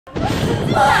老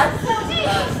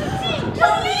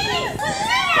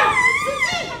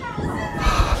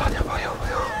天保佑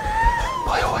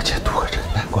保佑我姐渡过这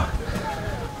难关，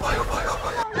保佑！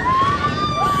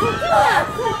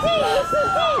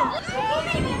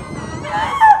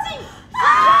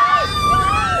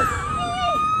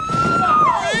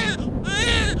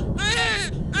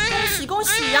恭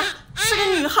喜呀，是个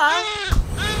女孩。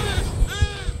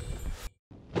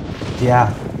姐，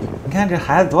你看这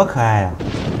孩子多可爱呀！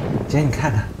姐，你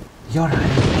看看，腰上还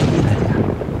有配衣呢，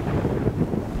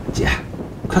姐，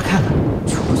快看看。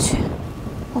出去，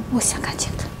我不想看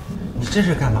见他。你这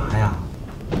是干嘛呀？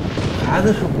孩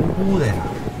子是无辜的呀。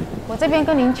我这边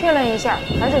跟您确认一下，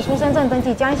孩子出生证登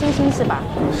记江欣欣是吧？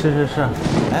是。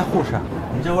哎，护士，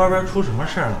你这外边出什么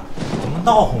事了？怎么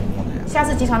闹哄哄的呀？夏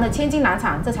氏集团的千金难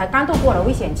产，这才刚度过了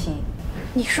危险期。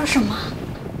你说什么？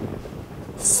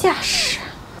夏氏？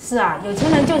是啊，有钱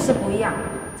人就是不一样。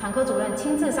产科主任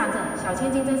亲自上阵，小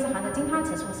千金真是含着金汤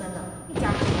匙出生的，一家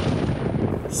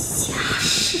夏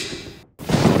氏。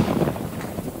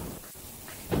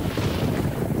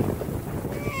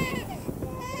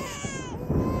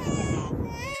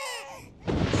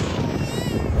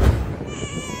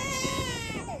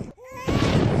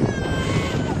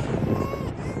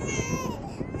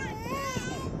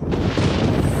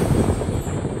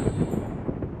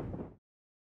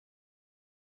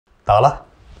打了。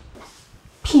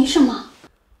凭什么？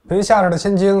凭夏氏的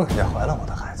千金也怀了我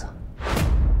的孩子。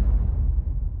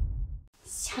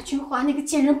夏君华那个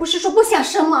贱人不是说不想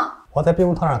生吗？我在避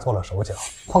孕套上做了手脚，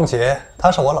况且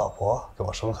她是我老婆，给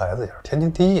我生孩子也是天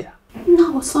经地义啊。那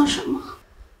我算什么？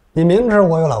你明知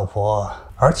我有老婆，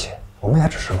而且我们也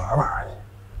只是玩玩而已，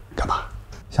干嘛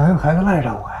想用孩子赖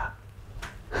上我呀？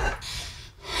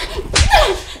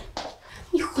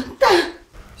你混蛋！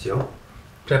行，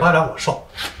这巴掌我受。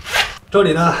这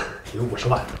里呢有50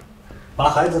万，把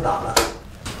孩子打了，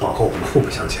往后我们互不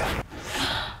相欠。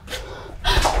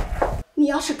你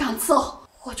要是敢走，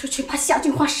我就去把夏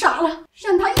君华杀了，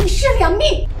让他一尸两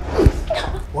命。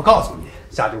我告诉你，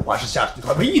夏君华是夏氏集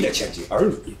团唯一的千金，而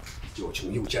你又穷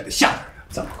又贱的下等人，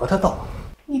怎么和他斗？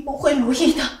你不会如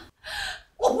意的，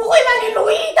我不会让你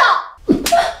如意的。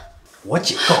我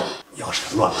警告你，要是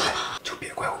敢乱来，就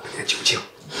别怪我不念旧情。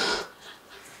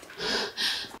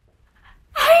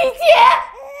海姐，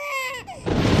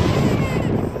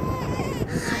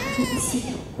海云姐，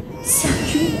夏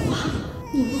君华，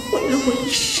你们毁了我一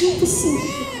生的幸福。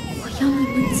我要你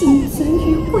们金尊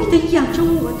玉贵的养着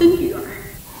我的女儿，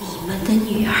你们的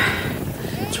女儿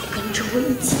就跟着我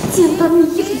一起进到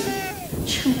泥里，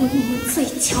成为你们最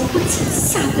瞧不起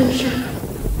下的人。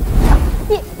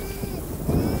你，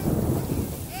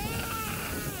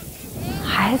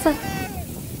孩子。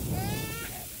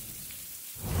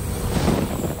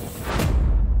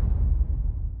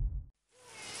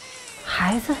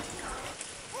孩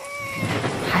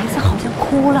子好像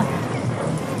哭了，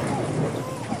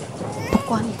不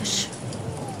关你的事。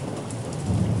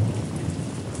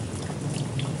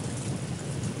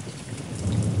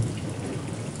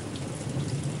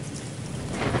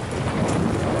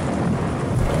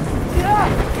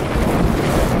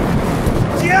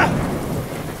姐，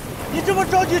你这么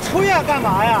着急出院干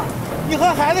嘛呀？你和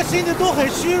孩子身体都很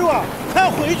虚弱，快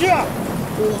回去。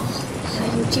我还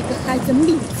有这个孩子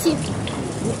命贱。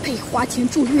我配花钱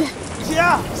住院。姐，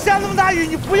下那么大雨，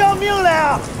你不要命了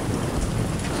呀？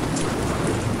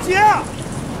姐，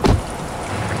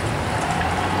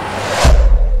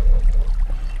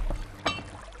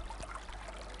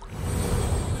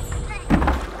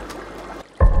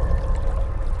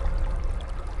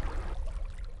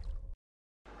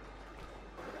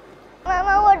妈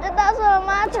妈，我知道错了，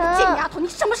妈疼。贱丫头，你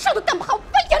什么事都干不好，我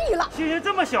白养你了。欣欣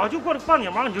这么小就过来帮你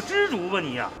忙，你就知足吧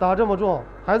你呀！打这么重，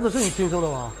孩子是你亲生的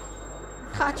吗？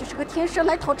他就是个天生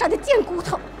来讨债的贱骨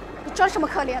头，你装什么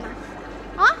可怜呢？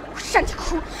啊！我让你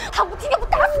哭，好，我今天不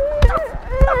打死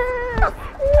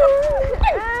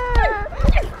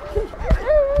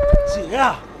你！姐，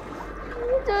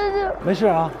舅舅，没事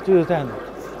啊，舅舅在呢。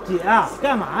姐，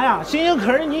干嘛呀？欣欣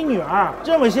可是你女儿，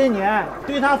这么些年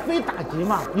对她非打即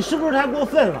骂，你是不是太过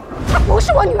分了？她不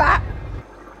是我女儿。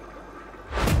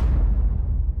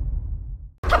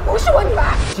不是我女儿，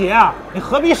姐，你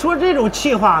何必说这种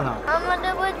气话呢？妈妈，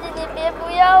对不起，你别不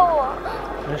要我。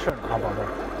没事啊，宝贝，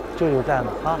舅舅在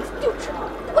呢啊。就知道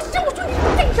我生不出你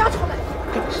这丫头来。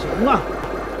行啊，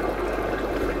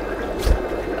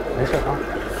没事啊，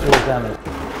舅舅在呢。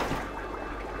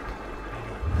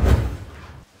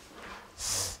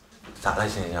咋了，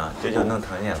星星？舅舅弄疼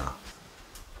你了？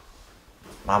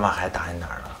妈妈还打你哪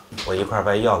儿了？我一块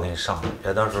把药给你上了，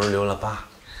别到时候留了疤。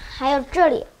还有这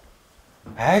里。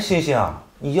哎，星星，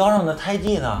你腰上的胎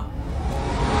记呢？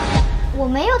我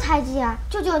没有胎记啊，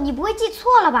舅舅，你不会记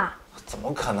错了吧？怎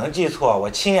么可能记错？我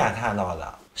亲眼看到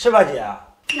的，是吧，姐？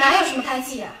哪有什么胎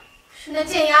记啊？是那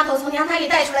贱丫头从娘胎里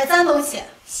带出来脏东西，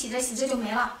洗着洗着就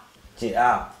没了。姐，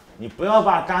你不要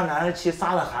把渣男的气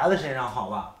撒在孩子身上，好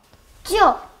吧？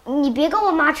舅，你别跟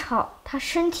我妈吵，她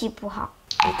身体不好。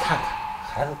你看看，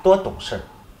孩子多懂事。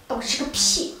懂事个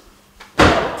屁！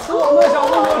祝我们小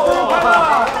公主生日快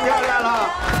乐！漂亮了，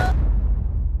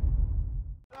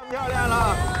漂亮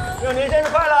了！幼宁生日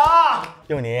快乐啊！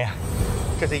幼宁，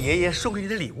这是爷爷送给你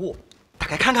的礼物，打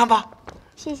开看看吧。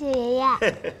谢谢爷爷。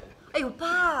哎呦，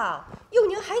爸，幼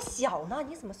宁还小呢，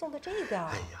你怎么送的这个？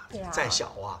哎呀，再小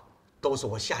啊，都是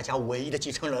我夏家唯一的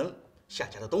继承人，夏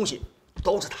家的东西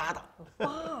都是他的。爸，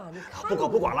你看，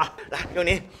不管了，来，幼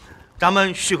宁，咱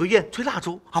们许个愿，吹蜡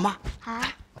烛，好吗？好。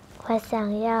我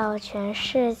想要全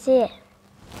世界。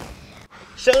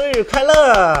生日快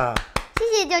乐！谢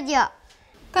谢舅舅。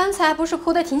刚才不是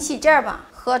哭得挺起劲儿吧？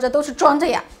合着都是装着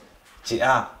呀。姐，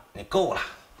你够了。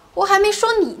我还没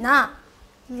说你呢，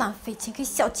浪费钱给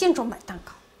小贱种买蛋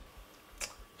糕。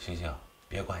星星，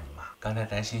别管你妈。刚才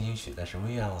咱星星许的什么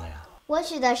愿望呀？我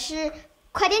许的是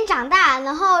快点长大，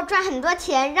然后赚很多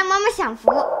钱，让妈妈享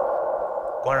福。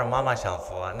光让妈妈享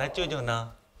福啊？那舅舅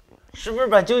呢？是不是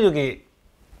把舅舅给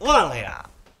忘了呀？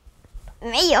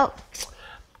没有。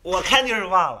我看就是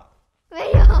忘了。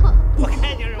没有。我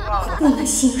看就是忘了。不能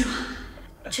心软，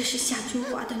这是夏君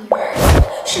华的女儿，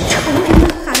是仇人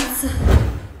的孩子。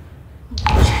无债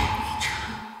女偿，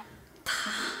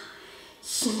她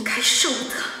应该受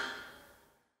的。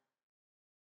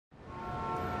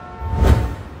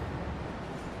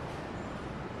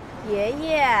爷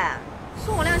爷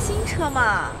送我辆新车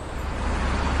嘛。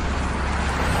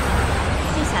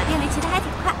这小店里骑得还挺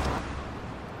快。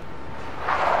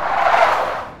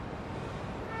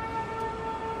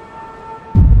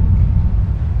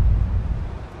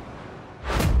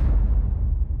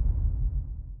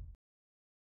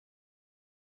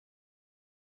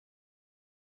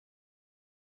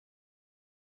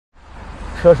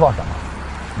车说什么？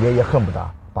爷爷恨不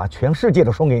得把全世界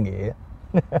都送给你。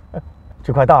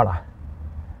就快到了，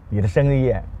你的生日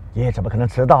宴，爷爷怎么可能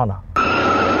迟到呢？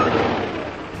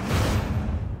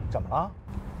怎么了？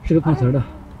是个碰瓷的。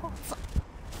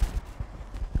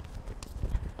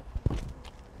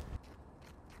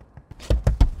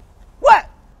喂，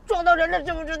撞到人了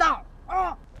知不知道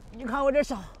啊？你看我这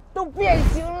手都变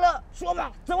形了，说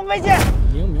吧，怎么没钱？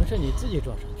明明是你自己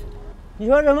撞上去的。你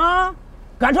说什么？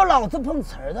敢说老子碰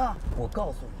瓷儿的？我告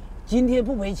诉你，今天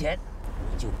不赔钱，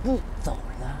你就不走了。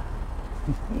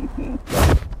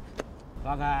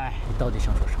大概你到底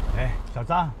想说什么？哎，小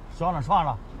张，算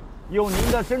了，有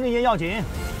您的生日宴要紧。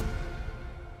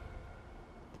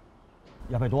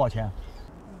要赔多少钱？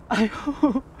哎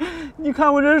呦，你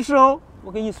看我这手，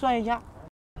我给你算一下，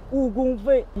误工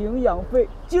费、营养费、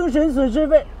精神损失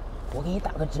费，我给你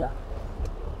打个折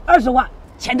，20万，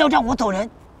钱到账我走人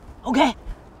 ，OK？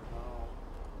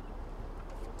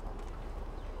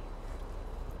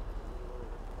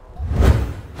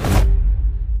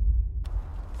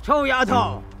臭丫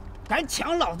头，敢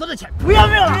抢老子的钱，不要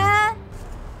命了！哎，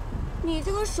你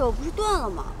这个手不是断了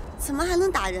吗？怎么还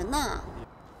能打人呢？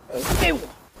给我！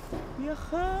别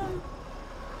恨，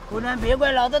不然别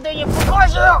怪老子对你不高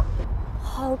兴。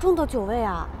好重的酒味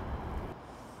啊！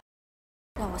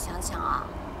让我想想啊，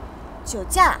酒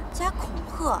驾加恐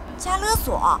吓加勒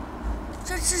索，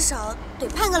这至少得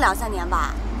判个2-3年吧。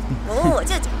我问我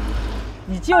舅舅，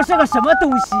你就是个什么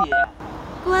东西？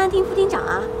公安厅副厅长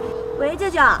啊。喂，舅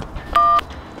舅。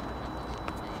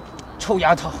臭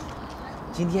丫头，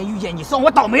今天遇见你算我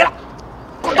倒霉了，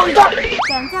给我等着！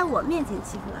敢在我面前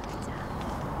欺负老人家？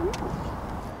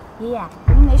爷爷，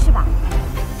您没事吧？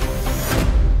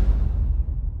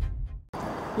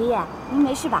爷爷，您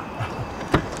没事吧？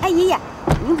哎，爷爷，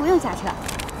您不用下车，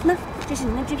那这是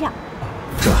您的支票。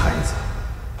这孩子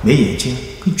没眼睛，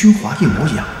跟君华一模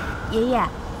一样。爷爷，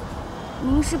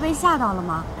您是被吓到了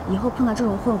吗？以后碰到这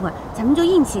种混混，咱们就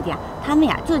硬气点，他们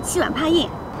呀就是欺软怕硬。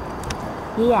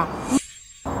爷爷，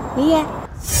爷爷。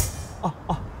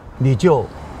哦，你就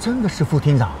真的是副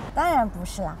厅长？当然不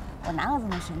是啦，我哪有这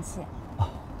么神气？哦，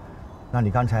那你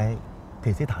刚才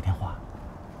给谁打电话？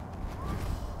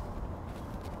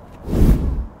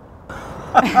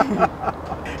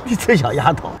你这小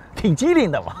丫头挺机灵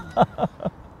的嘛。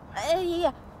哎，爷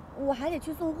爷，我还得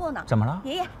去送货呢。怎么了？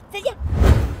爷爷，再见。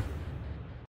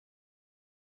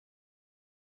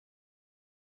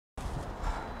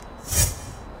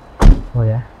老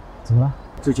爷，怎么了？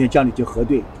之前家里就核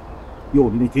对幼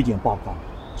宁的体检报告，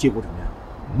结果怎么样？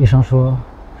医生说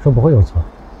不会有错，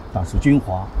但是君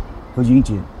华和英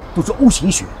锦都是 O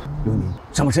型血。佑宁，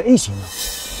什么是 A 型呢？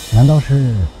难道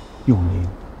是佑宁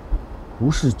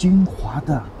不是金华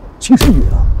的亲生女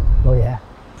儿？老爷，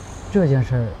这件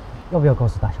事要不要告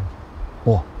诉大小姐？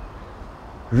不，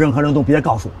任何人都别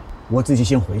告诉我，我自己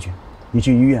先回去。你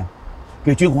去医院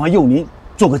给君华、佑宁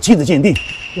做个亲子鉴定。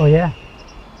老爷，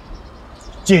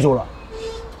记住了，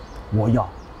我要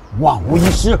万无一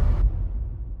失。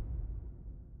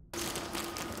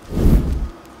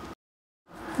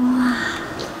哇，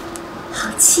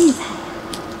好气派呀！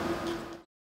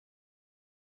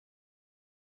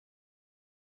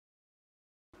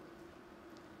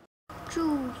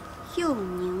祝佑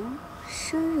宁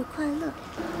生日快乐！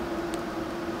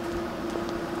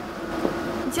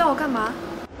你叫我干嘛？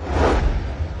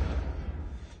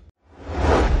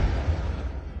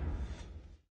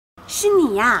是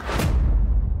你呀！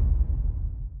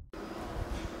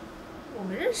我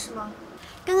们认识吗？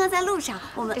刚刚在路上，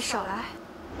我们……少来！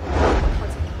我靠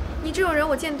近你这种人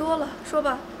我见多了。说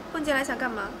吧，混进来想干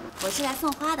嘛？我是来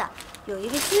送花的，有一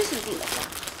位先生订的花，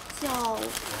叫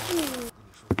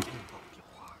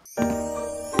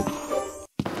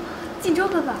晋州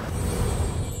哥哥。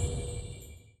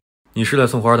你是来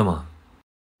送花的吗？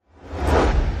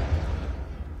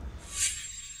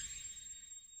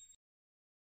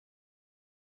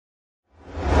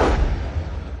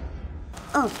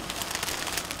嗯。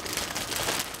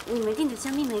你们订的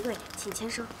香槟玫瑰，请签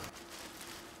收。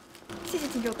谢谢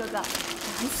晋州哥哥，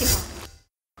我很喜欢。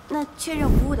那确认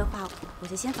无误的话，我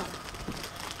就先走了。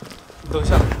等一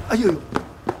下！哎呦呦！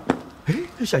哎，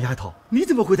这小丫头，你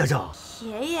怎么会在这？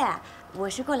爷爷，我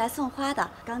是过来送花的，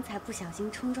刚才不小心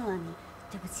冲撞了你，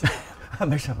对不起。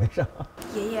没事没事。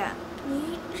爷爷，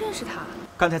您认识他？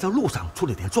刚才在路上出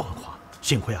了点状况，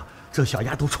幸亏啊，这小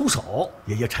丫头出手，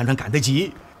爷爷常常赶得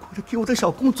及，快点给我的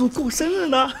小公主过生日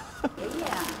呢。爷爷，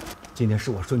今天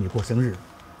是我孙女过生日，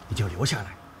你就留下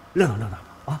来热闹热闹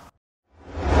啊。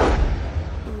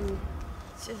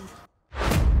这。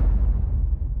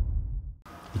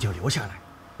你就留下来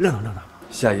热闹热闹。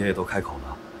夏爷爷都开口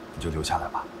了，你就留下来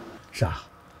吧。是啊，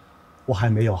我还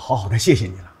没有好好的谢谢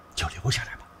你呢，就留下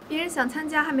来吧。别人想参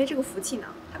加还没这个福气呢，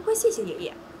还不会谢谢爷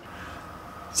爷。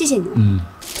谢谢你。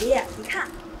爷爷，你看，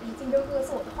你晋州哥哥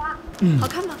送我的花，好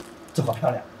看吗？这花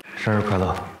漂亮。生日快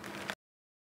乐！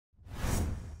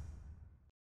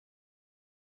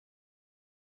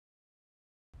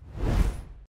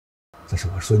这是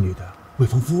我孙女的未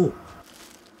婚夫。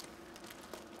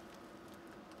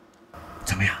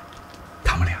怎么样，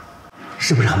他们俩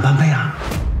是不是很般配啊？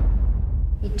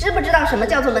你知不知道什么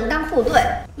叫做门当户对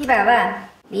？100万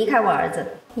离开我儿子，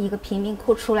一个贫民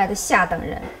窟出来的下等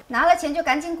人，拿了钱就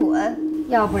赶紧滚，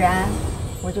要不然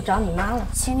我就找你妈了。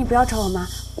请你不要找我妈，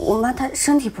我妈她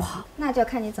身体不好。那就要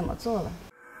看你怎么做了。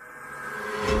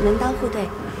门当户对，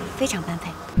非常般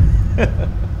配。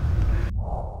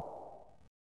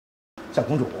小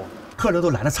公主，客人都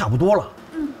来的差不多了。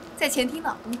在前厅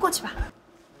呢，我们过去吧。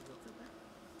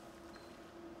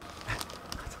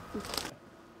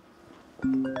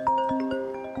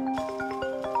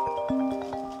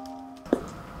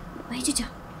喂，舅舅。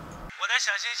我的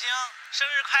小星星，生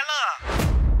日快乐！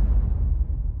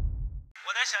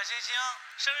我的小星星，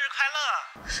生日快乐！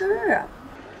生日？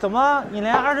怎么，你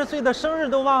连20岁的生日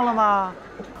都忘了吗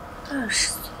？20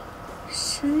岁，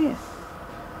生日，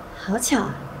好巧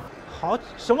啊！好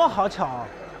什么好巧？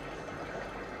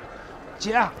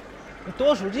姐，你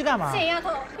夺手机干嘛？贱丫头，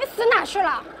你死哪去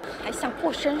了？还想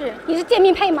过生日？你是贱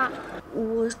命配吗？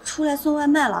我出来送外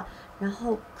卖了，然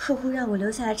后客户让我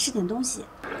留下来吃点东西。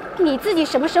你自己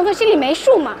什么身份心里没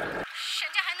数吗？人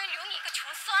家还能留你一个穷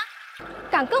酸，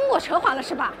敢跟我扯谎了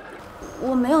是吧？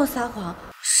我没有撒谎，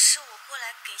是我过来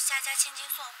给夏家千金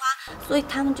送花，所以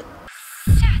他们就……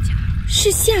夏家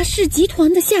是夏氏集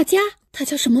团的夏家，他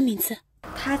叫什么名字？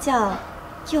他叫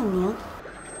佑宁。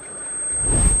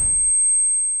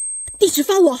地址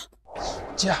发我。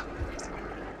姐，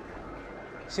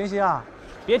星星啊，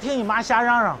别听你妈瞎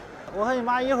嚷嚷，我和你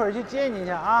妈一会儿去接你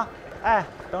去啊！哎，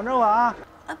等着我啊！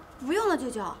不用了，舅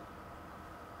舅。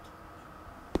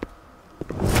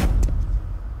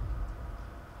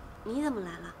你怎么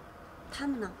来了？他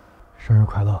们呢？生日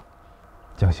快乐，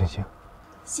江星星。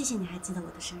谢谢你还记得我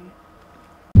的生日。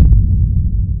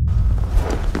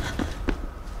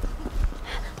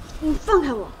你放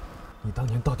开我！你当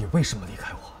年到底为什么离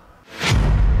开我？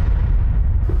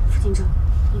傅金州，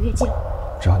你越界了。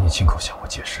只要你亲口向我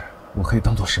解释，我可以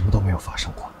当做什么都没有发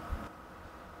生过。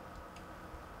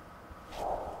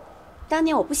当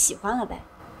年我不喜欢了呗，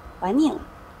玩腻了，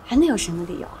还能有什么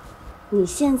理由啊？你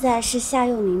现在是夏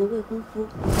佑宁的未婚夫，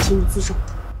请你自重。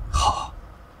好，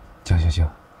江星星，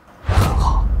很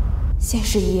好。先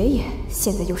是爷爷，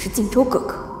现在又是晋州哥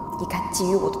哥，你敢觊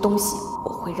觎我的东西，我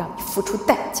会让你付出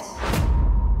代价。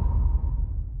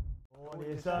祝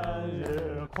你生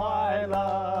日快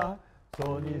乐，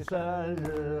祝你生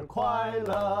日快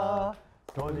乐，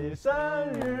祝你生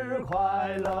日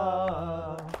快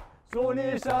乐，祝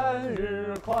你生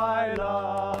日快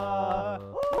乐！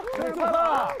生日快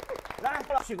乐！来，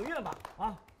许个愿吧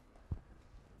啊！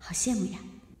好羡慕呀！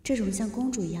这种像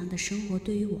公主一样的生活，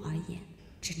对于我而言，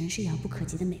只能是遥不可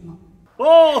及的美梦。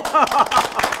哦，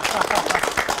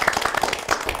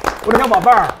我的小宝贝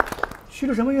儿，许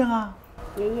了什么愿啊？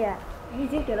爷爷，你已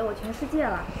经给了我全世界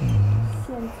了，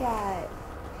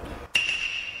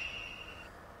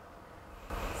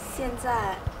现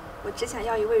在我只想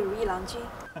要一位如意郎君。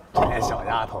这小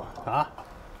丫头啊，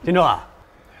金钟啊，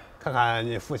看看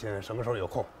你父亲什么时候有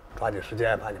空，抓紧时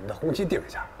间把你们的婚期定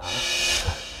一下啊。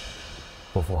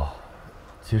伯父，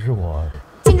其实我……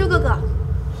金珠哥哥，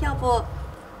要不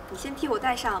你先替我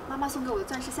戴上妈妈送给我的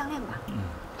钻石项链吧。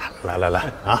来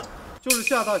啊！就是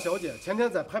夏大小姐前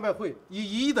天在拍卖会以1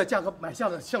亿的价格买下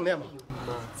的项链吗？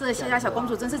这夏家小公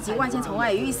主真是集万千宠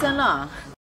爱于一身了。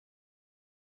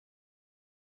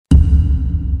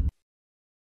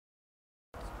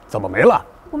怎么没了？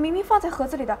我明明放在盒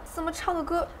子里的，怎么唱个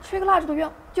歌、吹个蜡烛的愿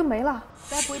就没了？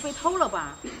该不会被偷了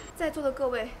吧？在座的各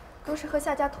位都是和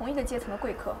夏家同一个阶层的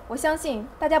贵客，我相信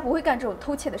大家不会干这种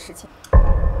偷窃的事情。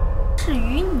至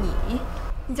于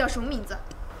你叫什么名字？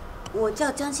我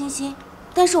叫江欣欣，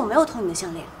但是我没有偷你的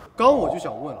项链。刚我就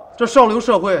想问了，这上流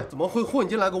社会怎么会混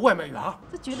进来个外卖员？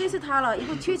这绝对是他了，一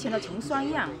副缺钱的穷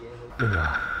酸样。月月，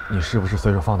你是不是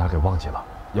随手放那给忘记了？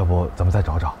要不咱们再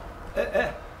找找？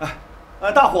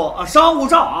大伙商务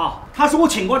照啊！他是我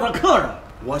请过的客人，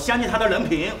我相信他的人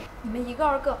品。你们一个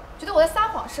二个觉得我在撒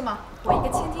谎是吗？我一个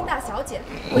千金大小姐，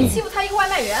我欺负他一个外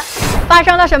卖员。发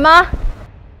生了什么？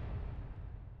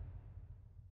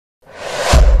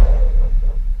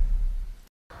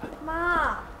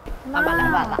妈，晚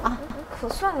了啊！可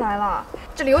算来了，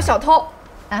这里有小偷。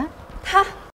啊，他。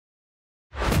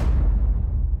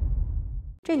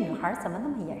这女孩怎么那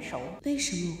么眼熟？为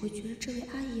什么我会觉得这位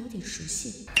阿姨有点熟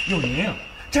悉？幼宁，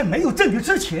在没有证据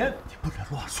之前，你不能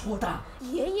乱说的。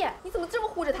爷爷，你怎么这么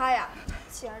护着她呀？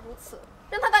既然如此，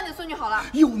让她当你的孙女好了。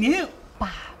幼宁，爸，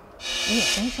你也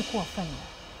真是过分了，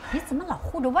你怎么老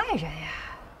护着外人呀？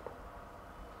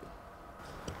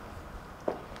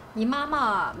你妈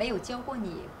妈没有教过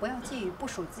你不要觊觎不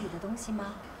属自己的东西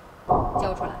吗？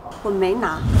交出来。我没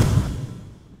拿。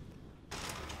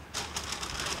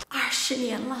 20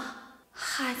年了，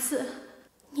孩子，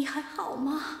你还好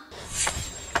吗？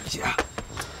姐，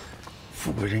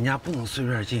富贵人家不能随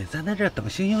便进，咱在这等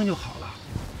星星就好了。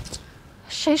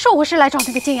谁说我是来找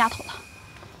那个贱丫头的？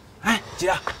哎，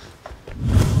姐，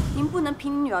您不能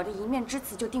凭你女儿的一面之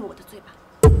词就定我的罪吧？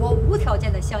我无条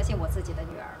件的相信我自己的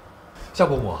女儿。夏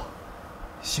伯母，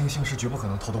星星是绝不可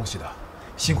能偷东西的，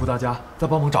辛苦大家再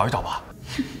帮忙找一找吧。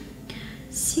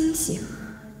星星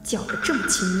叫得这么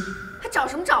亲密，还找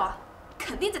什么找啊？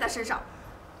肯定在他身上。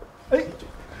哎，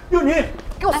幼宁，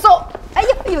给我搜！哎呀，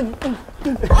幼宁，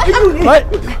幼宁，哎，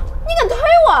你敢推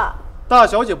我？大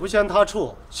小姐不嫌他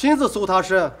臭，亲自搜他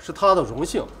身是她的荣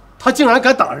幸。他竟然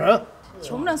敢打人！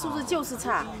穷人素质就是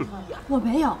差。我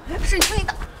没有，是你自己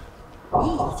打。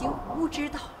你已经无知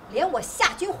到连我夏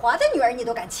君华的女儿你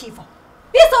都敢欺负，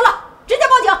别搜了，直接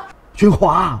报警。君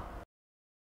华，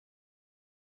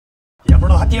也不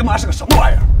知道他爹妈是个什么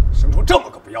玩意儿，生出这么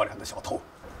个不要脸的小偷。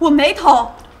我没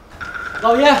偷。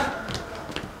老爷，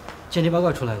鉴定报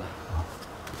告出来了。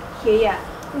爷爷，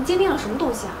你鉴定了什么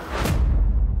东西啊？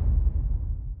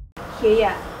爷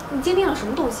爷，你鉴定了什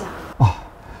么东西啊？哦，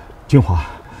君华，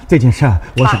这件事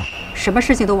我想，什么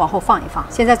事情都往后放一放，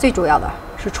现在最主要的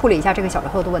是处理一下这个小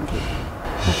偷的问题。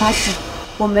我发誓，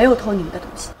我没有偷你们的东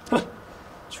西。哼，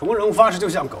穷人发誓就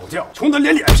像狗叫，穷得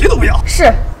连脸皮都不要。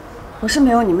是，我是没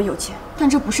有你们有钱，但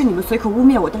这不是你们随口污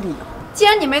蔑我的理由。既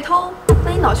然你没偷，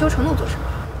那你恼羞成怒做什么？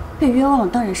被冤枉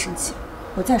当然生气。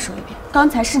我再说一遍，刚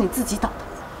才是你自己倒的。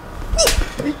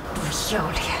你不要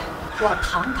脸！我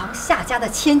堂堂夏家的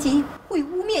千金，会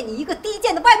污蔑你一个低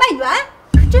贱的外卖员，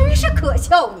可真是可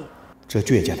笑你！这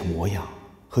倔强的模样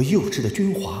和幼稚的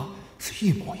君华是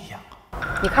一模一样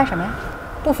啊！你看什么呀？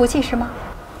不服气是吗？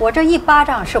我这一巴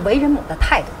掌是为人母的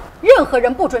态度，任何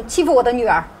人不准欺负我的女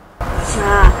儿。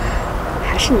妈，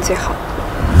还是你最好。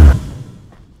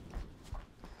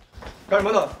干什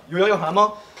么呢？有要喊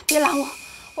吗？别拦我，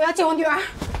我要救我女儿。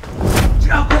姐，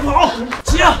快跑！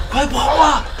姐，快跑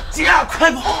啊！姐，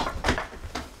快跑！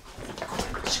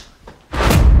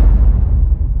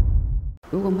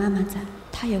如果妈妈在，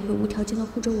她也会无条件的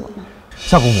护着我吗？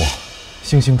夏伯母，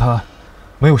星星她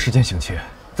没有时间省钱，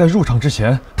在入场之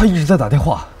前，她一直在打电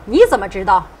话。你怎么知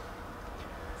道？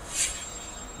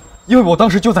因为我当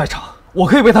时就在场，我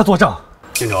可以为他作证。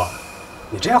金州，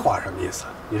你这话什么意思？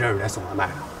你认识这送外卖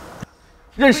的？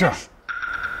认识。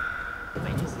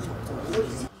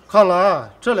看来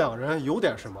这两人有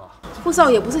点什么。傅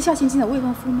少爷不是夏千金的未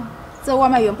婚夫吗？这外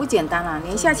卖员不简单啊，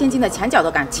连夏千金的墙角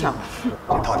都敢撬。你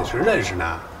到底是认识呢，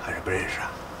还是不认识啊？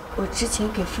我之前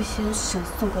给傅先生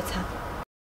送过餐。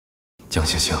江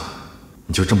星星，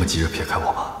你就这么急着撇开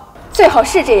我吗？最好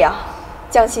是这样，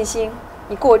江星星，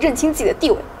你给我认清自己的地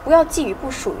位，不要觊觎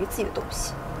不属于自己的东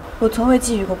西。我从未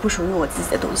觊觎过不属于我自己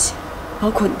的东西，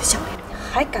包括你的项链。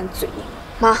还敢嘴硬？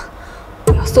妈，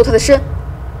我要搜他的身。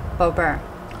宝贝儿，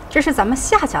这是咱们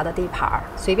夏家的地盘，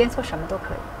随便做什么都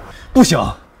可以。不行，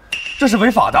这是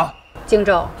违法的。荆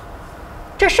州，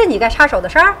这是你该插手的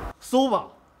事儿。搜吧，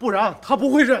不然他不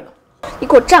会认的。你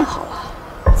给我站好了，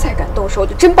再敢动手我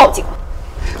就真报警了。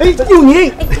哎，佑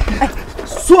宁，哎，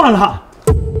算了。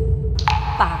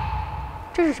爸，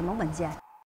这是什么文件？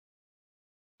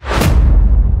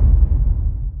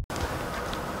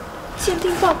鉴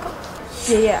定报告。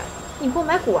爷爷，你给我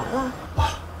买古玩了？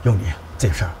啊，佑宁，这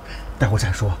个事儿待会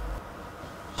再说。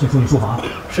先出你书房。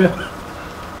是。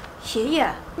爷爷，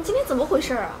你今天怎么回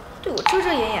事啊？对我遮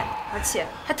遮掩掩，而且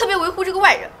还特别维护这个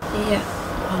外人。爷爷，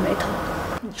我没偷。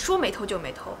你说没偷就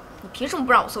没偷，你凭什么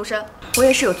不让我搜身？我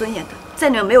也是有尊严的，在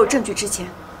你们没有证据之前，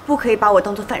不可以把我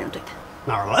当做犯人对待。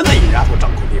哪来的一丫头张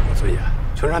口闭口尊严？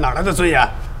全山哪来的尊严？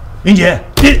云姐，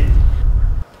你。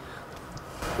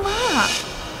妈，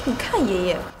你看爷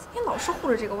爷今天老是护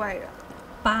着这个外人。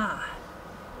爸，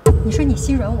你说你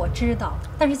心软我知道，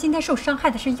但是今天受伤害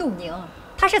的是佑宁，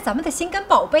他是咱们的心肝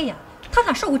宝贝呀，他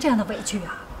哪受过这样的委屈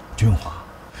啊？君华，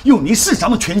佑宁是咱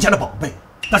们全家的宝贝，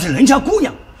但是人家姑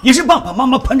娘也是爸爸妈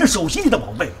妈捧在手心里的宝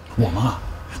贝，我们啊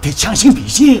得将心比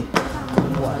心。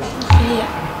爷爷，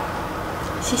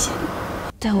谢谢你，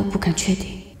但我不敢确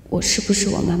定我是不是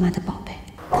我妈妈的宝贝。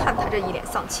看他这一脸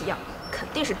丧气样，肯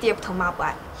定是爹不疼妈不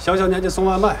爱。小小年纪送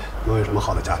外卖，能有什么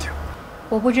好的家庭？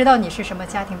我不知道你是什么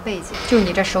家庭背景，就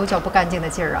你这手脚不干净的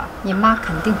劲儿啊，你妈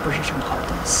肯定不是什么好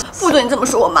东西。不准你这么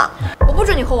说我妈！我不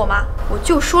准你吼我妈，我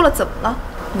就说了怎么了？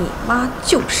你妈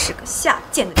就是个下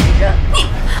贱的女人。你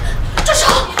住手！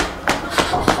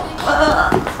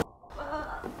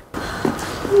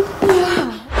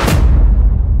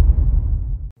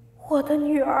我的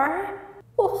女儿，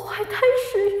我怀胎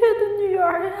10月的女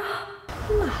儿呀！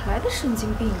你哪来的神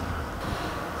经病啊？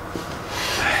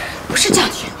不是将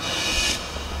军。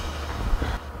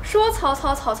说曹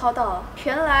操到，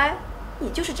原来你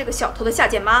就是这个小偷的下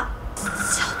贱妈。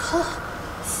小偷，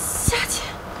下贱，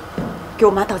给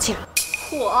我妈道歉。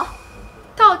我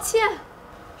道歉？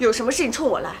有什么事情冲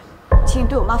我来，请你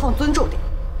对我妈放尊重点。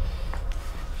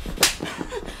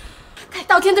该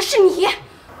道歉的是你，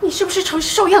你是不是城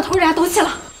市收养偷人家东西了？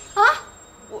啊？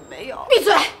我没有。闭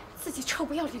嘴！自己臭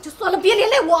不要脸就算了，别连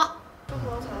累我。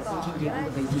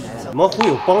怎么会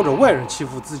有帮着外人欺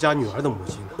负自家女儿的母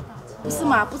亲呢？不是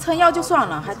嘛，不撑腰就算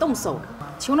了，还动手，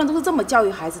穷人都是这么教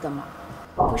育孩子的嘛。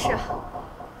不是，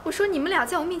我说你们俩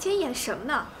在我面前演什么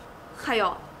呢？还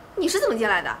有，你是怎么进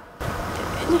来的？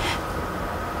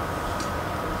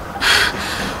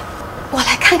我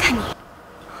来看看你。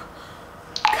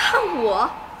看我？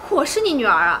我是你女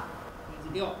儿啊？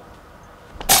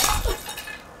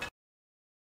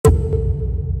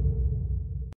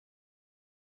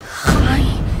韩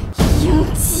英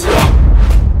姐，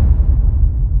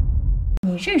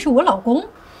你认识我老公？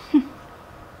哼，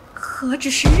何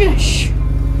止是认识，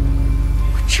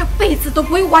我这辈子都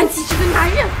不会忘记这个男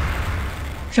人。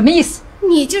什么意思？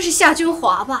你就是夏君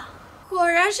华吧？果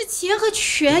然是钱和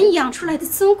权养出来的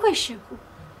尊贵生物，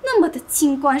那么的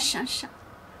金光闪闪，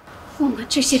我们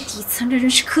这些底层的人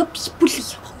是可比不了。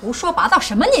胡说八道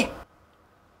什么你？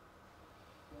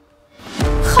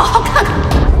好好看看。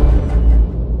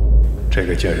这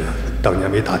个贱人当年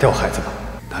没打掉孩子吧？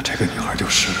那这个女孩就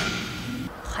是。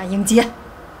韩英杰，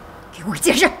给我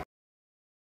解释。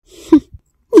哼，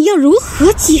你要如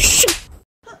何解释？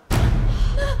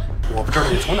我不知道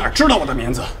你从哪儿知道我的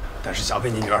名字，但是想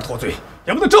为你女儿脱罪，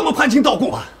也不能这么攀亲倒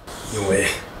故啊！因为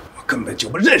我根本就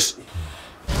不认识你。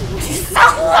你撒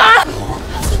谎！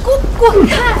你给我滚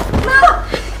开！妈！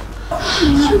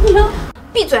娘，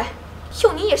闭嘴！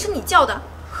佑宁也是你叫的，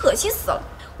恶心死了！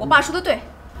我爸说的对，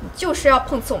你就是要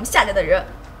碰瓷我们夏家的人。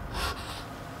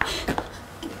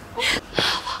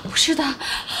不是的，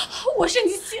我是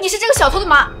你是这个小偷的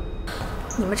妈。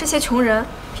你们这些穷人，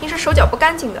平时手脚不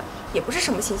干净的，也不是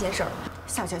什么新鲜事儿。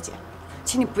夏小姐，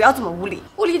请你不要这么无礼。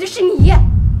无礼的是你，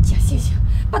贾星星，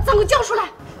把赃物交出来！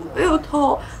我没有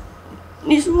偷，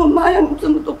你是我妈呀，你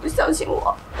怎么都不相信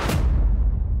我？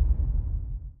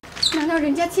难道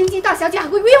人家千金大小姐还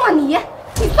会冤枉你？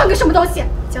你算个什么东西？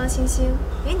江星星，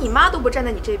连你妈都不站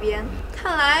在你这边，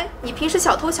看来你平时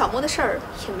小偷小摸的事儿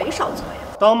也没少做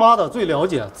呀。当妈的最了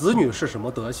解子女是什么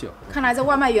德行。看来这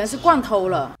外卖员是惯偷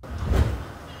了。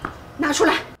拿出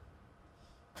来！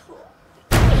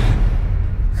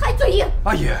还嘴硬！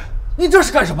阿姨，你这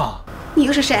是干什么？你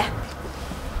又是谁？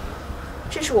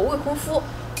这是我未婚夫。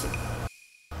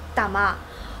大妈，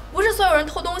不是所有人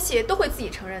偷东西都会自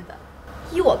己承认的，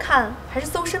依我看还是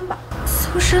搜身吧。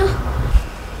搜身？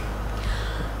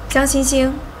江星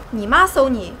星，你妈搜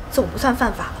你总不算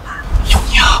犯法了吧？有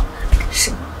娘。是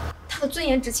吗？她的尊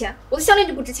严值钱，我的项链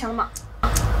就不值钱了吗？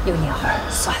有娘，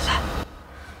算了，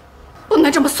不能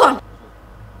这么算了。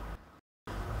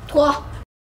脱！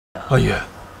阿姨，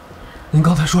您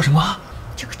刚才说什么？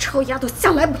这个臭丫头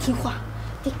向来不听话，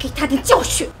得给她点教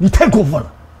训。你太过分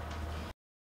了！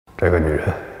这个女人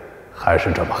还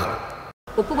是这么狠。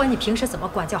我不管你平时怎么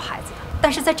管教孩子的，但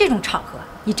是在这种场合，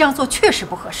你这样做确实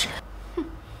不合适。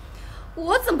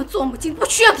我怎么做母亲不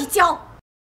需要你教？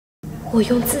我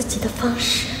用自己的方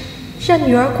式，让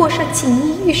女儿过上锦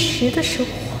衣玉食的生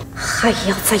活，还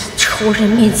要在仇人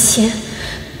面前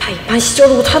百般羞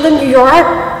辱她的女儿。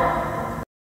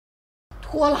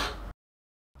脱了，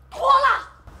脱了，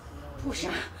不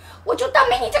然我就当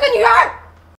没你这个女儿。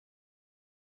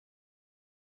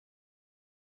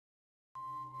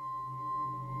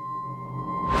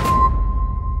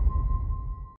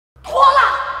脱了！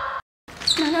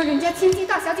难道人家千金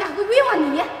大小姐还会冤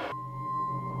枉你？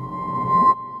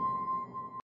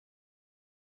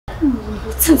磨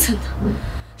磨蹭蹭的，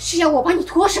是要我帮你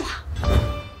脱是吧？够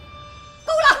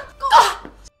了，够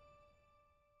了！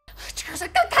这才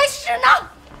刚开始呢。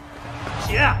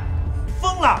姐，你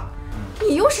疯了！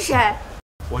你又是谁？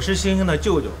我是星星的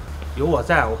舅舅，有我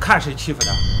在，我看谁欺负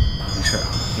他。没事啊，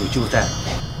有舅在呢。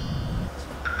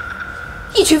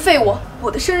一群废物！我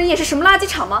的生日宴是什么垃圾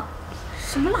场吗？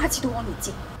什么垃圾都往里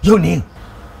进。有您，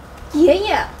爷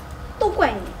爷，都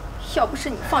怪你！要不是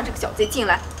你放这个小贼进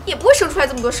来，也不会生出来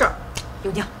这么多事儿。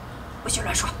有娘，不许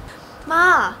乱说。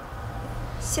妈，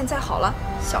现在好了，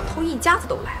小偷一家子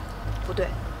都来了。不对，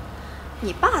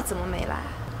你爸怎么没来？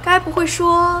该不会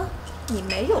说你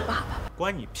没有爸爸吧？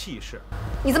关你屁事！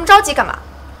你这么着急干嘛？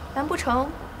难不成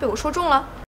被我说中了？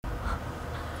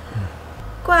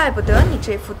怪不得你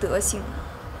这副德行呢，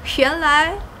原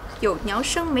来有娘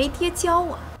生没爹教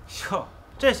啊！哟，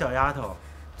这小丫头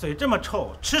嘴这么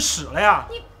臭，吃屎了呀？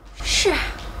你是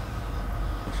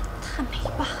他没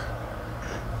爸，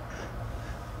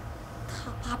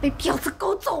他爸被婊子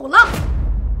勾走了。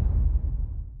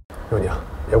有娘，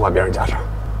别管别人家事儿。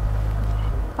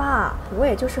爸，我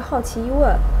也就是好奇一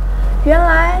问，原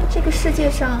来这个世界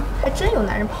上还真有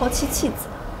男人抛弃妻子。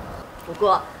不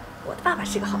过我的爸爸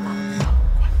是个好爸爸。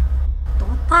多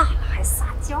大了还撒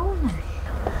娇呢？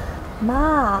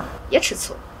妈，别吃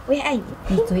醋，我也爱你。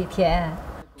你嘴甜。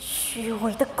虚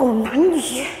伪的狗男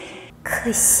女，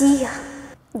可惜呀，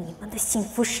你们的幸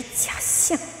福是假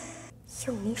象，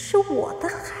有你是我的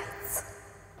孩子。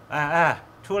哎，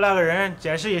出来个人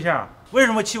解释一下，为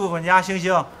什么欺负我们家星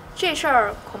星？这事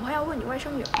儿恐怕要问你外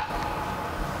甥女儿。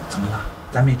怎么了？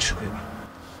咱没吃亏吧？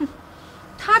哼，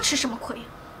他吃什么亏呀？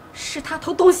是他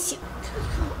偷东西。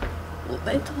我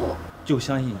没偷。就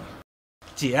相信你，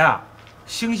姐，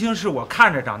星星是我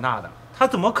看着长大的，他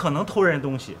怎么可能偷人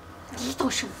东西？你懂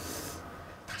什么？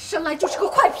他生来就是个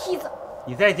坏坯子。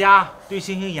你在家对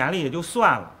星星严厉也就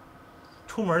算了，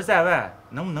出门在外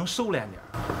能不能收敛点？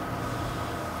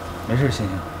没事，星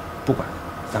星，不管，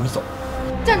咱们走。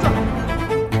站住！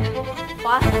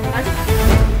保安，拿住！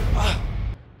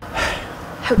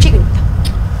还有这个女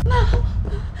的，妈，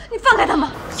你放开他们！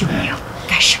有娘，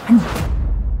干什么你？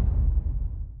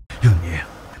有你，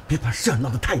别把事闹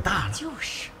得太大了。就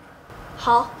是。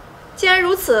好，既然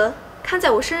如此，看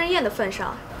在我生日宴的份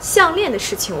上，项链的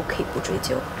事情我可以不追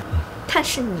究，但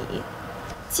是你，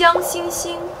江星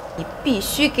星，你必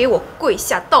须给我跪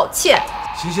下道歉。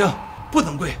星星，不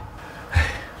能跪。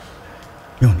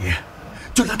有你，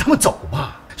就让他们走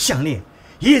吧。项链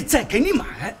爷爷再给你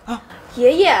买啊。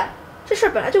爷爷，这事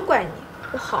儿本来就怪你，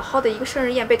我好好的一个生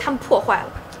日宴被他们破坏了。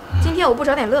今天我不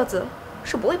找点乐子，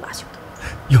是不会罢休的。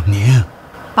有您，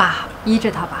爸，依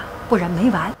着他吧，不然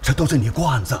没完。这都是你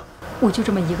惯子。我就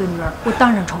这么一个女儿，我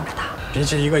当然宠着她。比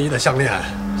起1个亿的项链，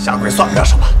下跪算不了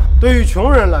什么。对于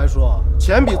穷人来说，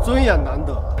钱比尊严难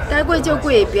得。该跪就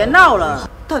跪，别闹了。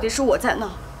到底是我在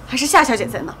闹，还是夏小姐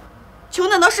在闹？穷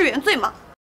难道是原罪吗？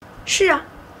是啊，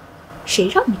谁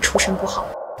让你出身不好？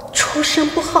出身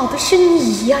不好的是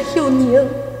你呀，幼宁，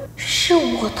是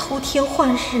我偷天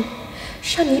换日，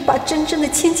让你把真正的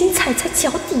千金踩在脚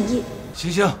底。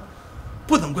星星，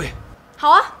不能跪。好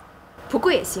啊，不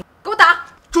跪也行，给我打！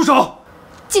住手！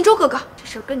晋州哥哥，这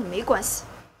事儿跟你没关系，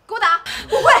给我打！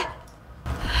不会。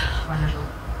放下手。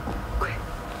跪。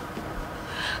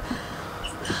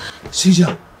星星，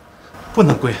不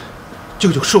能跪，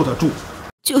舅舅受得住。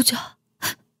舅舅，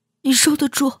你受得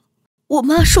住，我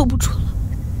妈受不住了。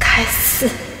该死，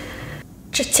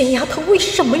这贱丫头为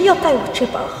什么要待我这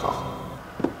般好？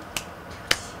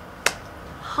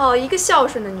好一个孝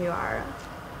顺的女儿啊！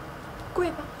跪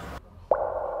吧。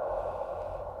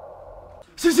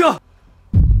星星。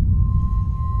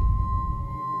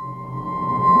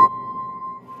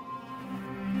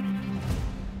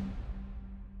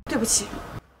对不起，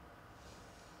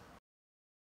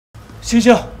星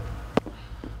星，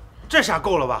这下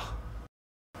够了吧？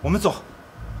我们走。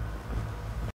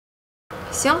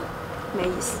行，没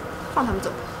意思，放他们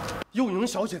走。幼宁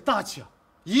小姐大气啊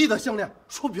，1亿的项链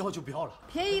说不要就不要了。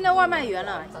便宜了外卖员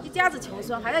了，一家子穷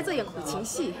酸，还在这演苦情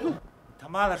戏。他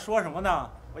妈的说什么呢？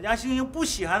我家星星不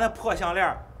喜欢那破项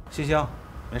链。星星，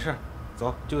没事，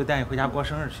走，舅舅带你回家过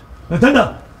生日去。等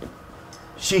等，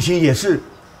星星也是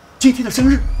今天的生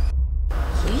日。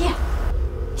爷爷，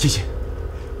星星，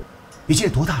你今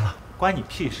年多大了？关你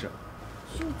屁事。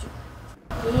舅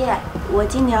舅，爷爷，我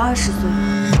今年20岁。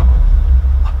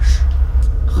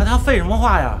和他废什么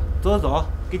话呀？走走走，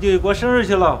给舅舅过生日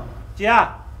去了。姐，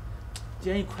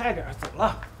姐你快点，走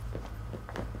了。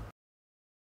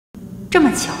这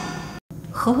么巧，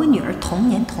和我女儿同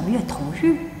年同月同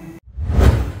日。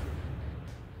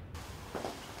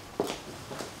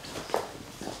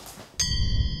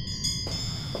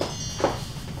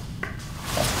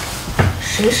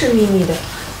神神秘秘的，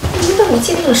你们到底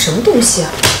鉴定了什么东西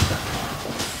啊？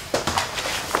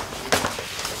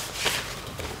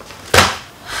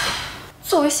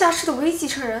作为夏氏的唯一继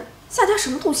承人，夏家什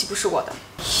么东西不是我的？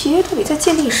爷爷到底在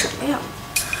鉴定什么呀？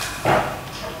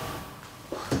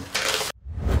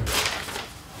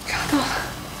查到了，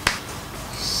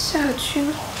夏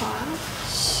君华、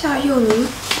夏幼宁，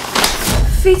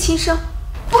非亲生，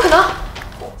不可能！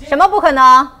什么不可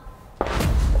能？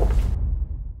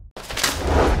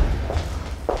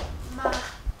妈，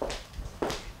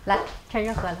来，趁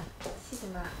热喝了。谢谢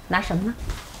妈。拿什么呢？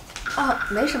啊，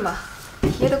没什么，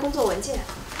爷爷的工作文件。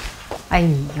哎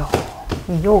呦，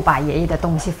你又把爷爷的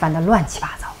东西翻得乱七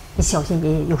八糟，你小心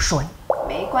爷爷又说你。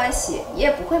没关系，爷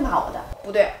爷不会骂我的。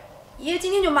不对，爷爷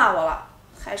今天就骂我了，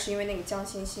还是因为那个江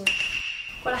欣欣。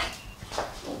过来。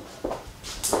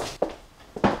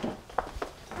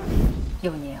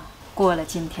幼宁，过了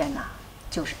今天呐，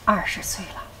就是20岁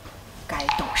了，该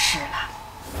懂事了。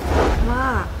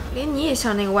妈，连你也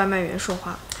像那个外卖员说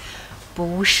话。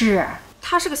不是，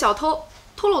他是个小偷，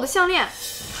偷了我的项链。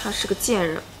他是个贱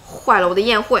人，坏了我的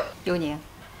宴会。幼宁，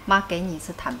妈给你一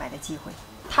次坦白的机会，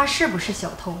他是不是小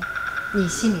偷，你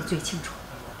心里最清楚。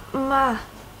妈，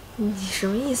你什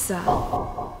么意思啊？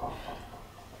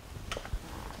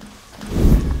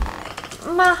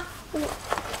妈，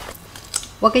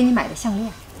我给你买的项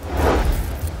链。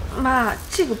妈，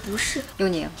这个不是。幼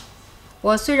宁，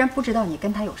我虽然不知道你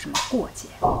跟他有什么过节，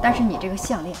但是你这个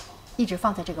项链一直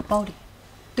放在这个包里，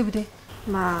对不对？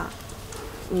妈，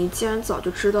你既然早就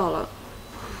知道了，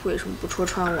为什么不戳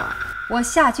穿我？我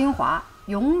夏君华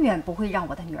永远不会让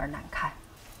我的女儿难堪。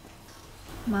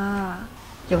妈，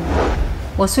幼宁，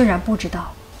我虽然不知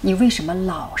道你为什么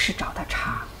老是找他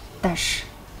茬，但是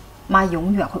妈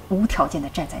永远会无条件的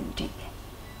站在你这边。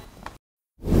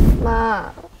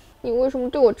妈，你为什么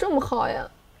对我这么好呀？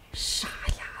傻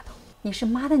丫头，你是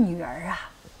妈的女儿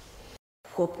啊！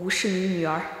我不是你女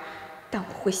儿，但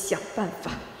我会想办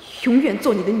法，永远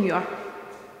做你的女儿。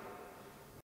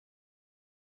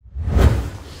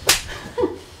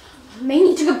没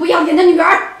你这个不要脸的女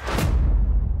儿！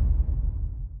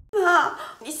妈，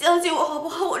你相信我好不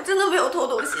好？我真的没有偷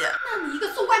东西。那你一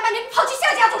个送外卖的，你跑去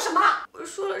夏家做什么？我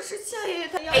说了，是夏爷爷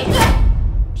他要。闭嘴！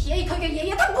铁一口个爷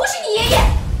爷，他不是你爷爷。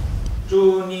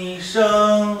祝你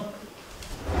生。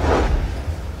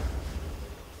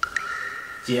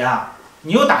姐啊，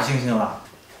你又打星星了？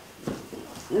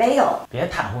没有。别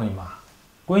袒护你妈，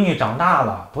闺女长大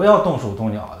了，不要动手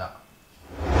动脚的。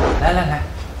来来来，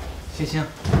星星，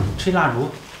吹蜡烛，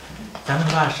咱们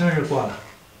把生日过了。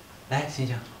来，星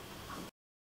星。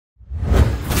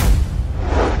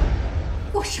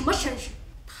过什么生日？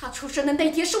他出生的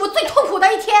那天是我最痛苦的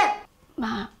一天。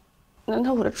妈，难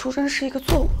道我的出生是一个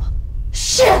错误吗？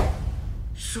是。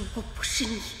如果不是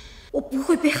你，我不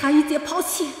会被韩一杰抛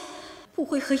弃，不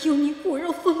会和幼宁骨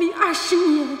肉分离20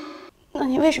年。那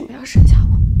你为什么要生下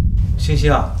我？星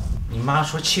星，你妈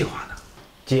说气话呢。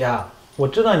姐啊，我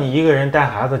知道你一个人带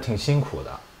孩子挺辛苦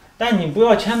的，但你不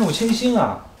要迁怒轻心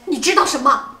啊。你知道什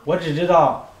么？我只知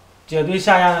道，姐对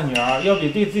夏家的女儿要比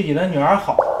对自己的女儿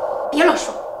好。别乱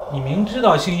说，你明知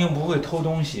道星星不会偷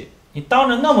东西，你当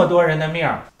着那么多人的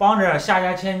面帮着夏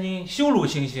家千金羞辱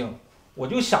星星，我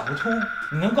就想不通，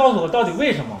你能告诉我到底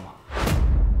为什么吗？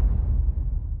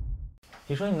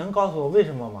你说你能告诉我为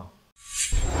什么吗？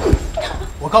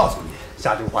我告诉你，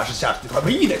夏金华是夏氏集团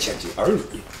唯一的千金，而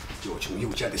你又穷又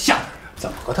贱的下等人，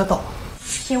怎么和他斗啊？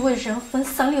因为人分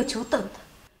三六九等的，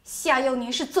夏幼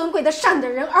宁是尊贵的上等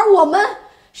人，而我们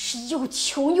是又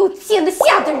穷又贱的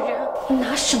下等人，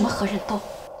拿什么和人斗？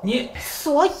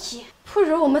所以不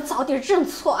如我们早点认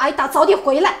错，挨打早点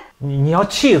回来。你要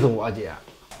气死我，姐！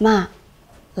妈，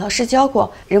老师教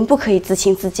过，人不可以自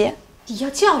轻自贱。你要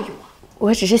教育我。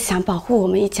我只是想保护我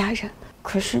们一家人，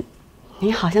可是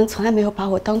您好像从来没有把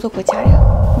我当做过家人。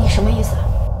你什么意思？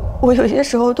我有些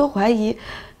时候都怀疑，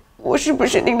我是不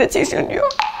是您的亲生女儿。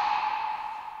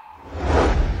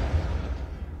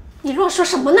你乱说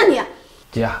什么呢你？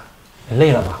姐，你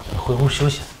累了吧？回屋休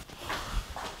息。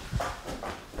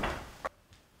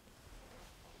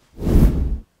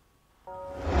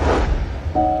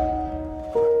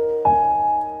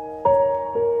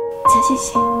贾欣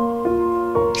欣，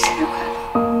生日快乐！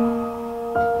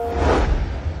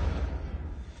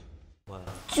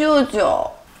舅舅，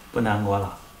不难过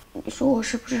了。你说我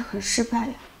是不是很失败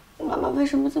呀？妈妈为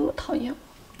什么这么讨厌我？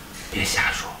别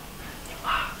瞎说，你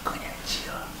妈更年期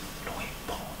了，容易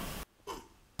暴怒。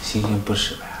星星不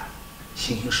失败，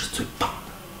星星是最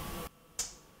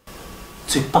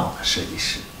棒的设计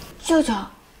师。舅舅，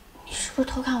你是不是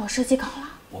偷看我设计稿了？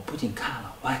我不仅看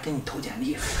了，我还给你投简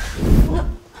历了。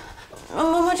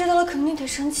妈妈知道了肯定得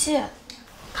生气。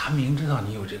他明知道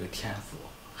你有这个天赋，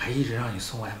还一直让你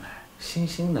送外卖。星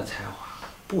星的才华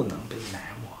不能被埋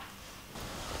没。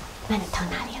那你投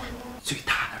哪里了？最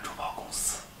大的珠宝公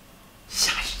司，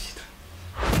夏氏集团。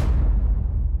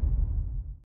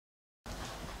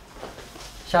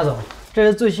夏总，这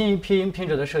是最新一批应聘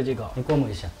者的设计稿，你过目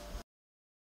一下。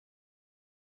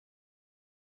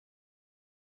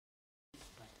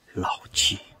老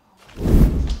气，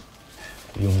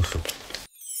庸俗。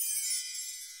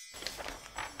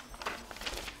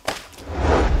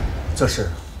这是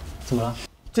怎么了？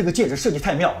这个戒指设计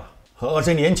太妙了，和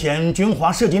20年前君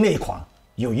华设计那一款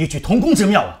有异曲同工之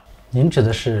妙啊！您指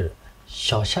的是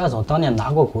小夏总当年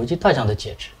拿过国际大奖的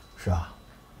戒指？是啊，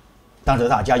当时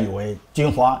大家以为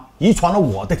君华遗传了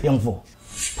我的天赋，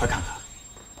快看看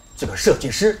这个设计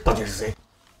师到底是谁？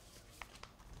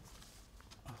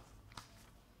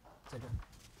在这，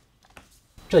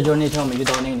这就是那天我们遇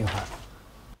到的那个女孩，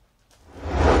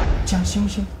江星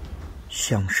星。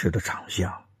相似的长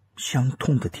相，相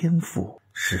通的天赋，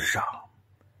世上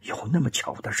有那么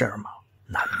巧的事儿吗？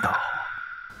难道？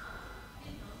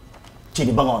鉴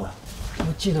定报告呢？我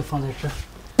记得放在这儿，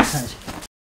看一下。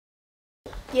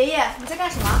爷爷，你在干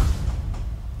什么？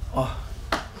哦，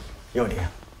幼宁，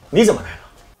你怎么来了？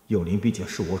幼宁毕竟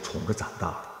是我宠着长大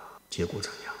的，结果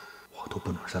怎样，我都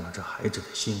不能伤了这孩子的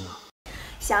心啊。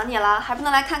想你了，还不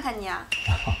能来看看你啊？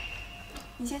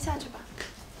你先下去吧。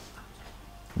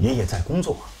爷爷在工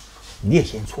作，你也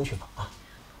先出去吧啊。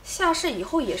夏氏以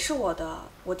后也是我的，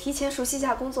我提前熟悉一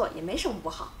下工作也没什么不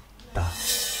好。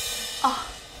哦，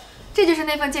这就是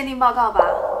那份鉴定报告吧？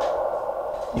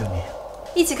幼宁，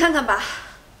一起看看吧。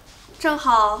正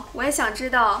好我也想知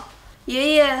道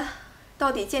爷爷到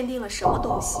底鉴定了什么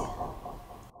东西。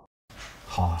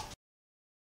好啊。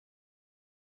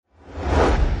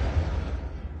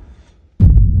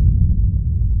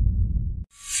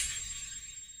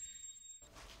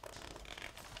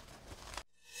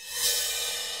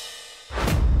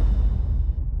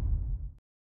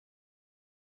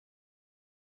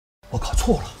我搞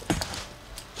错了，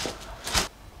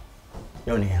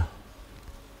幼宁，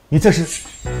你这是？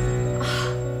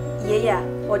爷爷，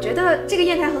我觉得这个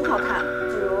砚台很好看，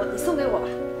不如你送给我吧。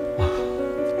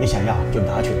你想要就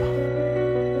拿去吧，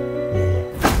爷爷。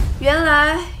原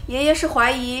来爷爷是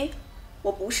怀疑我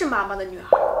不是妈妈的女儿。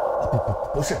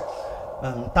不是，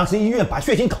当时医院把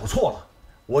血型搞错了，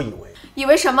我以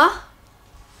为什么？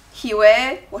以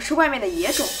为我是外面的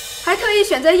野种，还特意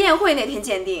选在宴会那天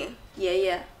鉴定。爷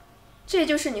爷。这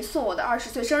就是你送我的20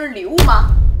岁生日礼物吗？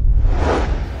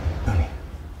幼宁，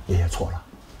爷爷错了，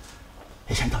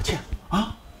也先道歉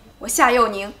啊！我夏幼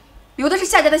宁流的是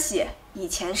夏家的血，以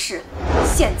前是，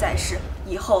现在是，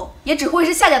以后也只会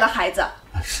是夏家的孩子。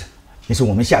是，你是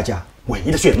我们夏家唯一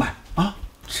的血脉啊！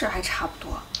这还差不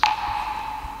多。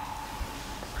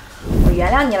我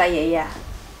原谅你了，爷爷。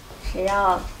谁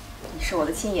让你是我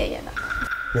的亲爷爷呢？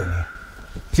幼宁，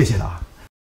谢谢了啊！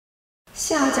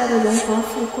夏家的荣华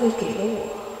富贵给了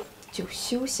我，就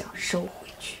休想收回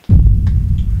去。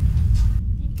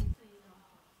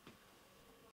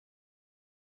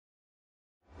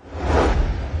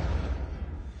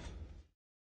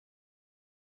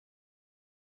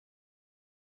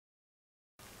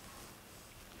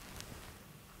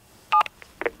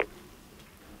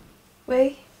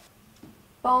喂，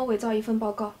帮我伪造一份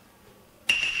报告。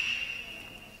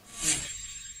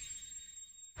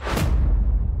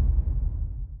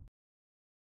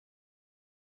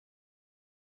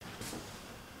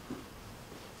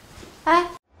哎，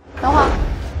等会儿。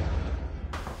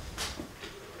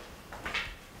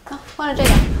啊，换了这个。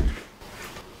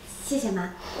谢谢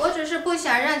妈。我只是不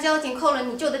想让交警扣了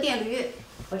你旧的电驴。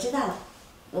我知道了，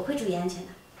我会注意安全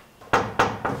的。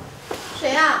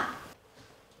谁呀？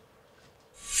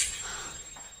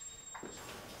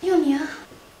佑宁，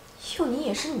佑宁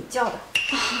也是你叫的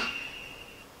啊？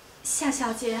夏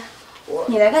小姐，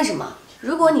你来干什么？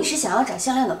如果你是想要找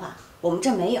项链的话，我们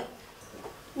这没有。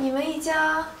你们一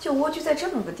家就蜗居在这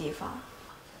么个地方，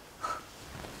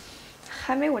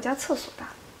还没我家厕所大。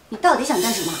你到底想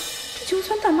干什么？这就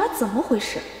算大妈怎么回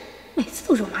事？每次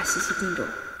都肉麻兮兮盯着我，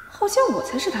好像我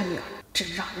才是她女儿，真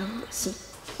让人恶心。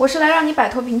我是来让你摆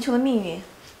脱贫穷的命运。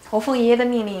我奉爷爷的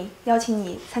命令，邀请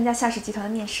你参加夏氏集团的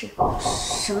面试。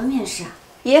什么面试啊？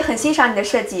爷爷很欣赏你的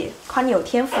设计，夸你有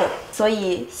天赋，所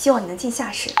以希望你能进夏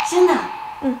氏。真的？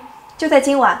就在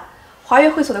今晚，华悦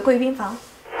会所的贵宾房。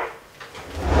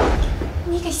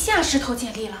你给夏氏投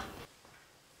简历了？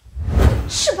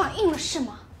翅膀硬了是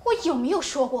吗？我有没有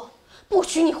说过，不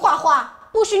许你画画，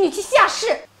不许你去夏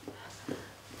氏？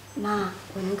妈，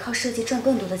我能靠设计赚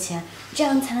更多的钱，这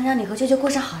样才能让你和舅舅过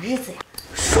上好日子呀。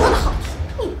说得好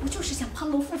听，你不就是想攀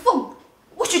龙附凤吗？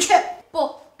我许去。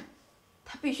不，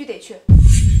他必须得去。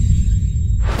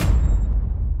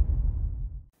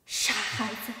傻孩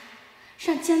子，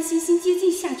让江欣欣接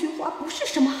近夏君华不是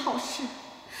什么好事，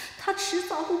他迟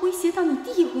早会威胁到你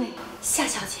地位。夏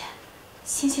小姐，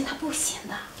欣欣她不行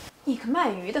的。你个卖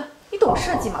鱼的，你懂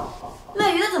设计吗？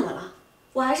卖鱼的怎么了？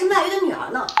我还是卖鱼的女儿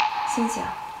呢。欣欣，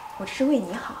我这是为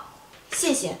你好。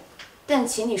谢谢，但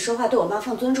请你说话对我妈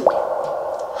放尊重点。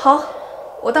好，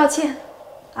我道歉，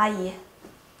阿姨。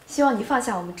希望你放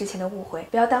下我们之前的误会，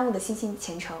不要耽误了欣欣的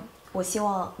前程。我希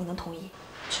望你能同意。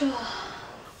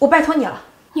我拜托你了。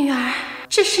女儿，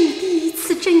这是你第一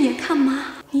次正眼看妈，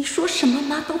你说什么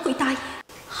妈都会答应。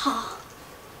好，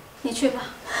你去吧。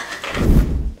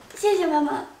谢谢妈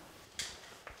妈。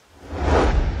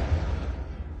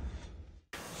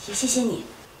也谢谢你。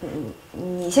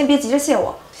你先别急着谢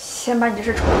我，先把你这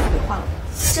身丑衣服给换了。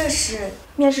这是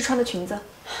面试穿的裙子。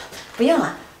不用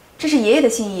了，这是爷爷的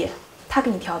心意，他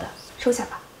给你挑的，收下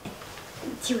吧。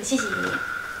替我谢谢爷爷。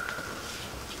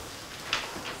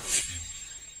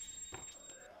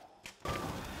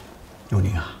佑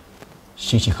宁啊，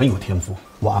欣欣很有天赋，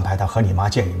我安排她和你妈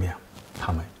见一面，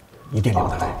他们一定聊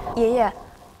得来。爷爷，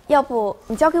要不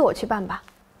你交给我去办吧。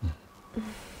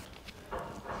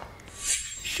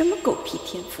什么狗屁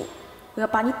天赋！我要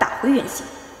把你打回原形。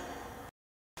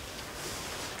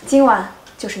今晚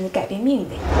就是你改变命运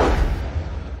的一晚。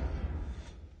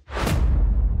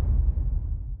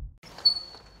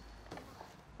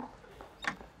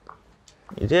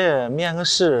你这面个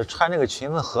试穿这个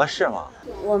裙子合适吗？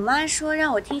我妈说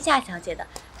让我听夏小姐的，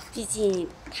毕竟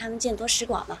他们见多识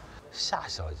广嘛。夏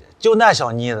小姐就那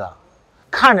小妮子，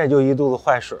看着就一肚子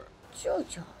坏水。舅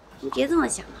舅，你别这么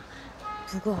想嘛。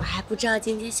不过我还不知道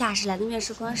今天夏氏来的面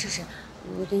试官是谁，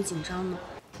我有点紧张呢。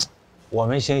我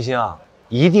们行行，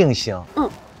一定行。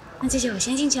那姐姐我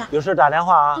先进去了。有事打电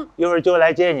话啊，一会儿就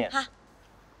来接你。好。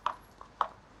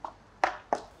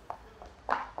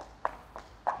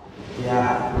姐，你看这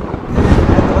孩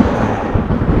子多可爱！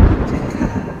姐，你看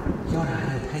看，腰上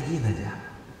还有胎记呢，姐。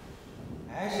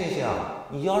哎，星星，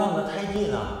你腰上的胎记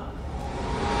呢？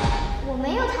我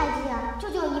没有胎记啊，舅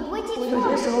舅，你不会记错？我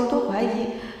有些时候都怀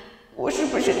疑，我是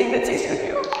不是您的亲生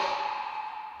女儿？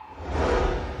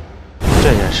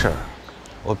这件事儿，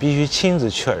我必须亲自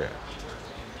确认。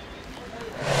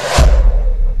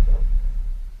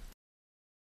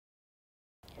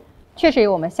确实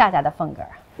有我们夏家的风格，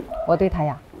我对他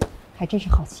呀，还真是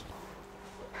好奇。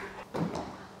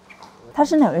他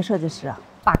是哪位设计师啊？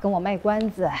爸跟我卖关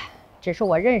子，只是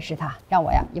我认识他，让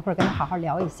我呀一会儿跟他好好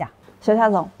聊一下。小夏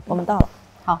总，我们到了。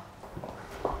好。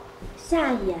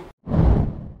夏爷。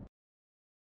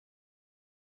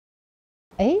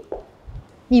哎，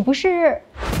你不是？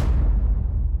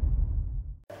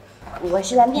我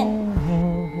是蓝片。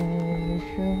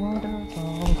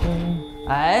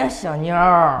哎，小妞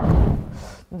儿，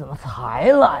你怎么才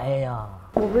来呀？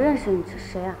我不认识你，是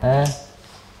谁啊？哎，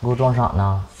给我装傻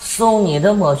呢！送你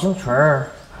的抹胸裙儿，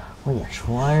我也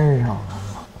穿上了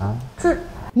啊！这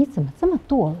你怎么这么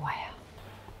堕落呀？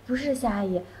不是夏阿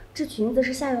姨，这裙子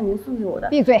是夏佑宁送给我的。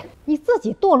闭嘴！你自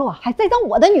己堕落，还栽赃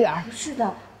我的女儿？不是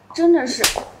的，真的是。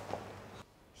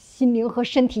心灵和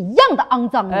身体一样的肮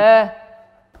脏。哎，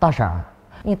大婶儿，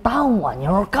你当我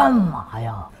妞干嘛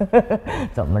呀？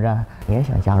怎么着，你也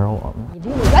想加入我吗？你离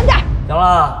我远点！行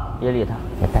了，别理他，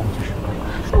我带你去吃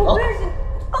饭。我不认识，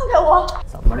放开我！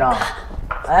怎么着？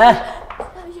哎，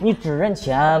你只认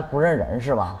钱不认人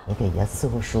是吧？你给爷伺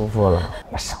候舒服了，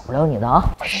也少不了你的啊！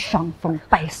伤风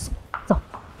败俗，走。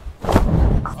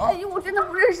阿姨，我真的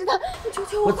不认识他，你求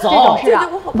求我！这种事啊，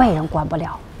外人管不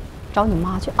了，找你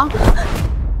妈去啊！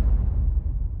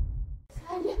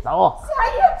走，夏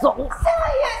姨，走，夏姨，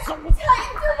夏姨，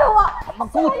救救我！他妈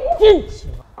给我进去！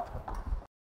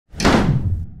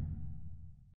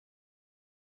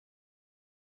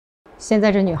现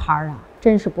在这女孩啊，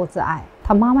真是不自爱，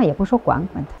她妈妈也不说管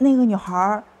管她。那个女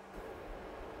孩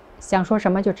想说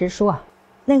什么就直说。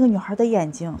那个女孩的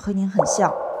眼睛和您很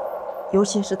像，尤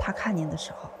其是她看您的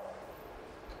时候。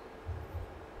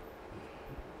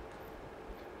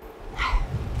哎，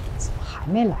怎么还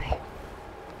没来？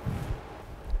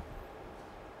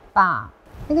爸，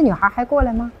那个女孩还过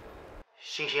来吗？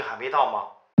星星还没到吗？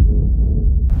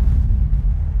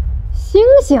星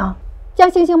星，叫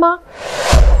星星吗？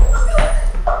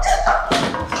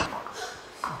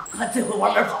看这回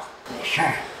往哪儿跑？没事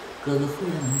儿，哥哥会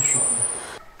让你爽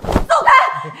的。走开！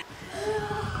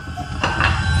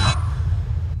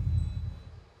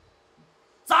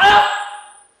咋样？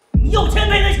你有钱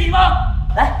赔得起吗？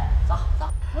来，走走。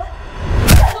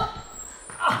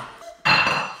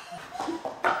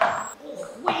我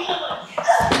回了吧你！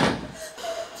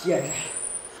天日，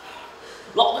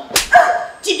老子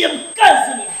今天干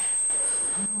死你！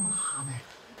妈的！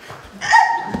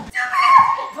救命！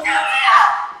救命啊！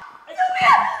救命！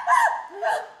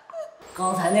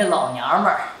刚才那老娘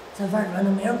们儿在外面都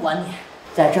没人管你，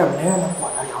在这儿没人能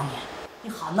管得了你。你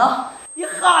喊呐！你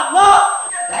喊呐！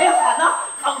来呀，喊呐！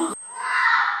喊不！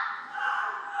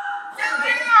救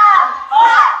命啊！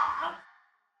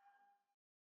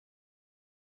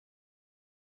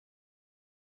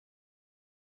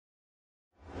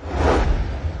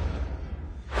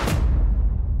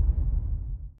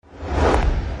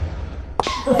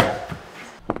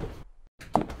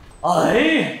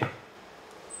哎，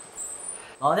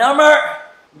老娘们儿，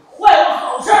你坏了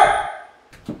好事儿！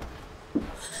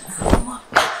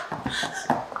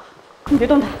你别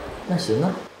动他。那行啊，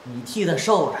你替他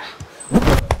受着。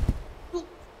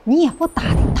你也不打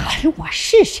听打听我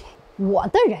是谁，我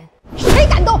的人谁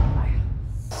敢动？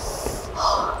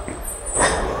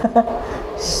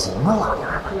行啊，老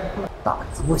娘们儿，胆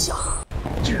子不小，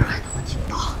劲儿还他妈挺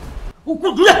大。给我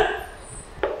滚出去！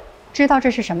知道这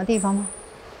是什么地方吗？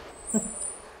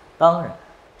当然，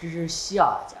这是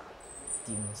夏家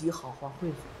顶级豪华会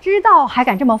所。知道还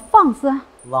敢这么放肆？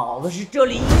老子是这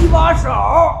里一把手。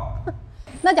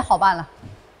那就好办了，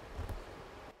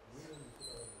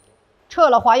撤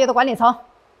了华悦的管理层。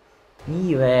你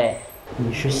以为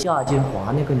你是夏金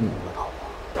华那个女的头？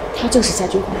她就是夏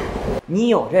金华。你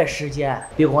有这时间，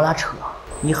别跟我俩扯，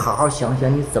你好好想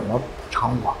想你怎么补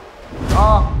偿我。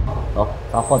啊，走，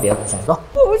咱换别的方向，走。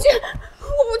我不去，我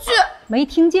不去。没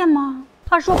听见吗？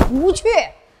他说不去。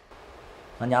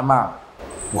老娘们儿，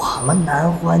我们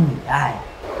男欢女爱，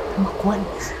他妈关你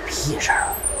屁事儿！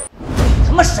你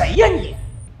他妈谁呀你？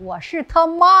我是他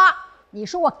妈，你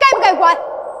说我该不该管？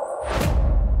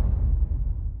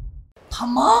他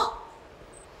妈？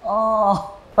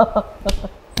哦，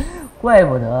怪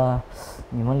不得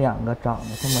你们两个长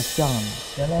得这么像呢，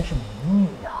原来是母女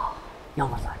呀！要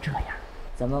不咱这样，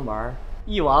咱们玩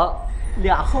一王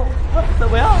俩后，怎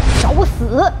么样？找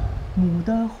死！牡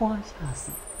丹花下死，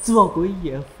做鬼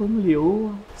也风流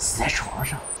啊！死在床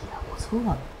上也不错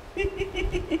啊！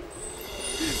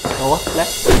走啊，来！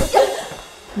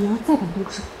你要再敢动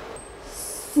手，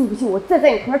信不信我再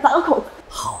在你头上打个口子？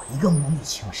好一个母女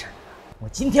情深啊！我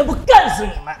今天不干死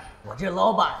你们，我这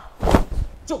老板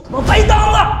就他妈白当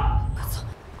了！快走！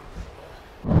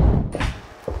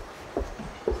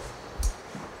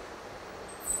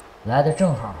来的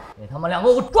正好，给他们两个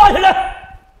给我抓起来！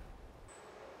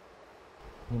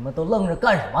你们都愣着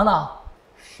干什么呢？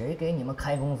谁给你们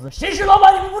开工资？谁是老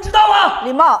板？你们不知道吗？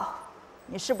李茂，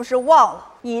你是不是忘了，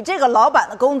你这个老板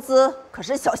的工资可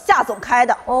是小夏总开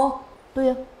的？哦，对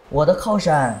呀，我的靠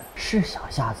山是小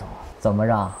夏总，怎么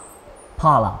着？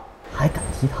怕了还敢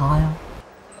提他呀？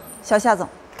小夏总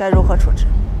该如何处置？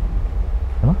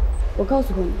什么？我告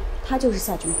诉过你，他就是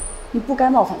夏军，你不该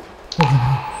冒犯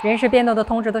他。人事变动的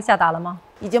通知都下达了吗？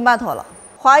已经办妥了，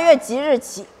华悦即日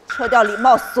起撤掉李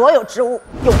茂所有职务，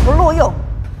永不录用。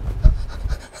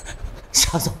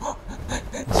夏总，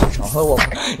你饶了我吧，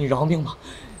你饶命吧，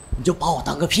你就把我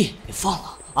当个屁给放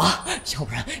了啊！要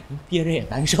不然你憋着也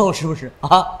难受，是不是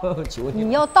啊？求你！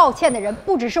你要道歉的人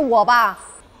不只是我吧？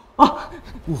啊，啊！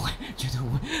误会，绝对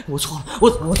误会，我错了，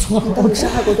我错了。你到底伤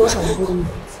害过多少无辜的女孩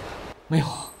子？没有，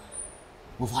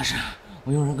我发誓，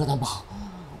我用人格担保，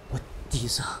我第一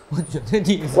次，我绝对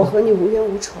第一次。我和你无冤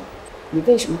无仇，你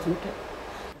为什么这么对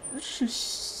我？是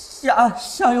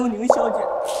夏幽宁小姐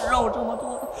让我这么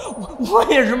做的，我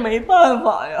也是没办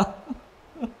法呀。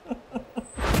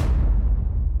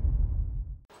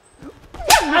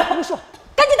哎，胡说！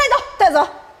赶紧带走！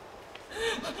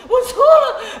我错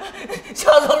了，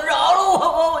夏总饶了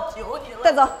我，我求你了，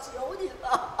带走！求你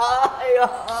了！哎呀，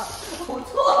我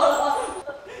错了，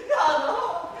夏总，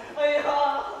哎呀，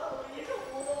你是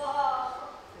我啊！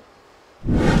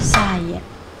夏阿姨，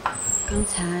刚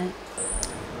才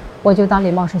我就当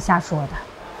李茂是瞎说的。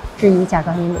至于假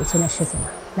装你母亲的事情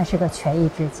啊，那是个权宜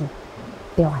之计，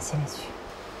别往心里去。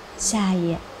夏阿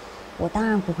姨，我当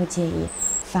然不会介意，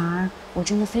反而我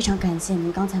真的非常感谢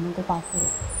您刚才能够保护我。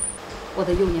我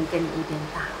的幼年跟你一边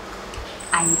大，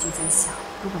阿姨就在想，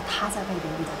如果她在外边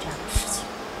遇到这样的事情，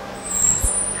该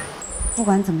怎么办？不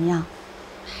管怎么样，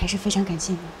还是非常感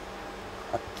谢你。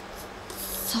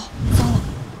糟了，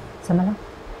怎么了？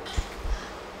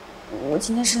我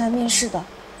今天是来面试的，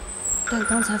但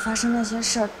刚才发生那些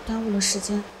事儿耽误了时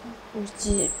间，估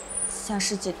计夏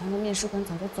氏集团的面试官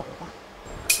早就走了吧。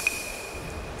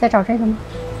在找这个吗？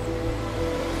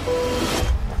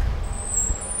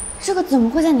这个怎么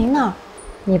会在您那儿？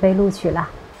你被录取了。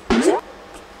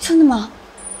真的吗？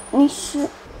你是？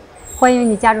欢迎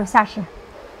你加入夏氏。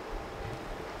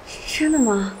真的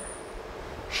吗？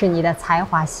是你的才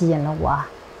华吸引了我。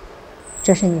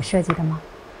这是你设计的吗？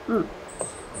嗯。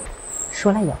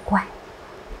说来也怪，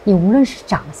你无论是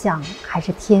长相还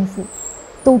是天赋，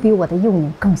都比我的幼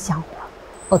宁更像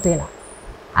我。哦，对了，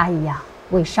阿姨呀，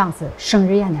为上次生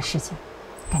日宴的事情，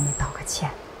跟你道个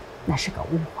歉，那是个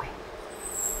误会。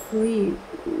所以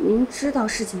您知道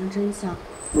事情的真相，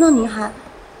那您还……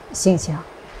星星，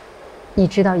你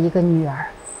知道一个女儿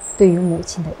对于母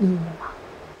亲的意义吗？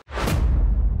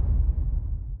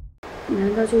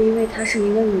难道就因为她是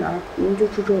您的女儿，您就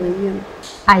助纣为虐吗？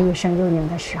阿姨生幼宁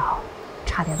的时候，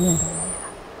差点命都没了。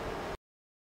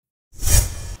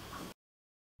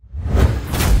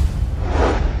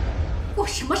过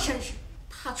什么生日？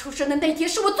他出生的那天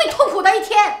是我最痛苦的一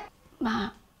天。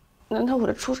妈，难道我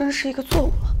的出生是一个错误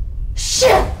吗？是。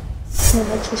那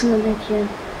他出生的那天，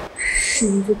是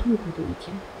您最痛苦的一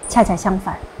天。恰恰相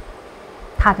反，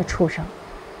他的出生，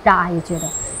让阿姨觉得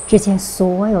之前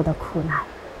所有的苦难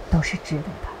都是值得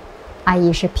的。阿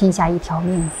姨是拼下一条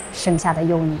命生下的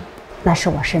幼宁，那是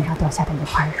我身上掉下的一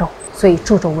块肉，所以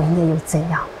助纣为虐又怎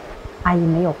样？阿姨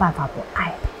没有办法不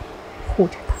爱他，护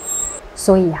着他。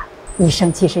所以呀，你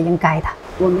生气是应该的。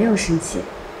我没有生气，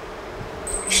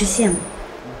是羡慕。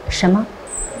什么？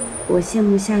我羡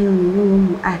慕夏幼宁拥有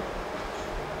母爱，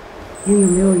拥有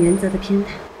没有原则的偏袒。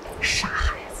傻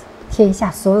孩子，天下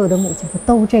所有的母亲不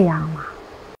都这样吗？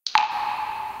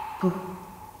不，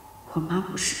我妈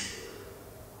不是，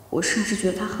我甚至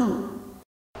觉得她恨我。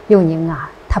幼宁啊，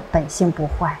她本性不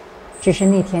坏，只是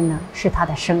那天呢是她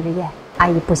的生日宴，阿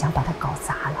姨不想把她搞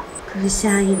砸了。可是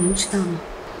夏阿姨，您知道吗？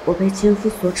我被奸夫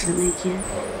所指的那天，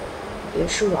也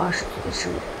是我20岁的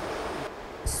生日。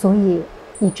所以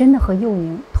你真的和幼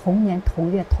宁同年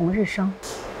同月同日生？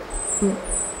嗯。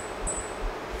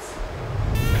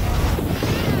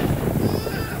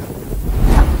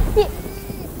你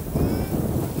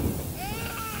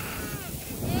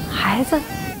孩子，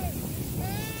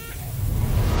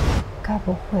该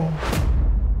不会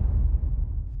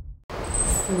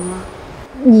死了？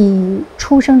你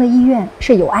出生的医院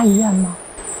是友爱医院吗？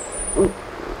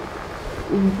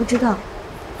我不知道，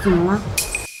怎么了？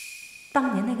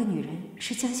当年那个女人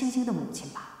是江星星的母亲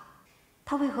吧？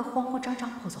她为何慌慌张张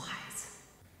抱走孩子？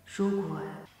如果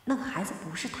那个孩子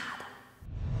不是她的，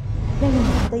那个女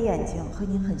孩的眼睛和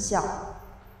您很像，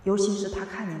尤其是她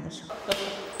看您的时候。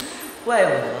怪不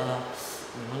得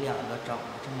你们两个长得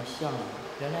这么像呢，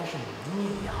原来是母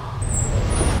女呀！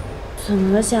怎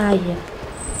么了，夏阿姨？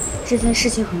这件事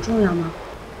情很重要吗？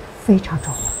非常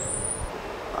重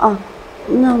要。哦，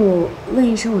那我问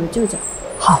一声我的舅舅。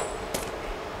好。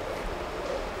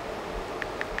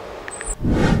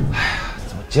哎呀，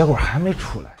怎么结果还没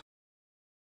出来？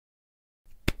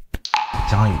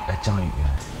江宇，江宇，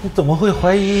你怎么会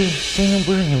怀疑星星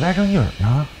不是你外甥女儿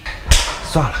呢？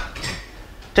算了，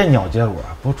这鸟结果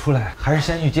不出来，还是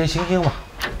先去接星星吧。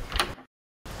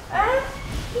哎，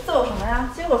你走什么呀？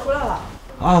结果出来了。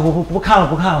啊，我不看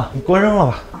了，你给我扔了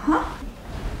吧。啊！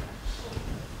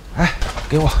哎，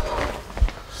给我。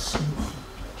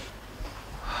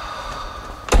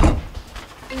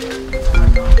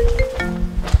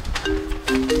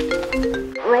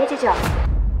喂，舅舅。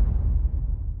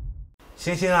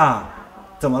星星啊，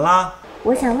怎么了？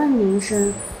我想问你一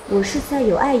声，我是在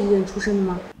友爱医院出生的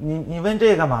吗？你问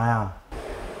这干嘛呀？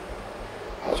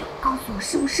就告诉我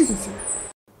是不是就行了。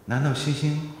难道星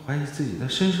星怀疑自己的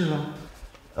身世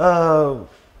了？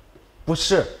不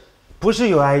是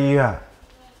友爱医院。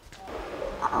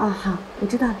啊，好，我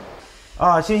知道了。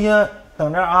啊，星星，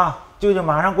等着啊，舅舅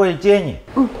马上过去接你。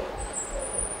嗯。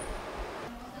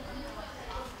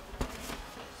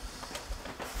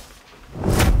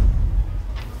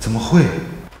怎么会？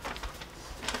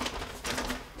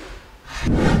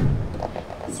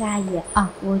夏阿姨啊，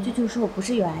我舅舅说我不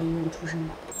是友爱医院出生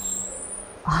的。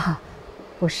啊，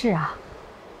不是啊，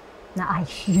那阿姨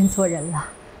是认错人了。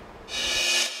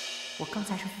我刚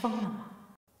才是疯了吗？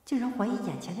竟然怀疑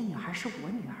眼前的女孩是我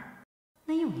女儿，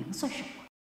那又能算什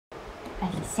么？哎，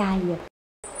夏阿姨，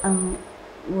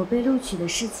我被录取的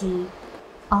事情，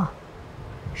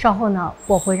稍后呢，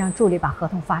我会让助理把合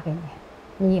同发给你，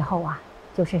你以后啊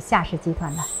就是夏氏集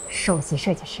团的首席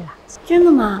设计师了。真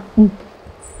的吗？嗯，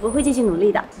我会继续努力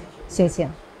的。星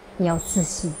星，你要自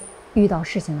信，遇到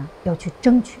事情呢要去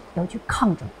争取，要去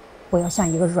抗争，不要像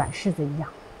一个软柿子一样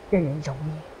任人蹂躏。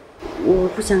我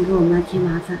不想给我妈添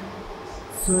麻烦，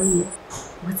所以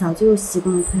我早就习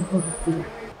惯了退后和敷衍。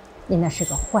你那是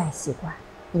个坏习惯，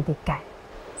你得改。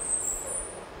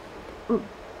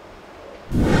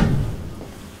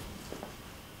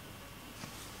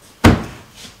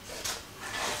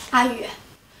阿宇，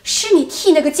是你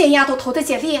替那个贱丫头投的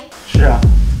简历？是啊，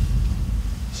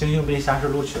星星被夏氏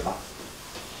录取了。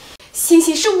星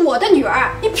星是我的女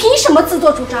儿，你凭什么自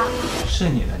作主张？是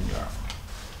你的女儿。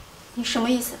你什么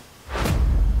意思？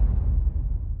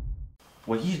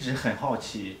我一直很好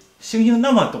奇，星星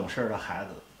那么懂事的孩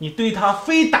子，你对她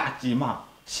非打即骂，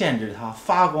限制她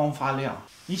发光发亮，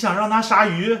你想让她杀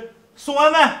鱼、送外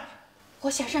卖？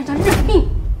我想让她认命。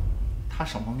她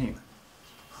什么命？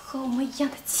和我们一样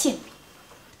的贱命。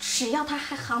只要她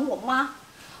还喊我妈，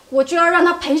我就要让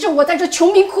她陪着我在这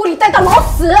穷民窟里待到老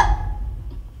死。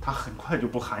她很快就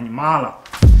不喊你妈了。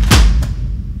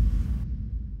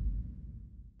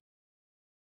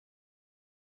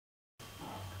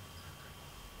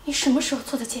你什么时候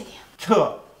做的鉴定？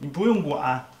这你不用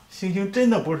管，星星真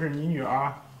的不是你女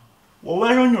儿，我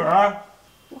外甥女儿。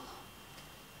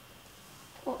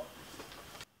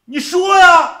你说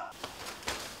呀！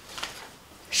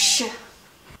是，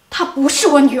她不是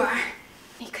我女儿，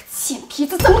那个贱坯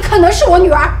子怎么可能是我女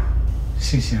儿？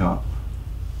星星，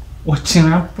我竟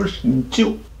然不是你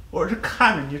舅，我是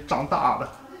看着你长大的。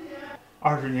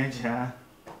20年前，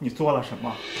你做了什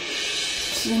么？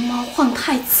狸猫换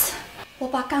太子。我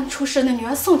把刚出生的女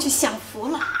儿送去享福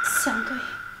了，相对，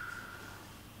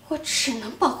我只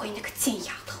能抱回那个贱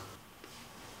丫头。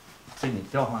被你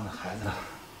调换的孩子，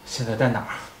现在在哪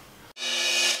儿？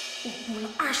我布了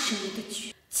20年的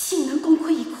局，竟能功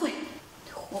亏一篑。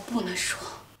我不能说，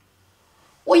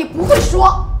我也不会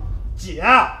说。姐，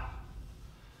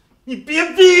你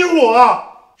别逼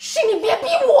我！是你别逼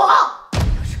我！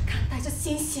要是敢带着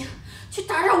星星去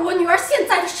打扰我女儿现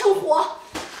在的生活，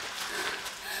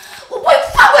我不会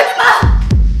放过你们！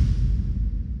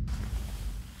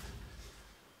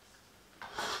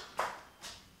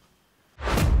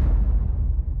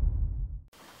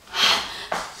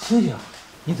星星，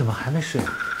你怎么还没睡？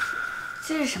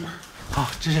这是什么？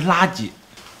这是垃圾。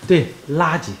对，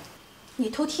垃圾。你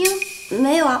偷听？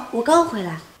没有啊，我刚回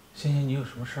来。星星，你有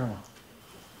什么事吗？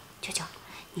舅舅，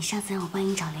你上次让我帮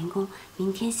你找零工，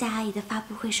明天夏阿姨的发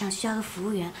布会上需要个服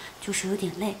务员，就是有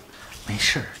点累。没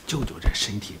事，舅舅这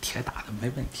身体铁打的，没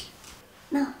问题。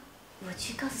那我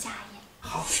去告诉夏阿姨。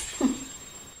好。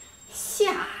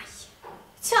夏阿姨，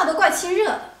叫得怪亲热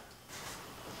的。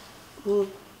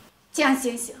江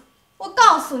星星，我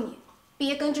告诉你，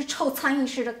别跟这臭苍蝇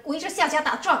似的围着夏家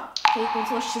打转，非工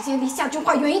作时间离夏君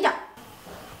华远一点。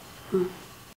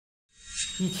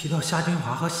一提到夏君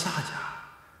华和夏家，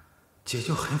姐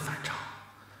就很反常。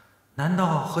难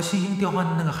道和星星调换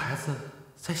的那个孩子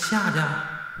在夏家？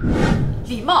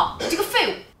李茂，你这个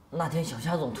废物！那天小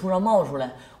夏总突然冒出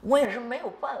来，我也是没有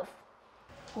办法。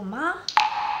我妈？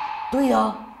对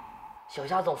呀，小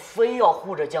夏总非要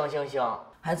护着江星星，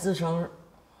还自称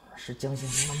是江星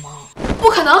星的妈。不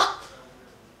可能！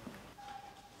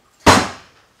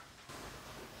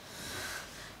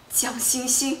江星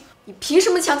星，你凭什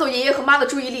么抢走爷爷和妈的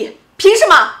注意力？凭什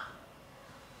么？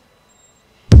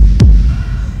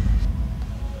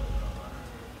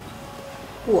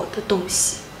我的东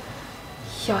西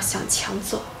要想抢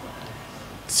走，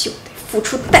就得付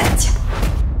出代价。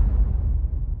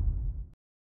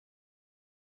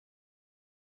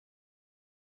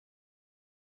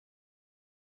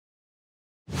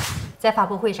在发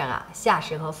布会上啊，夏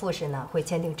氏和傅氏呢会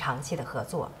签订长期的合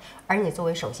作，而你作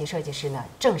为首席设计师呢，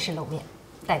正式露面，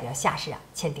代表夏氏啊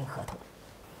签订合同。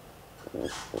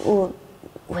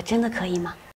我真的可以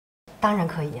吗？当然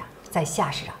可以呀，在夏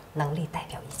氏啊，能力代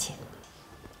表一切。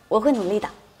我会努力的。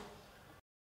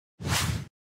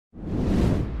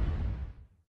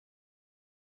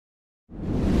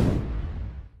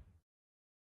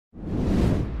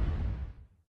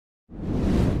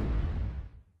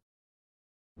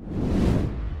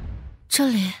这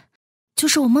里就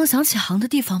是我梦想起航的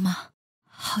地方吗？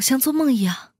好像做梦一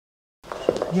样。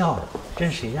哟，这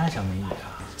是谁家小美女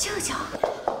啊？舅舅，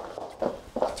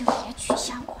就别取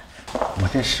笑我。我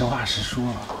这实话实说，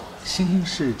星星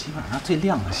是今晚上最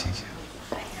亮的星星。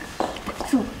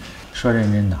住。说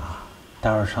认真的啊，待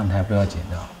会儿上台不要紧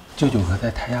张，舅舅可在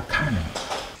台下看着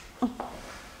你。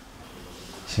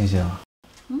星星，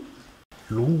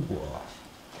如果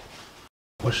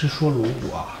我是说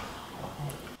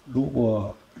如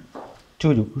果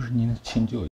舅舅不是您的亲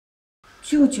舅舅，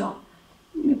舅舅，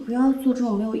你不要做这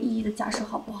种没有意义的假设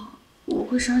好不好？我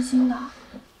会伤心的。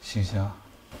星星，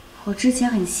我之前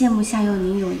很羡慕夏幼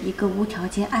宁有一个无条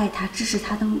件爱她、支持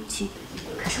她的母亲，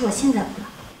可是我现在不了，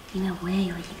因为我也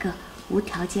有一个无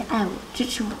条件爱我、支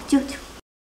持我的舅舅。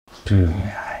这有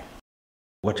原爱。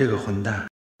我这个混蛋，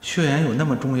血缘有那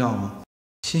么重要吗？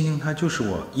星星她就是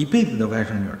我一辈子的外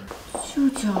甥女儿。舅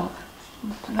舅，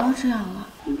你不要这样了，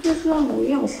你这是让我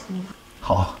要死你。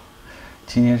好，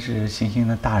今天是星星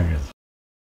的大日子。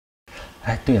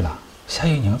哎，对了，夏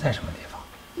玉宁在什么地方？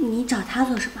你找她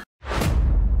做什么？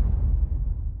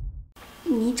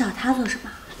你找她做什么？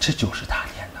这就是他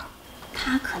念的。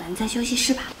她可能在休息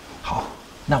室吧。好，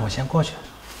那我先过去。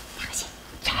放心，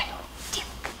加油！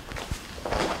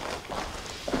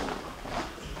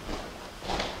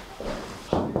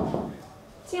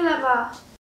进来吧。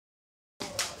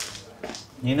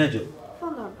您的酒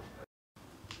放那儿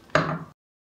吧。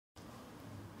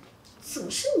怎么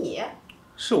是你？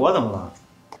是我怎么了？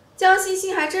江欣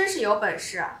欣还真是有本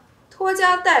事啊，拖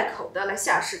家带口的来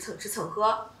夏氏蹭吃蹭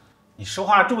喝。你说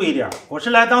话注意点，我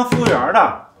是来当服务员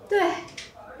的。对，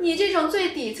你这种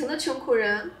最底层的穷苦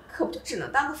人，可不就只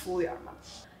能当个服务员吗？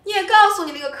你也告诉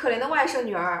你那个可怜的外甥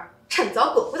女儿，趁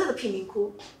早滚回她的贫民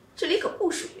窟，这里可不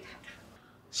属于她。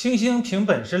星星凭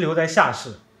本事留在夏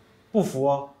氏，不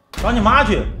服找你妈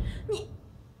去。你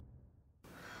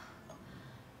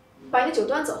把你的酒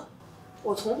端走，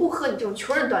我从不喝你这种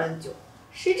穷人端来的酒，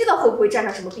谁知道会不会沾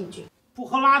上什么病菌？不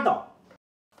喝拉倒。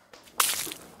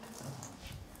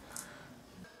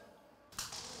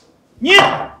你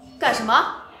干什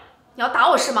么？你要打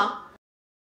我是吗？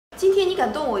今天你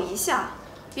敢动我一下，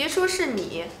别说是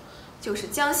你，就是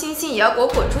江欣欣也要给我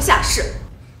滚出夏氏！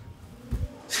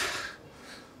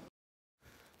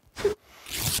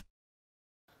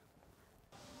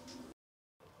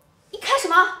你看什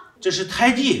么？这是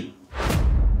胎记。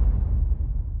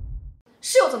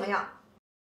是又怎么样？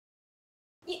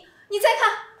你再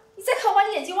看，我把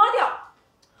你眼睛挖掉。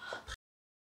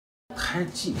胎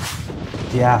记。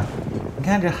姐，你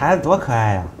看这孩子多可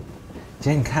爱呀！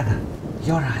姐，你看看，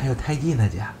腰上还有胎记呢，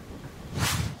姐。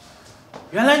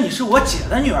原来你是我姐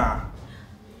的女儿。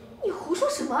你胡说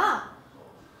什么啊？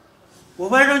我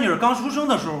外甥女儿刚出生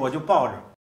的时候我就抱着，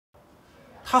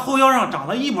她后腰上长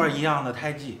了一模一样的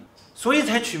胎记，所以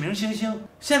才取名星星。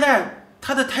现在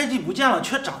她的胎记不见了，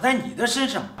却长在你的身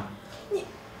上。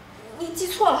你记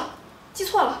错了。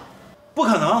不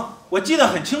可能，我记得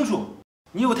很清楚，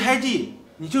你有胎记，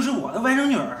你就是我的外甥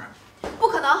女儿。不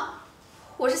可能，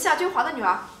我是夏君华的女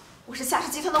儿，我是夏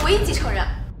氏集团的唯一继承人。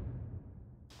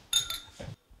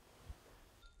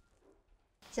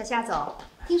小夏总，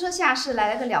听说夏氏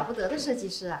来了个了不得的设计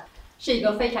师啊，是一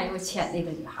个非常有潜力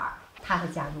的女孩。她的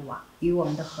加入啊，与我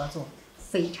们的合作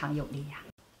非常有利呀。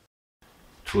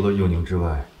除了幼宁之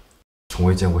外，从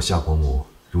未见过夏伯母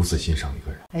如此欣赏一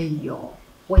个人。哎呦，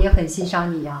我也很欣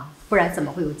赏你呀，不然怎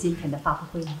么会有今天的发布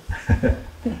会呢？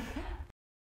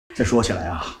这说起来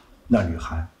啊，那女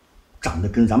孩长得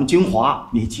跟咱们金华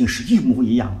年轻时一模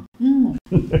一样。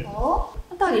哦，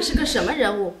那到底是个什么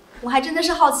人物？我还真的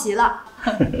是好奇了。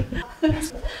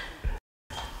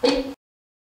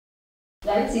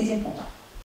来，星星同志。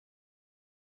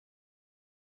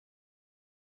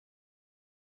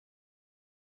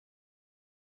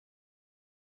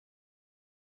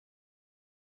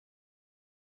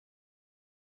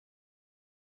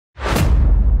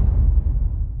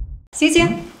星星，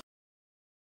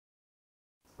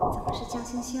怎么是江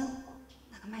星星？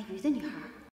那个卖鱼的女孩。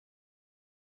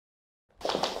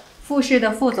傅氏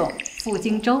的副总傅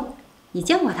荆州，你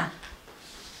见过他？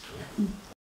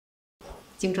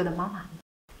荆州的妈妈。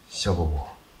夏伯母，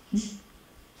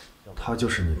他就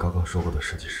是你刚刚说过的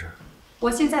设计师。我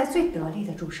现在最得力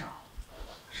的助手。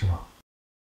是吗？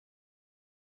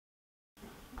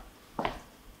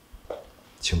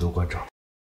请多关照。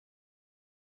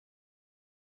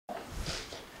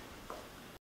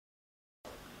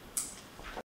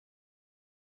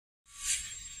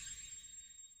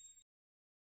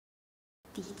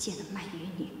低贱的卖鱼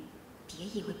女，别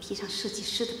以为披上设计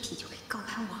师的皮就可以高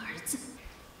攀我儿子。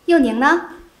幼宁呢？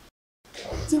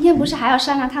今天不是还要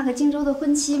商量他和荆州的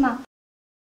婚期吗？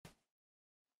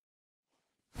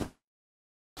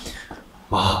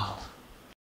妈，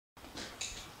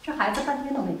这孩子半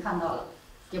天都没看到了，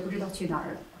也不知道去哪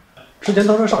儿了。之前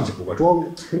当时上去补个妆，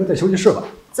应该在休息室吧？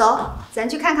走，咱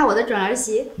去看看我的准儿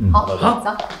媳。好，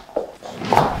走。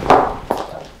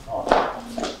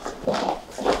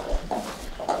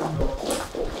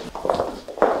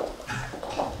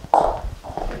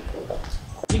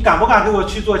你敢不敢给我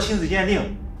去做亲子鉴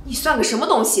定？你算个什么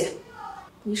东西？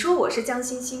你说我是江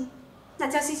欣欣，那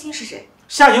江欣欣是谁？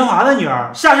夏云华的女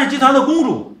儿，夏氏集团的公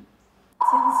主。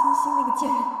江欣欣那个贱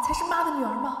人才是妈的女儿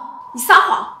吗？你撒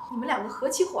谎！你们两个合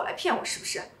起伙来骗我是不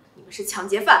是？你们是抢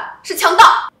劫犯，是强盗！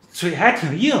嘴还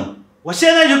挺硬，我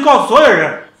现在就告诉所有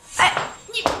人。哎，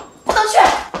你不能去！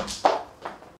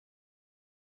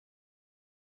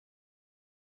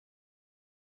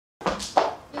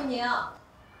幼宁，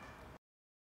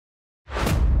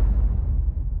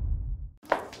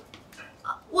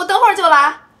我等会儿就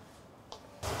来。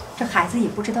这孩子也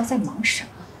不知道在忙什么。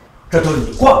这都是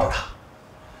你惯着他，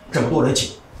这么多人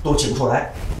挤都挤不出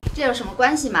来。这有什么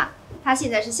关系嘛？她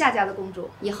现在是夏家的公主，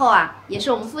以后啊也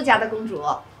是我们傅家的公主。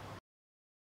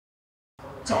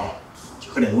走，去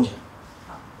喝点东西。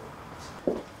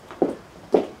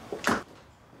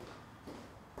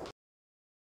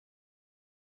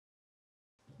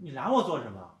你拦我做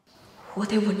什么？我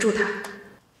得稳住他。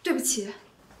对不起。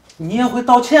你也会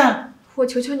道歉？我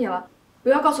求求你了，不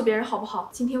要告诉别人好不好？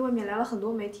今天外面来了很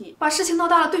多媒体，把事情闹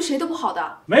大了，对谁都不好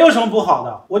的。没有什么不好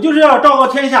的，我就是要昭告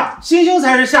天下，欣欣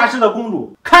才是夏氏的公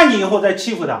主，看你以后再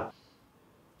欺负她。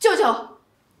舅舅，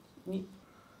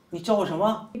你叫我什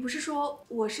么？你不是说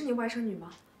我是你外甥女吗？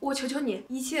我求求你，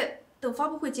一切等发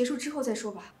布会结束之后再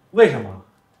说吧。为什么？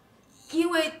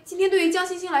因为今天对于江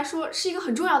欣欣来说是一个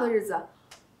很重要的日子，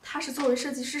她是作为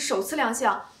设计师首次亮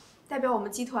相，代表我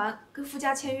们集团跟傅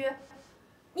家签约。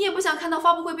你也不想看到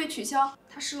发布会被取消，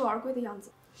她失落而归的样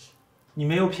子。你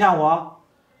没有骗我？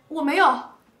我没有，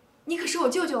你可是我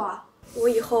舅舅啊！我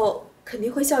以后肯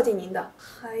定会孝敬您的。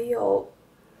还有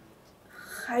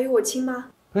我亲妈。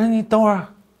不是，你等会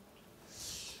儿，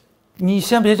你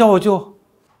先别叫我舅，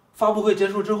发布会结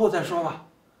束之后再说吧。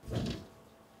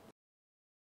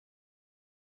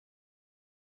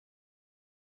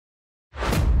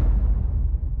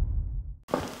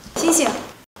星星，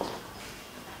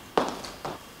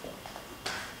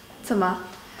怎么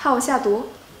怕我下毒？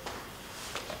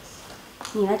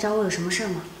你来找我有什么事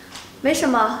吗？没什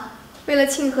么，为了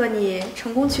庆贺你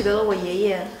成功取得了我爷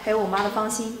爷还有我妈的芳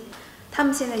心，他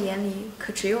们现在眼里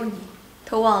可只有你，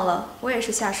都忘了我也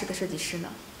是夏氏的设计师呢。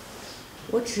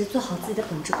我只是做好自己的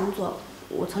本职工作，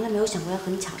我从来没有想过要和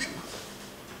你抢什么。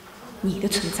你的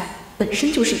存在本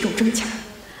身就是一种争抢。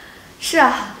是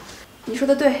啊，你说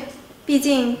的对，毕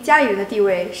竟家里人的地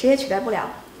位谁也取代不了，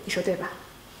你说对吧？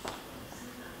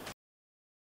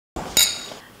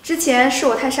之前是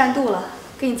我太善妒了，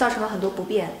给你造成了很多不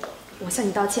便，我向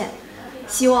你道歉，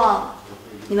希望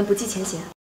你能不计前嫌。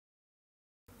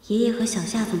爷爷和小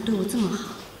夏总对我这么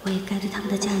好，我也该对他们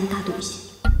的家人大度一些。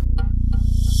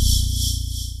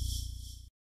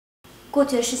过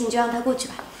去的事情就让它过去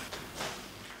吧。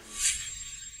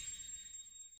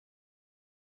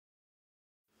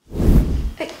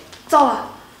哎，糟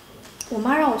了，我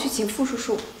妈让我去请傅叔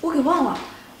叔，我给忘了。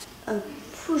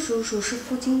傅叔叔是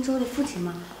傅荆州的父亲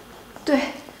吗？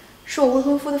对，是我未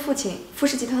婚夫的父亲，傅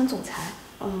氏集团的总裁。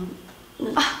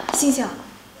星星，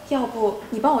要不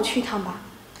你帮我去一趟吧？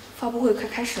发布会快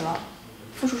开始了，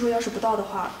傅叔叔要是不到的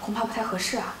话，恐怕不太合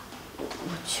适啊。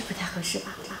我去不太合适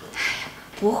吧？哎呀，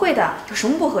不会的，有什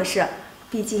么不合适？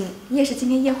毕竟你也是今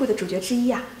天宴会的主角之一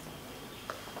呀。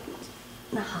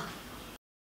那好。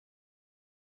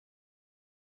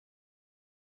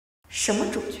什么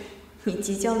主角？你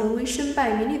即将沦为身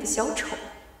败名裂的小丑。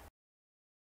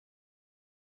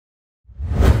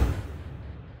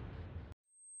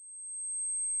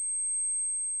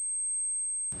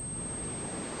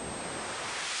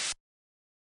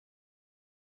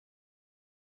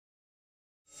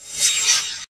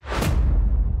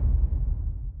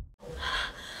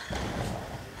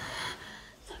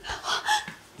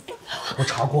我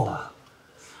查过了，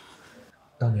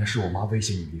当年是我妈威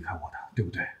胁你离开我的，对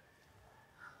不对？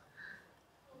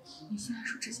你现在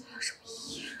说这些还有什么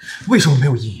意义？为什么没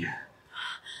有意义？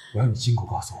我要你亲口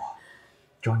告诉我，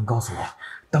只要你告诉我，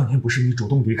当年不是你主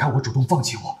动离开我，主动放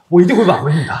弃我，我一定会挽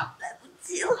回你的。来不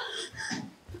及了。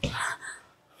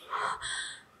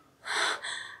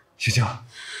星星，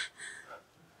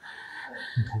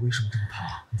你头为什么这么烫？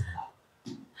你怎么了？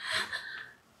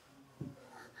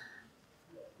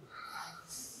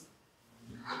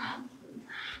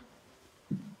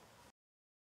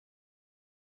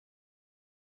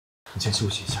你先休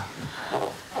息一下。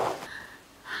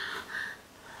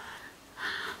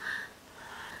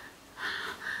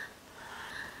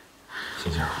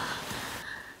星星，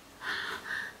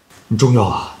你中药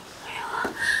啊？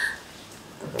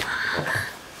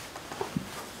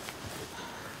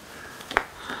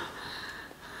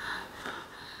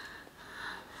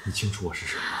你清楚我是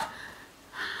谁吗？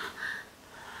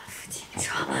傅金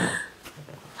州，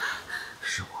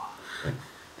是我。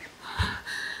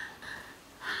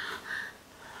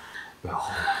不要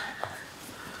后悔。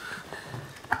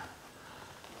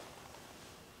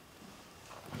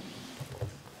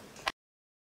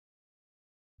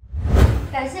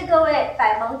感谢各位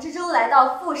百忙之中来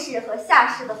到傅氏和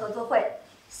夏氏的合作会。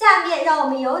下面让我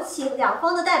们有请两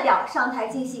方的代表上台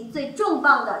进行最重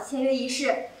磅的签约仪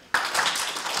式。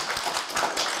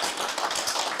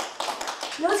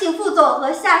有请傅总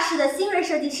和夏氏的新锐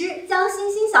设计师江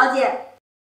欣欣小姐。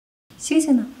星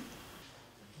星呢？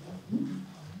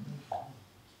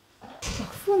小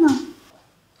傅呢？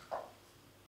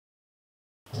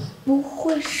不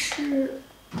会是……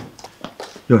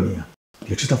佑宁，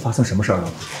你知道发生什么事儿了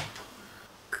吗？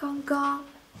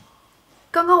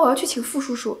刚刚我要去请傅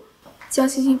叔叔，江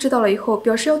欣欣知道了以后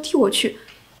表示要替我去，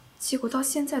结果到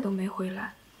现在都没回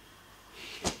来。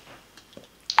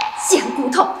贱骨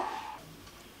头！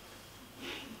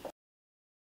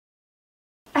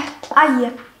哎，阿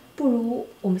姨，不如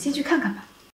我们先去看看吧。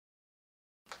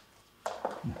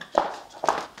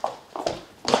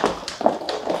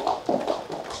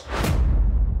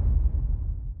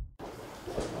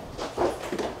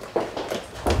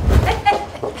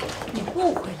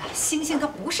星星她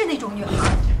不是那种女孩。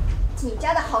你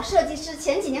家的好设计师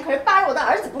前几年可是扒着我的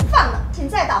儿子不放呢，现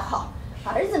在倒好，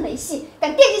儿子没戏，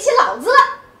敢惦记起老子了。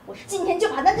我今天就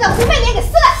把他让胡媚脸给撕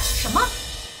了。什么？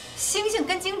星星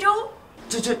跟荆州？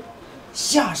这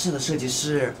夏氏的设计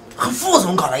师和副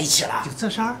总搞在一起了？就这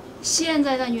事儿？现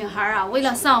在的女孩啊，为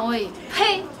了上位，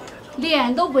呸，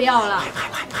脸都不要了。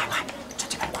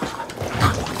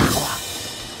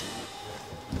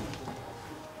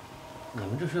你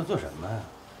们这是要做什么呀？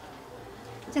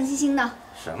江欣欣呢？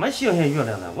什么星星月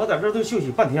亮呢？我在这儿都休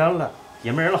息半天了，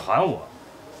也没人来喊我。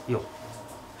哟，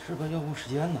是不是要误时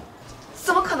间呢？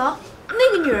怎么可能？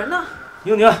那个女人呢？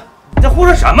英宁，你在胡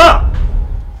说什么？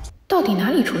到底哪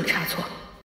里出了差错？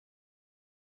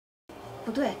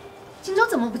不对，荆州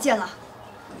怎么不见了？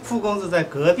傅公子在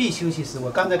隔壁休息室，我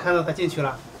刚才看到他进去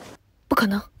了。不可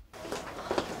能。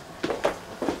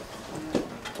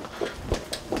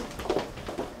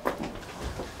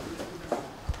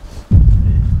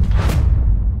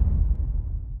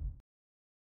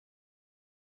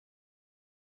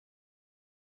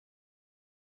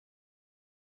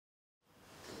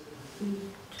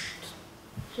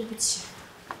对不起。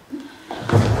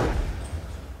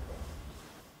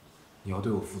你要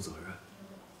对我负责任。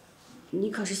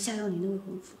你可是夏佑宁的未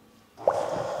婚夫。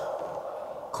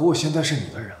可我现在是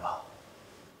你的人了。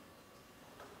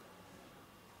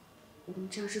我们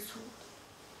这样是错误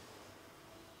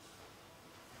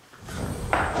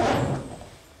的。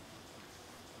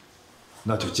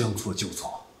那就将错就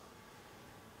错。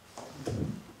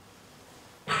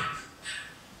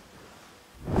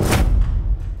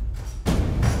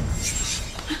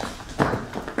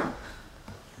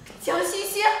江欣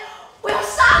欣，我要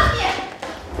杀了你！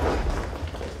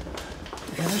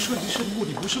原来设计师的目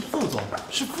的不是傅总，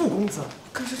是傅公子。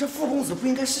可是这傅公子不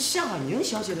应该是夏宁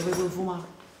小姐的未婚夫吗？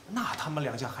那他们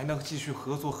两家还能继续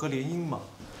合作和联姻吗？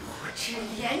不知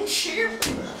廉耻！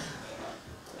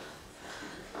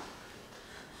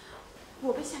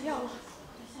我被下药了。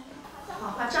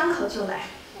好话张口就来，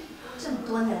这么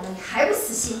多年了你还不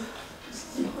死心，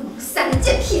一不能三个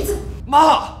贱坯子！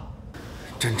妈，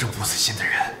真正不死心的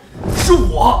人是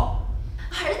我。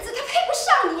儿子他配不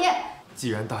上你。既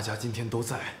然大家今天都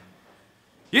在，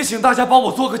也请大家帮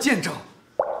我做个见证。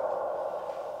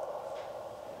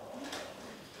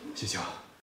欣欣，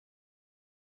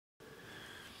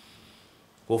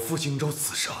我傅荆州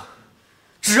此生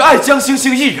只爱江星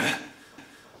星一人，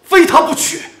非她不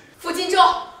娶。傅荆州，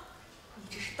你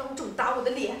这是当众打我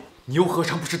的脸，你又何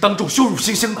尝不是当众羞辱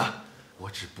星星呢？我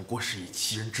只不过是以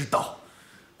其人之道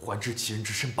还治其人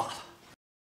之身罢了。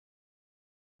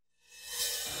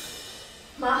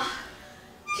妈，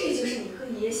这就是你和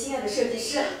爷爷心爱的设计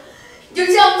师，你就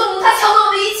这样纵容他抢走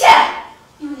我的一切。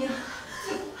幽宁，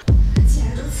既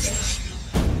然如此，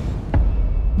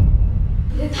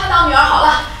你认她当女儿好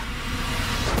了。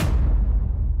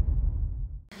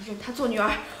认她做女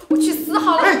儿，我去死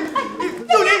好了！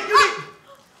幽宁，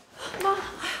妈，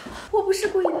我不是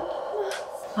故意的，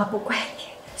妈不怪你。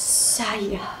夏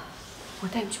姨，我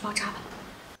带你去包扎吧。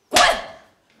滚！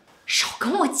少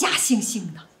跟我假惺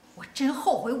惺的，我真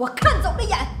后悔我看走了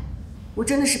眼。我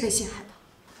真的是被陷害的，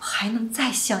我还能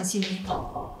再相信你吗？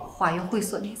花园会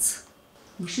所那次，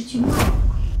你是去骂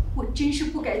我，我真是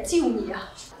不该救你啊！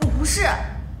我不是，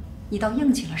你倒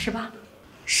硬气了是吧？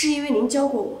是因为您教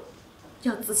过我，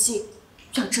要自信，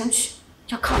要争取，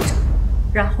要抗争，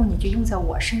然后你就用在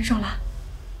我身上了。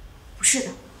不是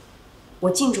的，我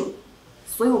敬重你，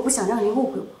所以我不想让您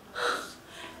误会我。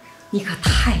你可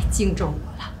太敬重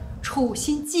我了，处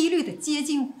心积虑的接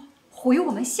近我，毁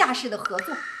我们夏氏的合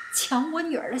作，抢我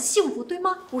女儿的幸福，对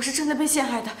吗？我是真的被陷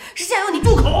害的，是夏佑你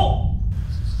住口！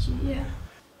爷爷，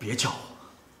别叫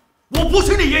我，我不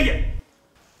是你爷爷，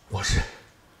我是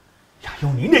杨佑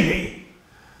宁的爷爷。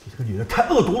你这个女人太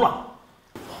恶毒了，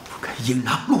我不该引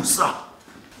狼入室。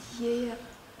爷爷，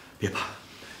别怕，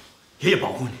爷爷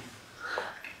保护你。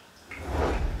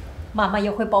妈妈也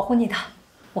会保护你的。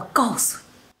我告诉你，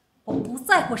我不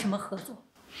在乎什么合作，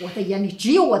我的眼里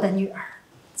只有我的女儿。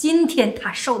今天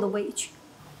她受的委屈，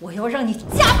我要让你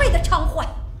加倍的偿还。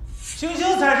星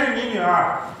星才是你女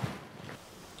儿。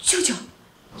舅舅，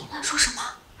你乱说什么？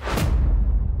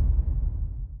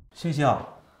星星，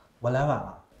我来晚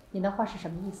了。你那话是什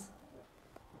么意思？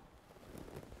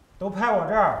都拍我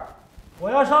这儿，我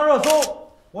要上热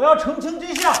搜，我要澄清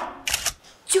真相。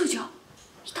舅舅，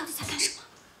你到底在干什么？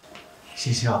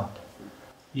星星，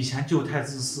以前舅太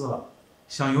自私了，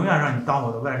想永远让你当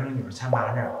我的外甥女儿才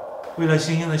瞒着。为了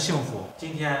星星的幸福，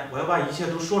今天我要把一切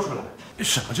都说出来。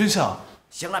什么真相？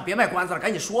行了，别卖关子了，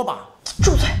赶紧说吧。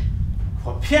住嘴！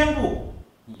我偏不，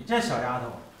你这小丫头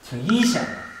挺阴险的，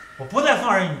我不再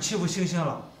放任你欺负星星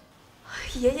了。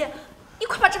爷爷，你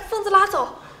快把这个疯子拉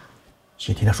走！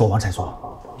先听他说完再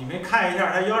说。你没看一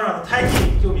下他腰上的胎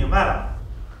记就明白了。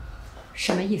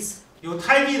什么意思？有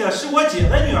胎记的是我姐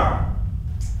的女儿。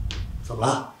怎么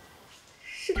了？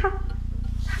是他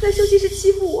在休息室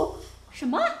欺负我。什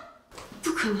么？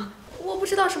不可能！我不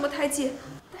知道什么胎记，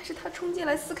但是他冲进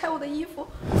来撕开我的衣服，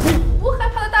我害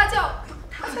怕的大叫，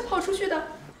他才跑出去的。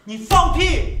你放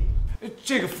屁！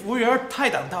这个服务员太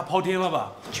胆大包天了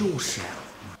吧？就是啊。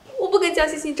我不跟江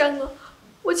欣欣争了，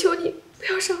我求你不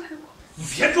要伤害我。你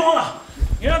别装了，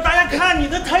你让大家看你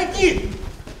的胎记。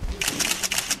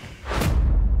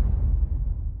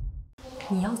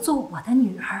你要做我的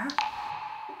女儿，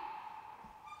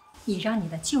你让你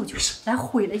的舅舅来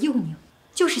毁了幼宁，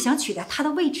就是想取代他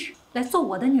的位置来做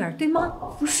我的女儿，对吗？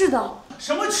不是的。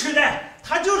什么取代？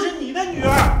她就是你的女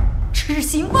儿。痴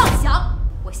心妄想！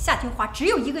我夏天华只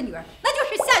有一个女儿，那就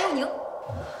是夏幼宁。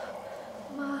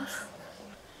妈，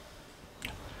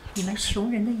你们穷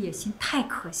人的野心太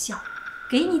可笑，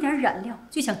给你点染料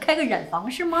就想开个染房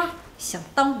是吗？想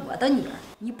当我的女儿，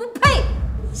你不配！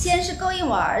先是勾引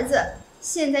我儿子，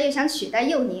现在又想取代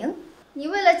幼宁，你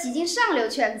为了挤进上流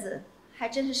圈子，还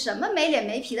真是什么没脸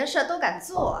没皮的事都敢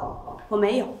做。我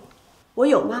没有，我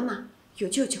有妈妈，有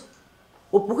舅舅，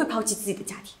我不会抛弃自己的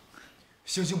家庭。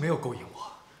星星没有勾引我，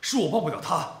是我忘不了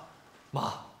她。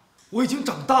妈，我已经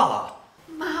长大了。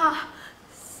妈，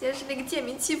先是那个贱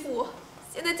民欺负我，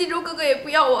现在晋州哥哥也不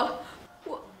要我了，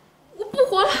我不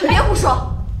活了。别胡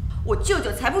说，我舅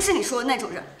舅才不是你说的那种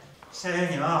人。夏幼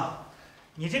宁，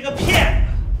你这个骗！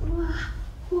妈，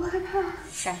我害怕。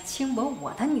敢轻吻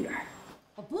我的女儿，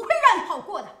我不会让你好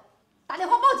过的！打电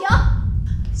话报警！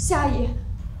夏姨，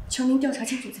求您调查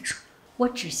清楚再说。我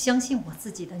只相信我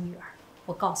自己的女儿。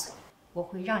我告诉你，我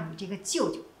会让你这个舅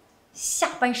舅下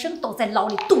半生都在牢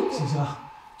里度过。星星，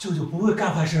舅舅不会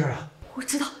干坏事啊！我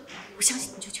知道，我相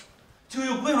信你舅舅。舅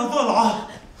舅不想坐牢。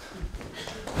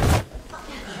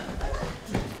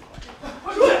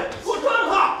快出去，给我抓住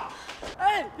他！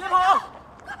哎，别跑！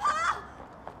快跑！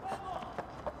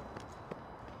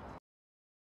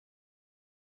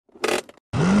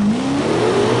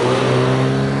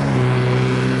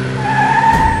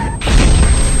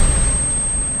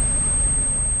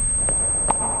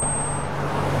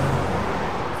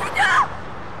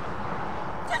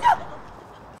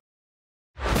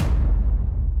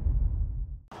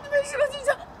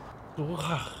毒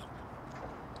害，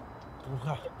毒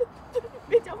害！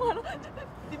别讲话了，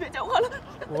你别讲话了！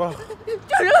我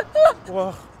救人！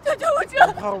我救我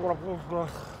这！怕我不说，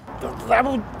来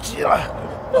不及了。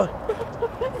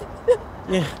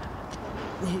你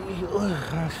为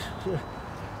何是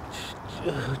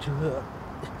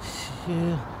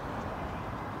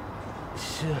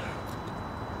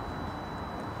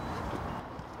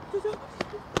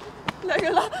来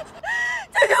人了！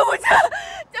叫救护车！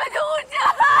叫救护车！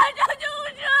叫救护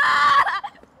车！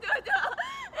救！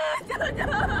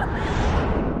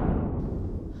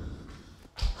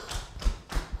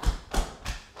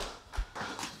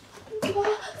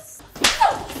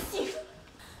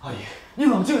阿姨，你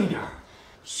冷静一点。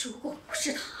如果不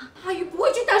是他，阿玉不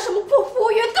会去当什么破服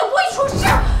务员，更不会出事。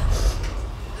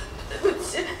对不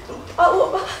起，打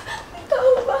我吧，打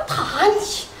我吧！打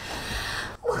你！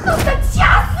我恨不得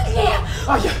掐死你！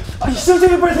阿姨，醒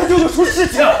醒，不然他舅舅出事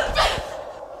情。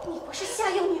你不是夏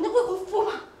幼宁的未婚夫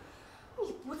吗？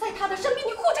你不在他的身边，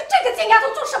你护着这个贱丫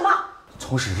头做什么？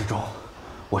从始至终，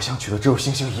我想娶的只有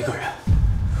星星一个人。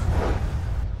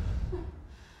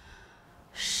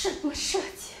什么设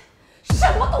计？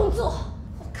什么动作？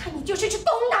我看你就是去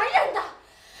动男人的。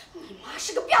你妈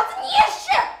是个婊子，你也是。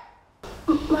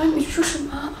妈，你说什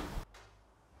么？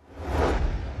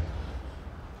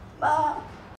妈。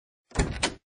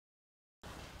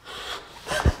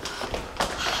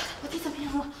我弟怎么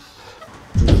样了？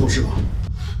准备后事吧。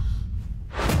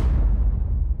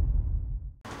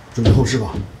准备后事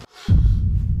吧。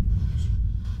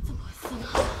怎么会死呢？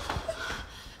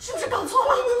是不是搞错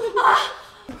了？啊！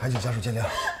还请家属见谅，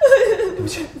对不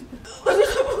起。我就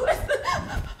是不会死。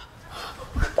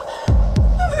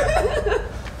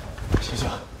星星，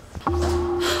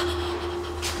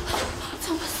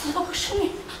怎么死的不是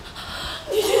你？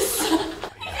你去死！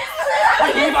阿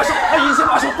姨，你把手，阿姨，你先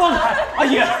把手放开，阿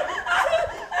姨。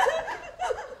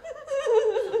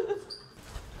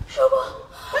叔伯，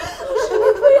是你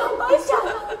不要把夏阳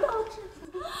告知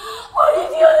我已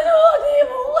经注定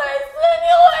不会死，你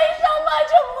为什么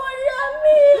就不认命？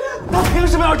我凭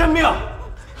什么要认命？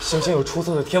星星有出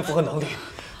色的天赋和能力，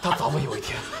他早晚有一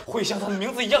天会像他的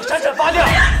名字一样闪闪发亮。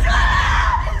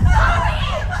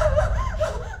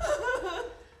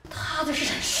他的人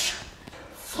生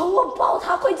从我抱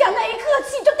他回家那一刻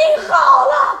起就定好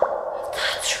了，他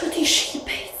注定是一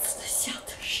辈子的下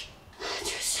等人，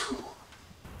就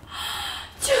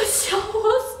像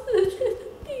我死去的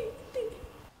弟弟。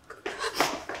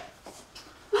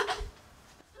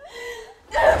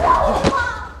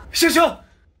星星。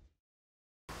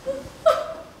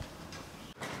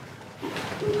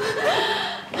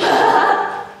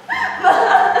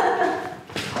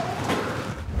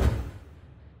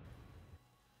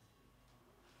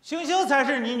星星才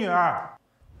是你女儿，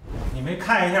你们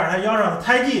看一下她腰上的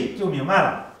胎记就明白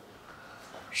了。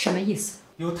什么意思？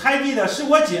有胎记的是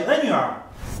我姐的女儿。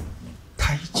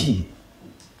胎记，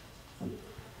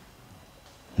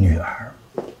女儿。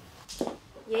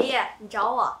爷爷，你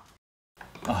找我？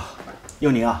啊，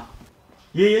幼宁啊，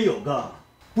爷爷有个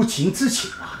不情之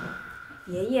请啊。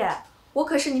爷爷，我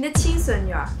可是您的亲孙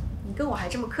女儿，你跟我还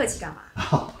这么客气干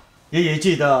嘛？爷爷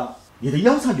记得你的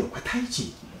腰上有块胎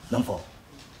记，能否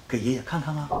给爷爷看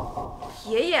看啊？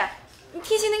爷爷，你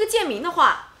听信那个贱民的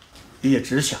话。爷爷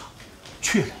只想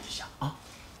确认一下啊。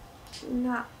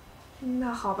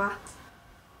那好吧。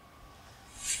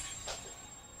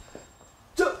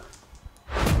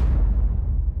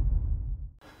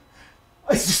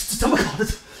哎，怎么搞的？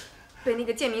被那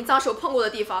个贱民脏手碰过的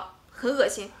地方很恶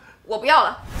心，我不要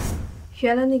了。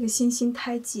原来那个星星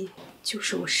胎记就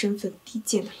是我身份低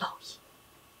贱的烙印，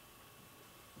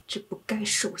这不该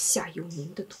是我夏幼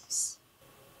宁的东西，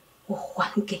我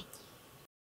还给你。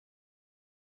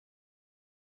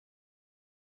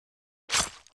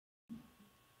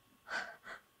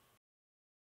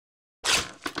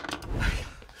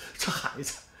这孩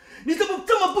子，你怎么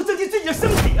这么不珍惜自己的身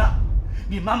体啊？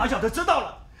你妈妈要是知道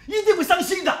了，一定会伤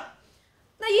心的。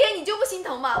那爷爷你就不心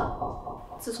疼吗？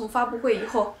自从发布会以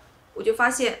后，我就发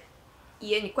现，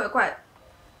爷爷你怪怪的。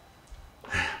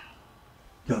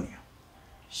幼宁，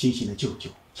星星的舅舅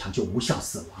抢救无效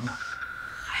死亡了。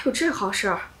还有这好事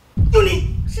儿？幼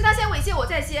宁，是他先猥亵我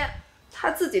在先，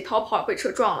他自己逃跑被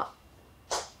车撞了，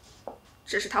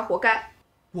这是他活该。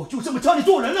我就这么教你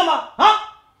做人了吗？啊？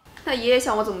那爷爷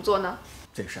想我怎么做呢？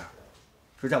这事儿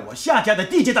是在我夏家的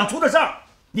地界上出的事儿，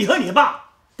你和你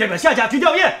爸代表夏家去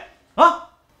吊唁啊？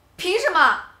凭什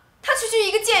么？他区区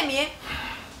一个贱民。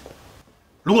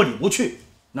如果你不去，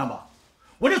那么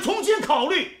我就重新考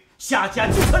虑夏家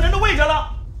继承人的位置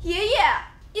了。爷爷，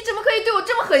你怎么可以对我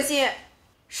这么狠心？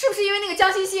是不是因为那个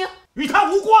江星星？与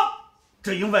他无关，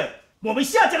只因为我们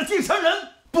夏家的继承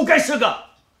人不该是个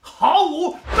毫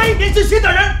无卑鄙之心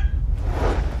的人。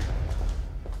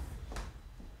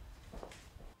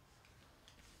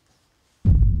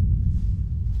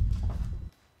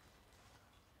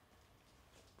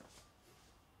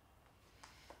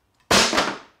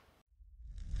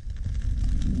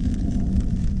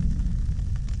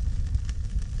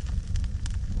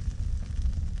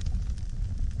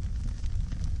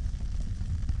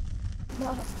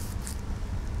妈，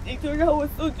你就让我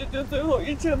送舅舅最后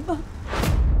一程吧。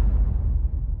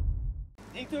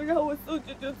你就让我送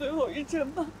舅舅最后一程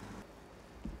吧。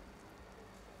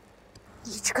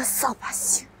你这个扫把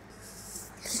星，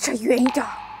离这远一点。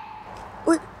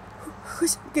我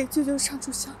想给舅舅上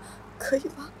炷香，可以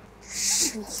吗？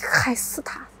是你害死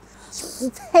他，你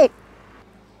不配。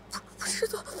不是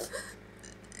的，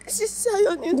是夏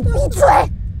有宁的。闭嘴！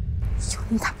有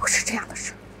宁他不是这样的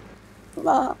人。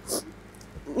妈，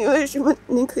你为什么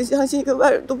宁可相信一个外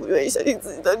人都不愿意相信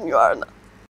自己的女儿呢？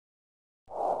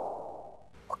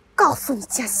我告诉你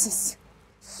江星星，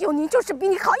有宁就是比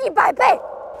你好100倍。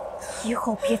以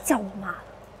后别叫我妈了，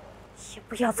也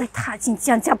不要再踏进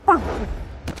江家半步。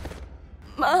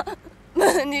妈，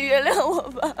你原谅我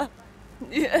吧，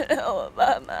你原谅我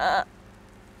吧，妈，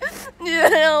你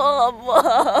原谅我好不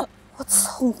好？我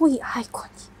从未爱过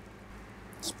你，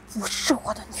你不是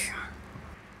我的女儿。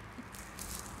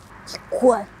你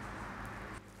滚！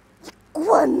你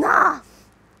滚呐！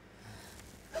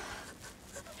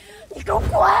你给我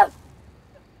滚！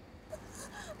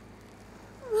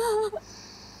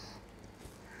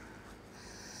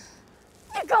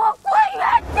你给我滚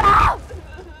远点！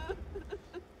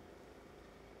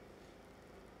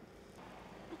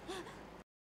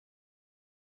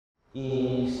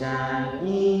一闪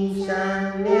一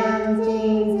闪亮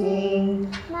晶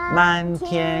晶，满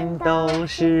天都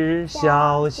是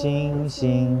小星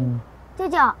星。舅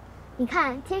舅，你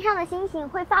看天上的星星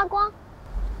会发光，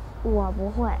我不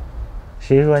会。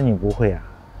谁说你不会啊？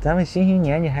咱们星星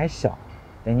年纪还小，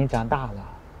等你长大了，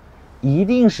一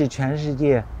定是全世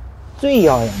界最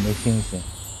耀眼的星星。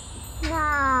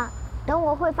那等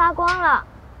我会发光了，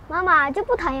妈妈就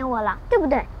不讨厌我了，对不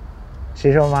对？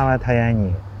谁说妈妈讨厌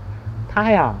你？她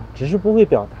呀，只是不会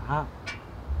表达。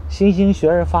星星学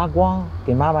着发光，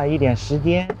给妈妈一点时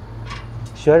间，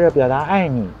学着表达爱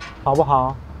你，好不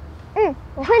好？嗯，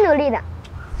我会努力的。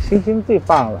星星最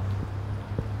棒了。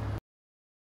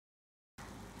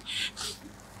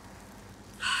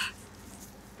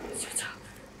舅舅，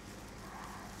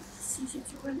星星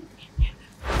就问你。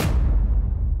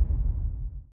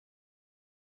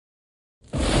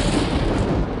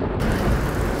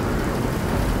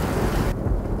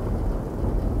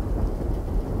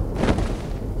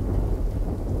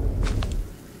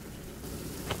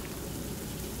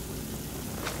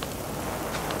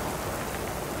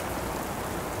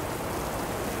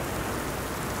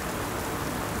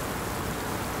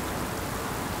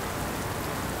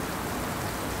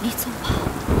你走吧。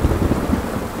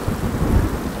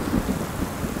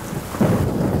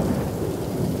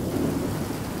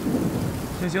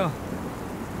星星，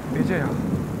你别这样。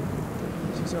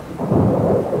星星，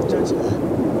站起来，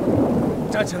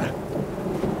站起来。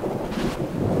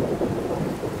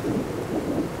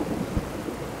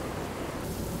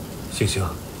星星，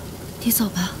你走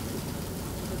吧，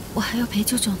我还要陪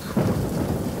舅舅呢。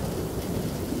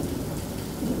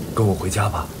跟我回家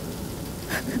吧。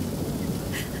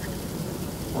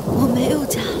我没有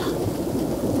家了。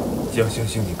江星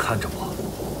星，你看着我。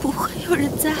不会有人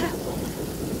在。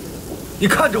你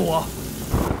看着我。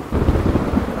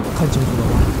看清楚了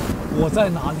吗？我在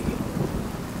哪里，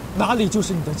哪里就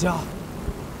是你的家。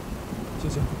星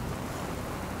星，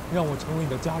让我成为你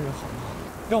的家人好吗？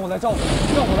让我来照顾你，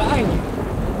让我来爱你。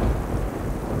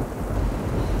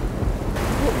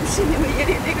我不是你们眼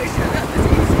里那个善良的星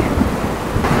星，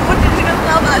我只是个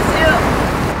扫把星，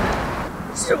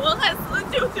是我害死了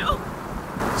舅舅。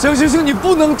星星，你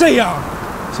不能这样。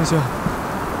星星，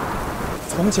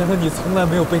从前的你从来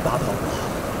没有被打倒过，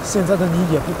现在的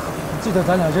你也不可以。记得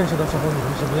咱俩认识的时候，你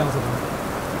是什么样子的吗？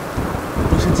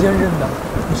你是坚韧的，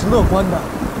你是乐观的，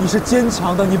你是坚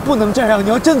强的，你不能这样，你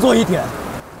要振作一点。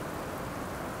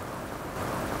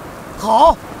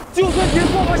好，就算连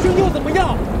扫把星又怎么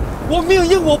样？我命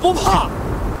硬，我不怕，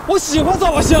我喜欢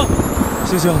扫把星。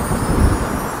星星，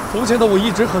从前的我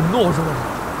一直很懦弱，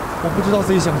我不知道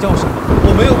自己想要什么，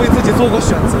我没有为自己做过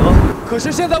选择。可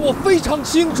是现在我非常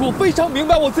清楚，非常明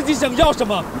白我自己想要什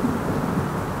么。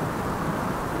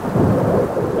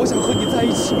我想和你在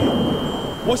一起，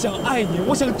我想爱你，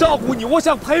我想照顾你，我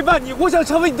想陪伴你，我想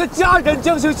成为你的家人，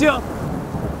江星星。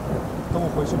等我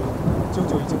回去吧，舅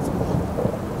舅已经走了，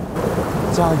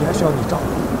家也需要你照顾。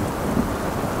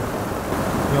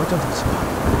你要振作起来，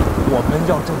我们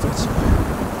要振作起来。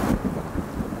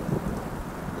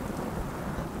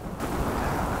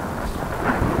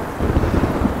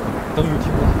等雨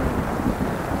停了，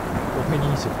我陪你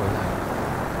一起回来。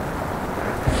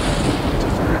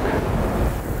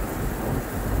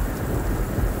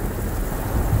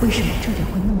为什么这里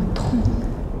会那么痛？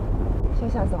夏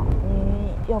夏总，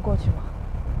你要过去吗？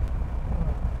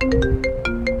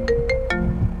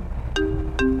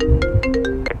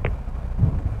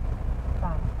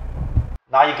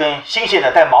拿一根新鲜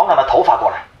的带毛囊的头发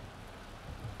过来。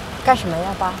干什么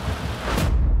呀，爸？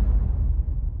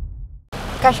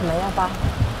干什么呀，爸？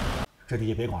这里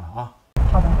也别管了啊。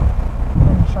好的，那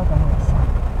你稍等我一下。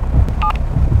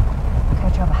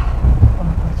开车吧，我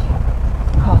们回去。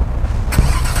好。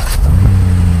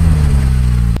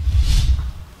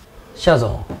夏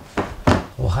总，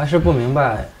我还是不明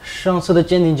白，上次的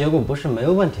鉴定结果不是没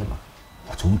有问题吗？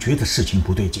我总觉得事情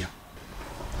不对劲。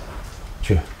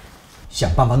去，想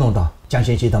办法弄到江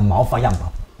欣欣的毛发样本。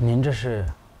您这是？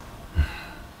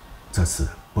这次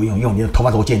不用你的头发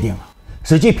做鉴定了，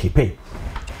直接匹配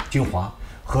君华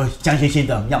和江欣欣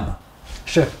的样本。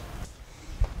是。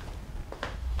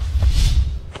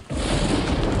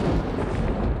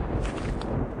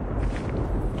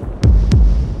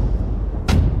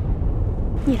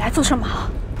你来做什么？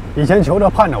以前求着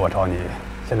盼着我找你，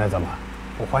现在怎么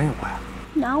不欢迎我呀？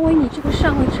难为你这个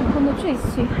尚未成功的赘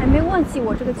婿还没忘记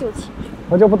我这个旧情人。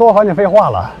我就不多和你废话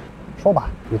了，说吧，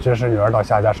你指使女儿到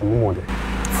夏家什么目的？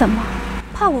怎么，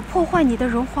怕我破坏你的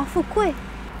荣华富贵？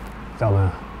小文，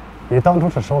你当初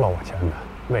是收了我钱的，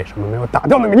为什么没有打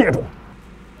掉那个孽种？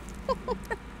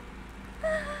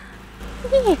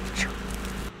孽种？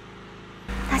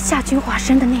那夏君华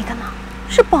生的那个呢？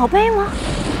是宝贝吗？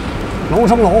龙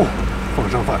生龙，凤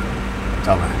生凤。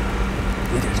小文，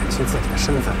你得认清自己的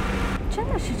身份。真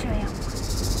的是这样吗？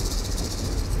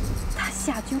他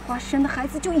夏君华生的孩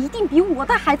子就一定比我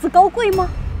的孩子高贵吗？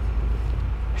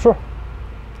是，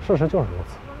事实就是如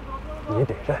此，你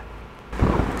得认。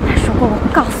那如果我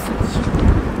告诉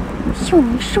你，幼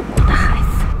宁是我的孩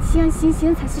子，江欣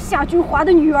欣才是夏君华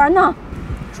的女儿呢？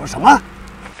你说什么？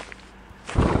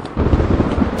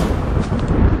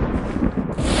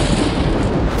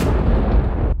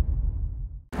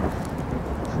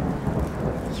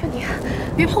幼宁，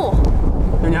别碰我！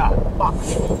幼宁，爸。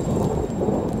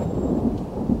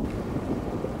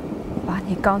把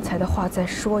你刚才的话再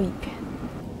说一遍。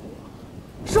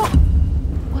说，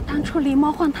我当初狸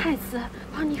猫换太子，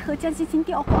把你和江欣欣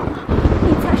调换了，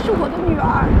你才是我的女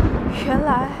儿。原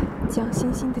来江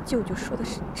欣欣的舅舅说的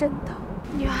是真的。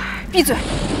女儿，闭嘴！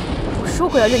我说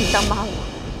过要认你当妈了。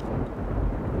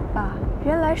爸，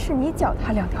原来是你脚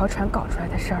踏两条船搞出来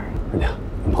的事儿。幼宁，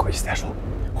我们回去再说。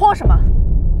慌什么？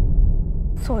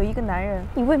作为一个男人，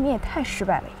你未免也太失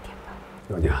败了一点吧？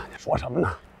幼宁，你说什么呢？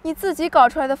你自己搞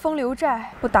出来的风流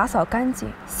债不打扫干净，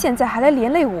现在还来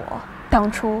连累我。当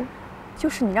初就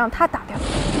是你让他打掉的。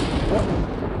我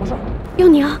不是。幼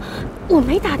宁，我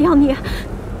没打掉你，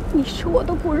你是我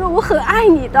的骨肉，我很爱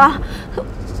你的。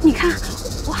你看，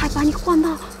我还把你换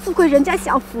到富贵人家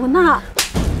享福呢。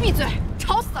闭嘴，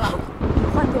吵死了！你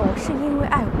换掉我是因为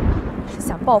爱我，是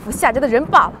想报复夏家的人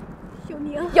罢了。幼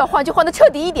宁，要换就换得彻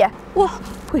底一点。我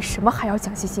为什么还要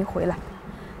江欣欣回来？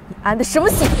你安的什么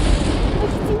心？我已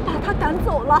经把他赶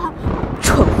走了。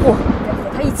蠢货，该和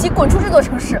他一起滚出这座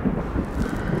城市。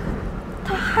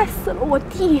他害死了我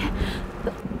弟。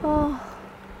哦，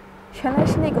原来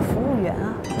是那个服务员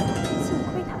啊！幸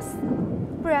亏他死了，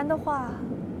不然的话，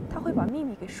他会把秘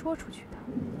密给说出去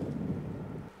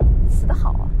的。死得好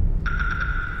啊！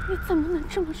你怎么能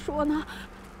这么说呢？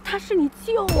他是你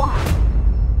舅啊！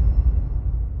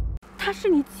他是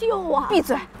你舅啊！闭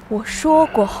嘴！我说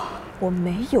过，我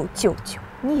没有舅舅，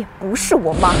你也不是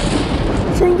我妈。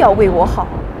真要为我好，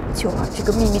就把这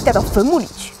个秘密带到坟墓里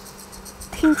去。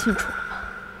听清楚了吗？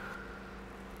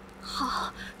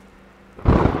好，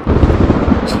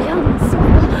只要你信我，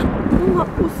妈妈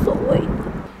无所谓的。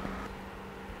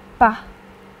爸，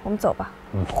我们走吧。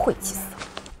晦气死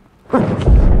了！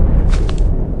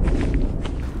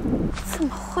怎么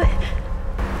会？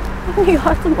我女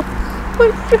儿怎么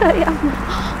会这样呢？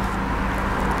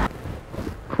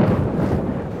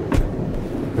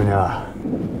幼宁啊，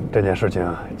这件事情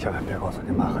千万别告诉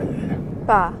你妈和爷爷。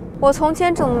爸，我从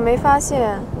前怎么没发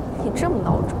现你这么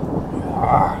孬种？女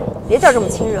儿，别叫这么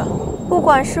亲热。不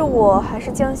管是我还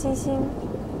是江欣欣，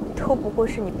都不过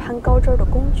是你攀高枝的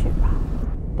工具吧。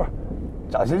不是，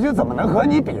江欣欣怎么能和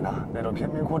你比呢？那种贫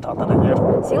民窟长大的野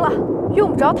种。行了，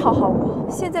用不着讨好我。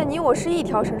现在你我是一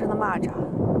条绳上的蚂蚱，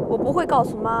我不会告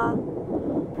诉妈。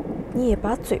你也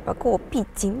把嘴巴给我闭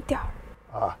紧点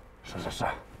儿。啊，是。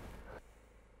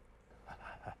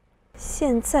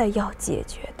现在要解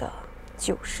决的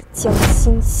就是江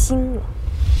欣欣了。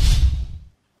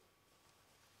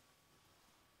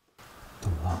怎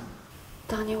么了？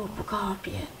当年我不告而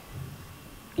别，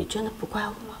你真的不怪我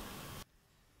吗？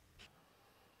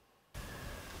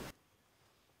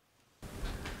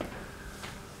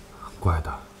怪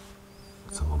的，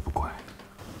怎么不怪？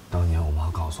当年我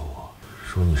妈告诉我，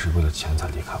说你是为了钱才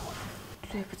离开我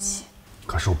的。对不起。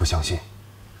可是我不相信，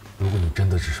如果你真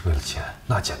的只是为了钱，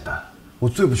那简单。我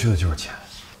最不缺的就是钱，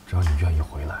只要你愿意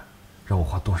回来，让我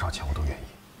花多少钱我都愿意。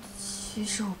其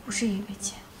实我不是因为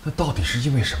钱，那到底是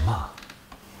因为什么？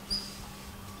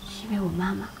因为我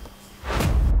妈妈。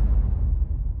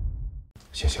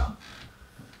星星，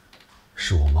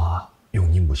是我妈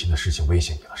用你母亲的事情威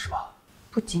胁你了，是吧？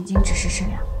不仅仅只是这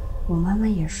样，我妈妈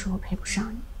也说我配不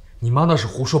上你。你妈那是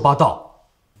胡说八道。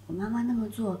我妈妈那么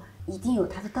做一定有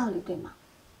她的道理，对吗？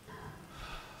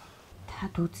她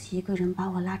独自一个人把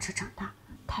我拉扯长大，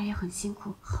她也很辛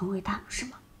苦，很伟大，不是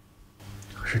吗？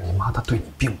可是你妈她对你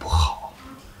并不好，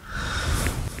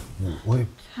我也……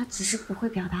她只是不会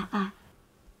表达爱。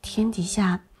天底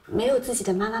下没有自己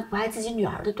的妈妈不爱自己女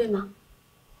儿的，对吗？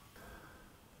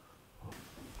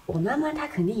我妈妈她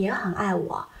肯定也很爱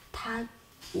我，她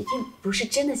一定不是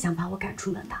真的想把我赶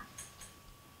出门的。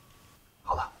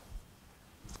好了，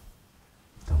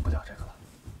咱们不聊这个了。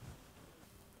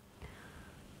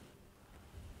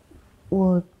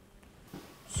我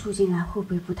住进来会不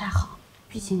会不太好？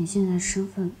毕竟你现在的身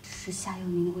份是夏佑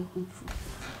宁的未婚夫。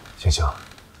星星，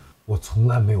我从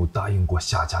来没有答应过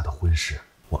夏家的婚事，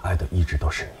我爱的一直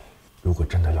都是你。如果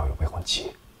真的要有未婚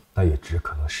妻，那也只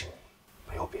可能是你，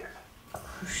没有别人。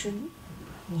可是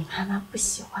你妈妈不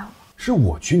喜欢我。是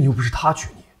我娶你，又不是她娶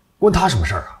你，关她什么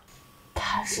事儿啊？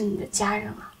她是你的家人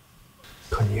啊。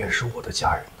可你也是我的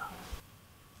家人呐。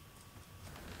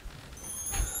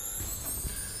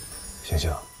星星，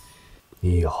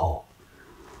你以后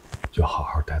就好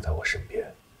好待在我身边，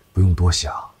不用多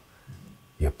想，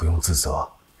也不用自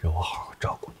责，让我好好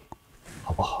照顾你，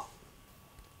好不好？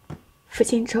傅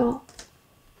锦州，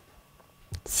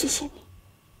谢谢你。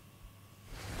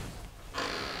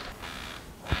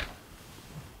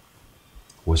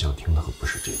我想听的可不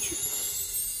是这句。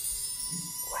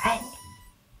我爱你。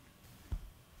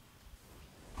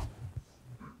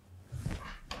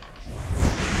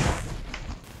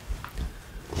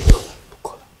不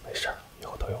哭了，没事儿，以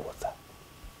后都有我在。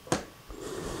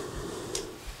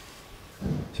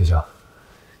星星，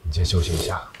你先休息一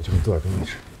下，我去给你做点东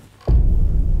西吃。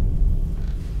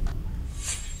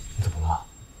你怎么了？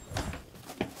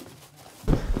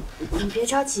你别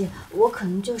着急，我可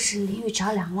能就是淋雨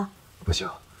着凉了。不行，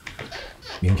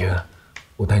明天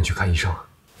我带你去看医生。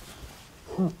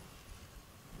嗯。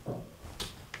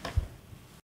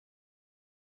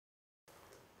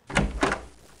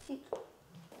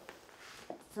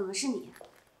怎么是你？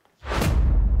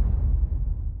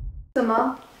怎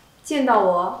么，见到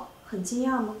我很惊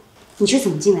讶吗？你是怎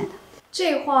么进来的？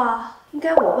这话应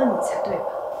该我问你才对吧？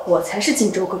我才是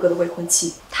荆州哥哥的未婚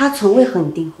妻，他从未和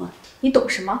你订婚。你懂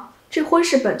什么？这婚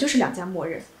事本就是两家默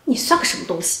认，你算个什么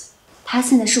东西？他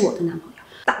现在是我的男朋友，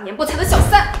大言不惭的小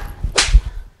三！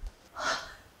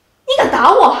你敢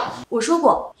打我？我说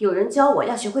过，有人教我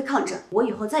要学会抗争，我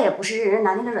以后再也不是任人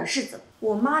拿捏的软柿子。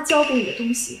我妈教给你的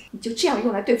东西，你就这样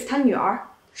用来对付她女儿？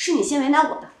是你先为难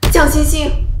我的。江欣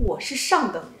欣，我是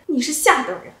上等人，你是下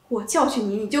等人，我教训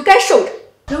你，你就该受着。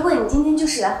如果你今天就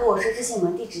是来和我说这些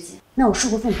门第之见，那我恕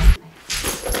不奉陪。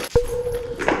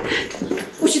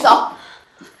不许走！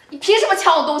你凭什么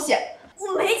抢我东西？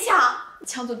我没抢，你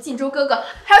抢走荆州哥哥，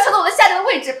还要抢走我的下等的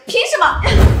位置，凭什么？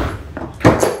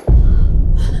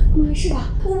你没事吧？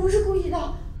我不是故意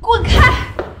的，滚开！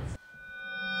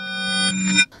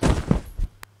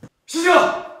星星，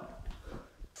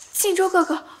荆州哥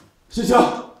哥，星星，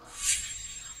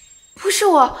不是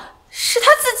我，是他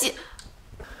自己。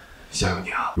夏有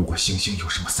宁，如果星星有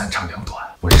什么三长两短，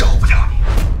我饶不了你。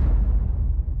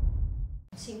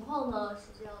情况呢是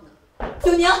这样的。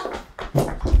有宁，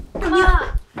有宁，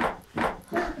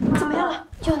怎么样了？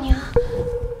有宁，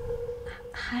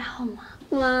还好吗？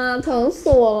妈，疼死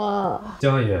我了！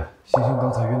江阿姨，星星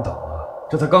刚才晕倒了，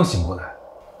这才刚醒过来。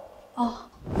哦，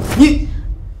你，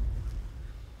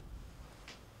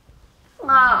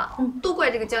妈，都怪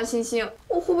这个江欣欣，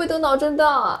我会不会得脑震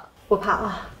荡啊？不怕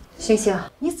啊，星星，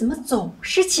你怎么总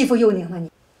是欺负幼宁呢？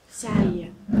你，夏阿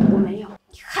姨，我没有。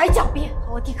你还狡辩，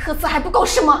和我弟克斯还不够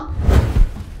是吗？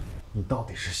你到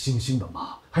底是星星的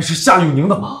妈，还是夏玉宁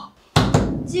的妈？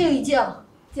静一静，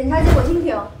检查结果听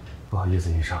听。不好意思，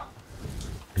医生，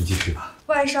你继续吧。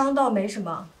外伤倒没什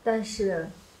么，但是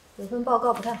有份报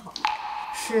告不太好，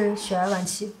是血癌晚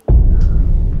期。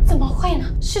怎么会呢？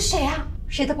是谁啊？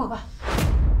谁的报告？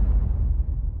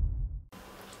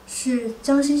是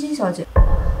江欣欣小姐。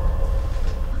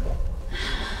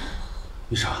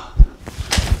医生，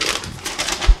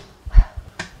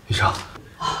医生，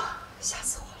吓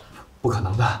死我了！不可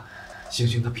能的，星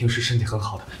星她平时身体很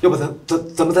好的，要不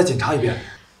咱们再检查一遍？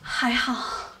还好，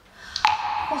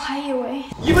我还以为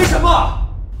什么？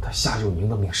他夏有宁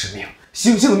的命是命，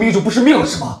星星的命就不是命了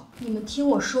是吗？你们听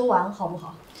我说完好不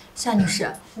好？夏女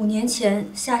士，5年前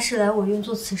夏氏来我院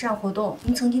做慈善活动，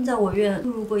您曾经在我院录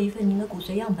入过一份您的骨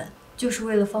髓样本，就是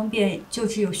为了方便救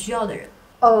治有需要的人。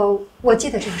我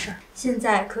记得这个事儿。现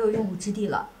在可有用武之地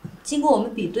了。经过我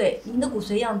们比对，您的骨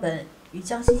髓样本与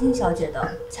江欣欣小姐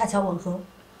的恰巧吻合。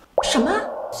什么？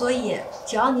所以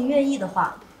只要您愿意的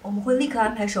话，我们会立刻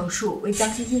安排手术为江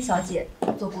欣欣小姐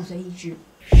做骨髓移植。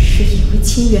是因为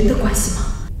亲缘的关系吗？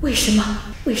为什么？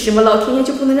为什么老天爷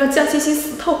就不能让江欣欣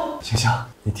死透？星星，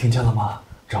你听见了吗？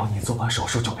只要你做完手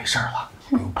术就没事了，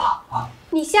不用怕啊！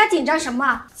你瞎紧张什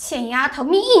么？欠丫头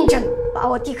命硬着呢，把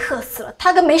我弟克死了，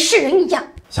他跟没事人一样。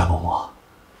夏嬷嬷，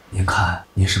您看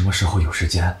您什么时候有时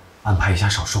间安排一下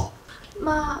手术？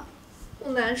妈，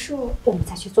我难受。我们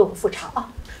再去做个复查啊。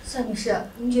夏女士，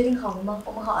您决定好了吗？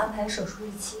我们好安排手术日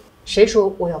期。谁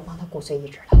说我要帮他骨髓移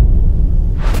植了？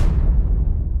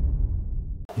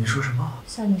您说什么？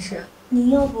夏女士，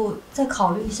您要不再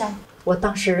考虑一下？我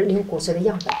当时领骨髓的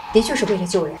样本，的确是为了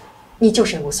救人，你救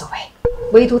谁无所谓，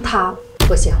唯独他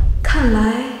不行。看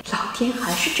来老天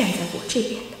还是站在我这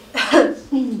边的。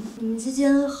你们之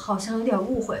间好像有点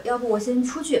误会，要不我先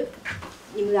出去，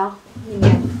你们聊。里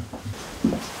面。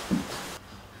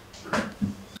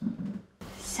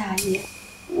夏爷，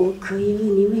我可以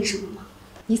问您为什么吗？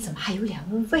你怎么还有脸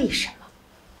问为什么？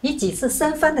你几次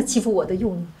三番的欺负我的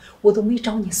幼女，我都没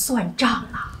找你算账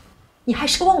呢，你还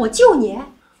奢望我救你？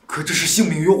可这是性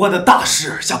命攸关的大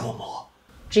事，夏嬷嬷。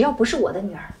只要不是我的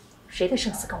女儿，谁的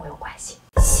生死跟我有关系？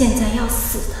现在要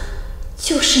死的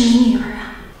就是你女儿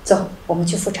啊！走，我们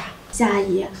去复查。夏阿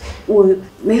姨，我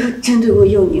没有针对过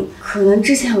幼宁，可能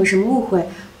之前有什么误会，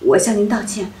我向您道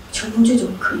歉，求您救救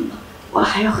我可以吗？我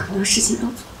还有很多事情要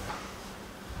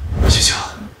做。星星，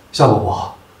夏嬷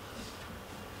嬷，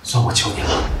算我求你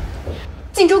了。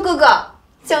锦州哥哥，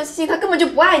江欣欣她根本就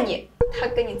不爱你，她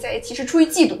跟你在一起是出于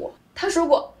嫉妒我。她说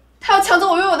过，她要抢走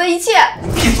我拥有的一切。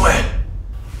闭嘴！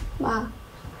妈，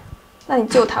那你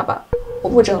救她吧，我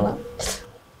不争了。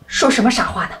说什么傻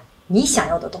话呢？你想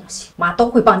要的东西，妈都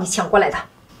会帮你抢过来的。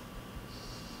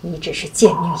你只是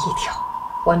贱命一条，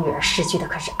我女儿失去的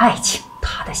可是爱情，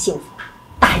她的幸福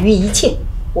大于一切，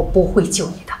我不会救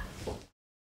你的。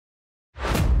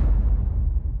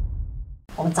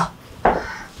我们走。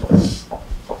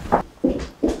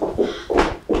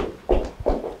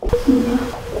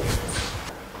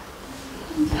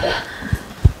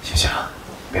星星，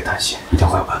别担心，一定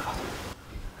会有办法的。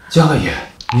江大爷，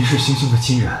您是星星的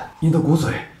亲人，您的骨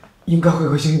髓应该会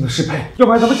和星星的适配，要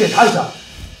不然咱们检查一下，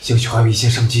兴许还有一些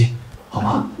生机，好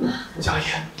吗？江大爷，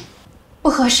不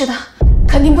合适的，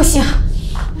肯定不行。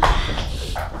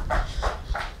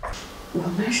我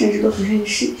妈甚至都不愿意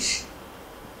试一试。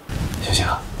星星，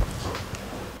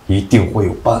一定会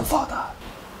有办法的，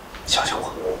相信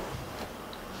我。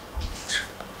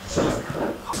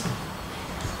好，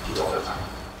一定会有办法。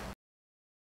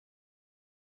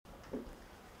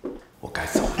我该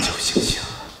怎么救星星？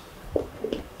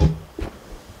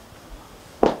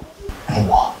嬷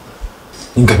嬷，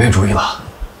您改变主意了？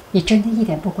你真的一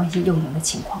点不关心幼宁的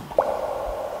情况吗？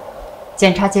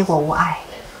检查结果无碍，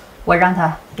我让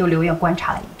他又留院观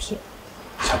察了1天。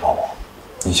夏嬷嬷，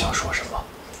你想说什么？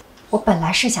我本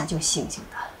来是想救星星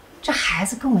的，这孩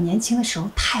子跟我年轻的时候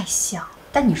太像，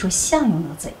但你说像又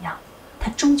能怎样？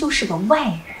他终究是个外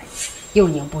人。幼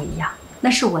宁不一样，那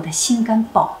是我的心肝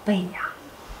宝贝呀。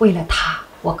为了他，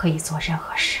我可以做任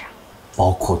何事，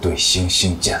包括对星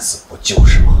星见死不救，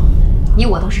是吗？你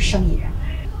我都是生意人，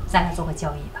咱俩做个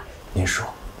交易吧。您说，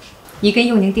你跟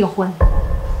幼宁订婚，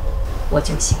我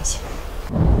救星星。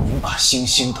您把星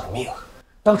星的命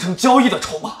当成交易的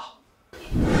筹码，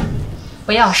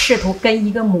不要试图跟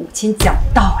一个母亲讲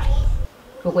道理。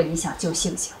如果你想救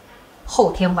星星，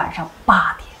后天晚上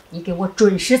8点，你给我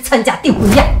准时参加订婚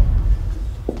宴。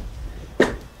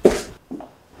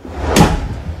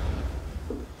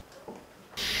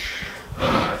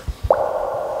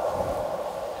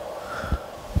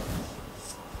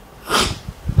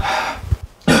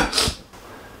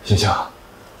星星，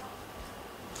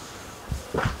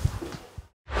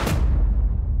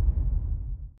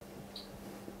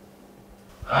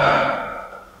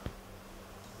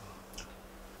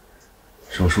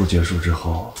手术结束之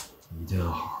后，一定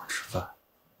要好好吃饭，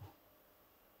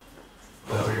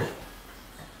不要忍。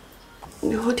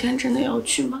你后天真的要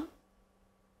去吗？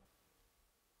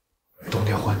冬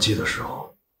天换季的时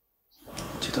候，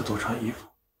记得多穿衣服。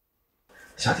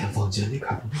夏天房间离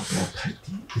开空调不要太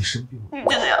低，你生病了。你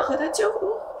真的要和他结婚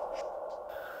吗？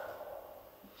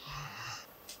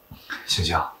星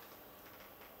星，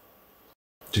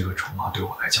这个筹码对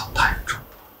我来讲太重了，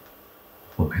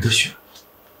我没得选。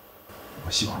我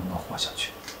希望你能活下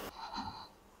去。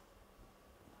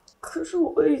可是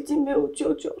我已经没有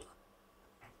舅舅了。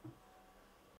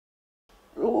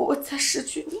如果我再失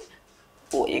去你，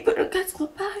我一个人该怎么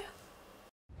办呀？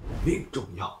命重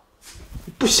要，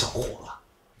你不想活了？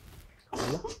好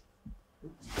了，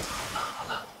好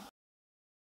了，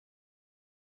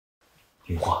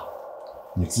云花，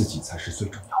你自己才是最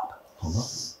重要的，好吗？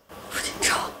傅锦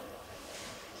超，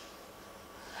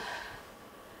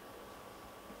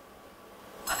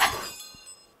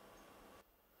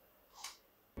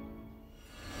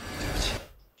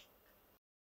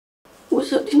我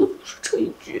想听的不是这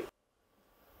一句。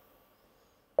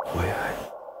我也爱你。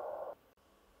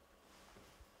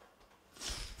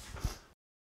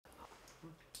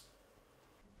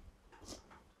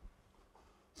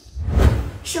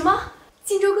什么？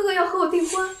荆州哥哥要和我订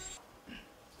婚？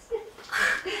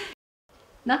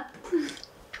那，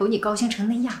瞅你高兴成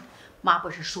那样，妈不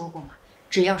是说过吗？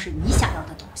只要是你想要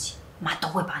的东西，妈都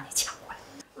会帮你抢过来。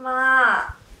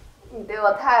妈，你对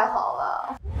我太好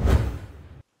了。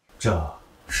这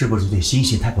是不是对星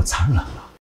星太过残忍了？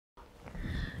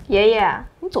爷爷，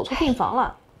你走错病房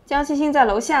了，江欣欣在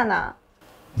楼下呢。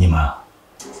你们，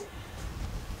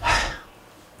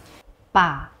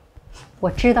爸，我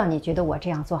知道你觉得我这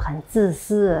样做很自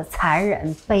私、残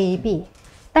忍、卑鄙，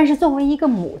但是作为一个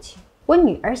母亲，我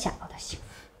女儿想要的幸福，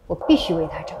我必须为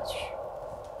她争取。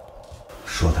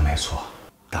说的没错，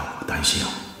但我担心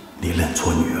你认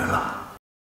错女儿了。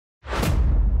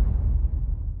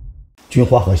君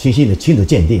花和欣欣的亲子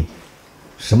鉴定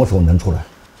什么时候能出来？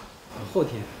后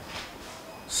天。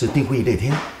是订婚那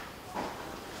天。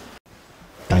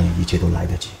但愿一切都来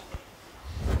得及。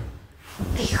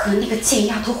得和那个贱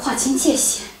丫头划清界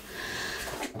限。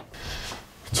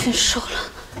全收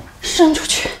了，扔出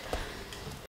去。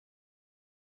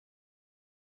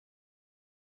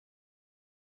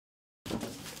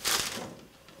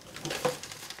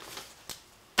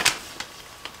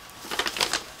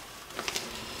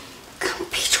敢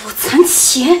逼着我攒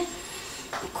钱，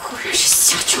果然是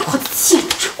夏君花的贱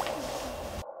种。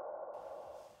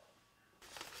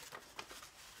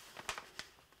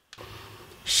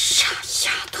傻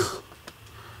丫头，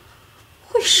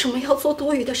为什么要做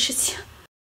多余的事情？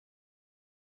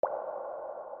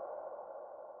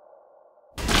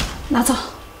拿走。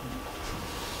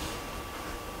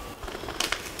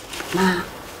妈，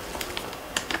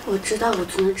我知道我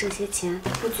存的这些钱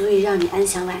不足以让你安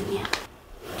享晚年，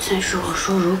但是我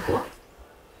说如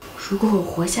果我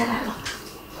活下来了，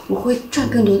我会赚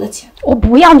更多的钱。我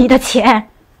不要你的钱。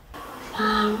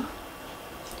妈，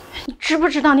你知不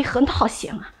知道你很讨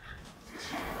嫌啊？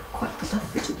怪不得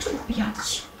傅锦州不要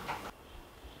你。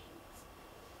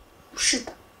不是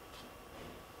的，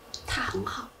他很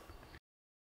好。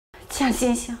江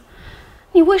欣欣，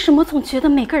你为什么总觉得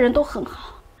每个人都很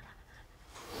好？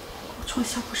我从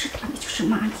小不是打你就是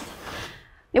骂你的，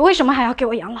你为什么还要给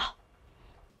我养老？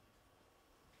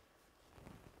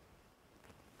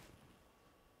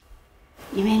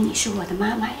因为你是我的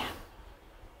妈妈呀。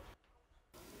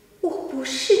我不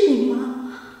是你妈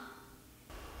妈。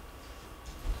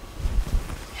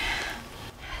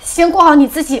先过好你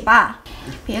自己吧，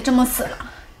别这么死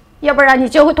了，要不然你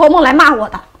就会托梦来骂我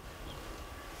的。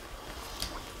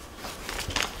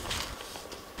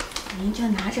您就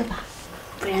拿着吧，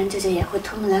不然舅舅也会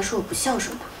托梦来说我不孝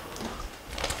顺的。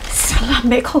行了，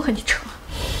没空和你扯。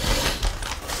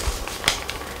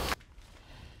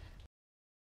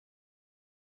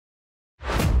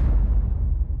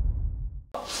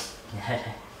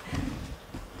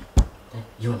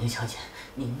有您小姐，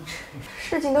您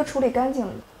事情都处理干净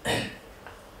了。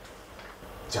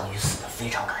江玉死得非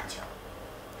常干净，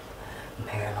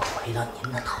没人能回到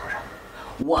您的头上。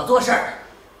我做事儿，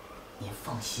您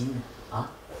放心啊。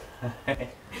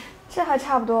这还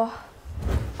差不多，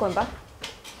滚吧。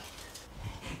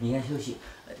您先休息，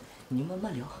你们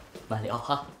慢聊，慢聊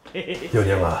哈。幼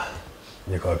宁啊，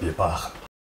你可比爸狠。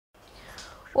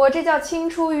我这叫青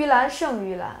出于蓝胜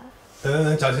于蓝。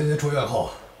等蒋欣欣出院后，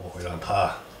我会让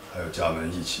她还有家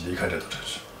门一起离开这座城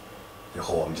市，以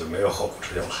后我们就没有后顾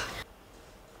之忧了。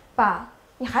爸，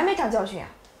你还没长教训啊？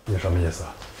你什么意思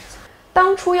啊？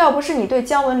当初要不是你对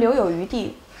姜文留有余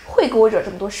地，会给我惹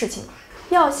这么多事情吗？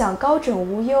要想高枕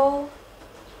无忧，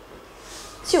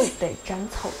就得斩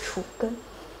草除根。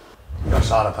你要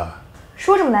杀了他？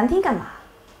说这么难听干嘛？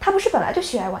他不是本来就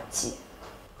血癌晚期？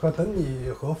可等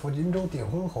你和傅锦州订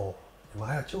婚后，你们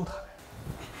还要救他呀。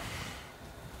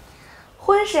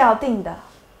婚是要定的，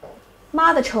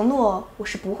妈的承诺我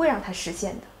是不会让他实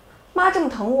现的。妈这么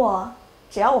疼我，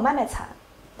只要我卖卖惨，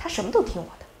她什么都听我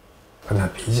的。可那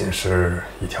毕竟是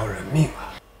一条人命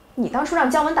啊！你当初让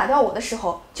姜文打掉我的时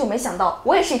候，就没想到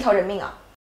我也是一条人命啊！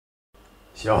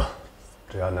行，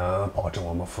只要能保证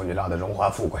我们父女俩的荣华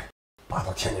富贵，爸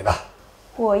都听你的。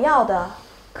我要的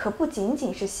可不仅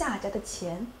仅是夏家的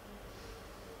钱，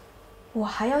我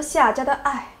还要夏家的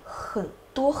爱，很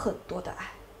多很多的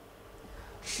爱。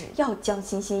只要江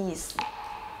欣欣一死，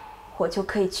我就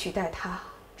可以取代她，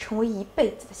成为一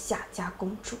辈子的夏家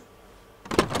公主。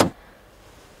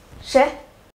谁？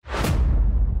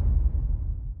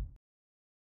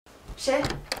谁？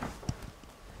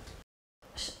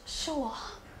是我，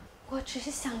我只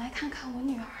是想来看看我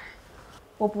女儿。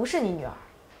我不是你女儿。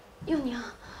幼娘，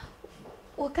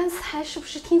我刚才是不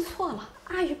是听错了？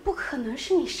阿宇不可能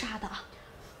是你杀的。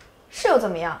是又怎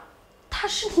么样？他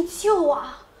是你舅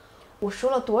啊！我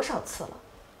说了多少次了，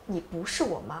你不是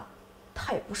我妈，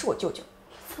他也不是我舅舅。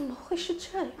怎么会是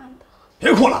这样的？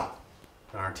别哭了，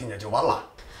让人听见就完了。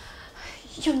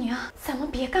幼娘，咱们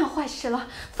别干坏事了，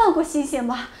放过欣欣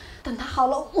吧。等他好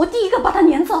了，我第一个把他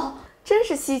撵走。真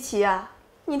是稀奇啊！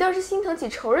你倒是心疼起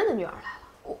仇人的女儿来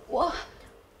了。我，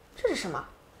这是什么？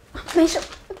没事。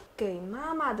给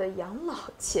妈妈的养老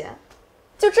钱，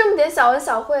就这么点小恩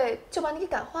小惠就把你给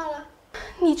感化了？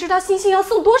你知道欣欣要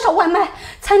送多少外卖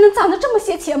才能攒得这么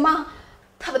些钱吗？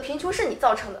她的贫穷是你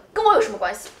造成的，跟我有什么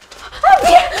关系？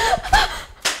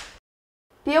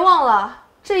别忘了，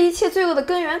这一切罪恶的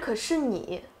根源可是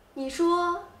你。你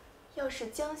说，要是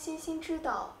江欣欣知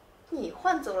道你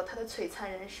换走了她的璀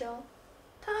璨人生，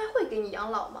她还会给你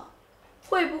养老吗？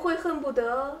会不会恨不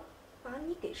得把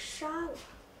你给杀了？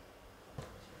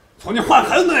从你换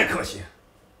孩子那一刻起，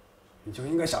你就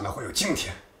应该想到会有今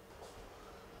天。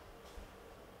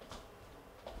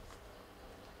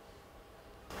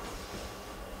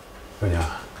幼娘，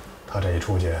他这一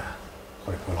出去，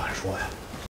会不会乱说呀？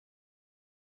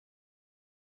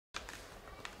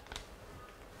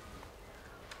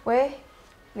喂，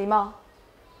李茂，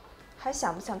还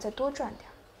想不想再多赚点？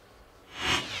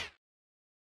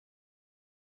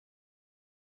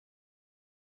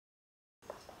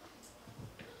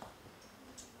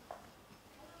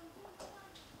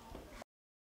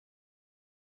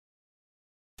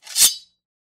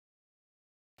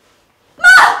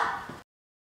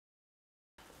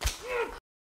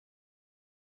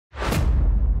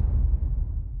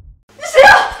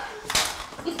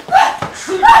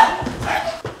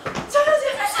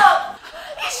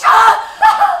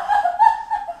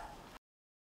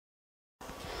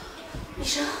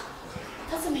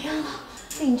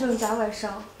病症加外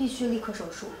伤，必须立刻手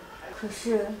术。可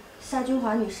是夏君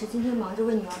华女士今天忙着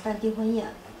为女儿办订婚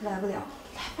宴，来不了。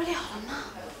来不了了吗？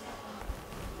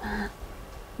妈，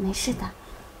没事的，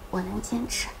我能坚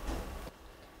持。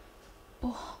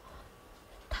不，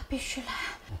她必须来，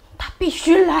她必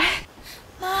须来。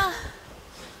妈。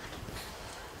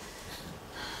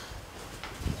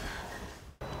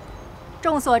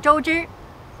众所周知，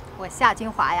我夏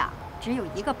君华呀，只有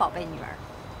一个宝贝女儿。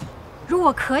如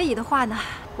果可以的话呢，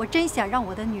我真想让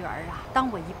我的女儿啊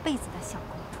当我一辈子的小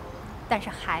公主。但是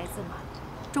孩子嘛，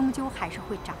终究还是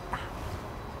会长大。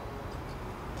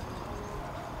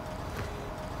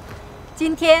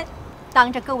今天，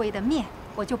当着各位的面，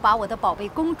我就把我的宝贝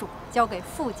公主交给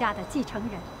傅家的继承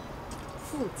人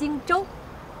傅荆州。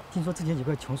听说之前有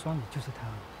个穷双女就是她。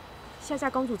夏家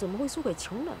公主怎么会输给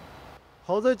穷人？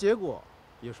好在结果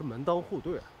也是门当户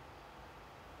对啊。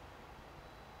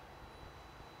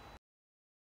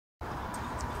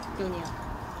幼宁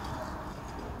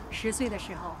，10岁的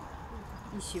时候，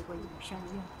你许过一个生日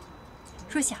愿，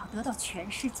说想要得到全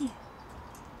世界。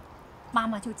妈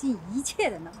妈就尽一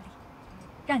切的能力，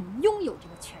让你拥有这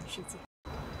个全世界。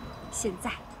现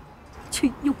在，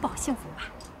去拥抱幸福吧。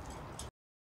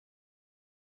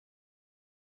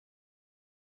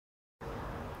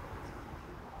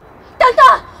等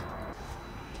等！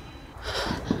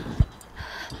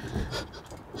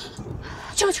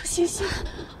救救欣欣！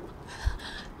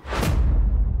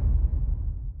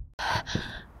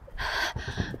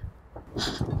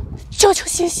救救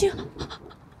欣欣！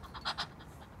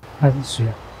那是谁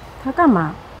啊？他干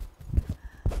嘛？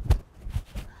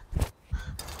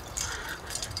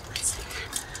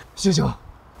星星，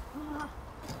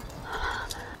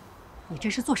你这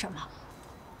是做什么？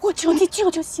我求你救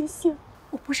救欣欣！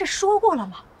我不是说过了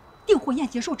吗？订婚宴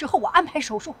结束之后，我安排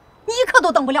手术，你一刻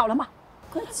都等不了了吗？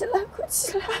快起来，快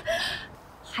起来！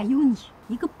还有你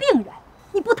一个病人，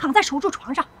你不躺在手术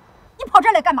床上，你跑这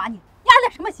儿来干嘛？你安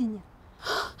了什么心呢？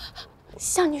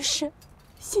夏女士，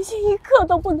欣欣一刻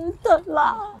都不能等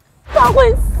了，她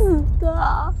会死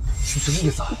的。是什么意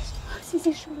思啊？欣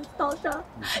欣受了刀伤，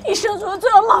医生说最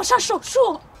好马上手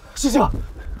术。星星，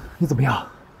你怎么样？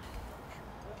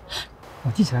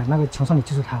我记起来，那个穷少女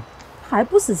就是她。还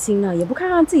不死心呢，也不看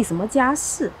看自己什么家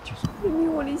世。明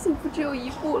明我离幸福只有一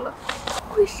步了，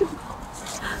为什么？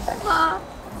妈，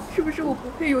是不是我不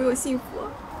配拥有幸福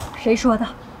啊？谁说的？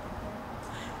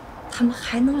他们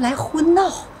还能来混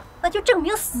闹，那就证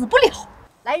明死不了。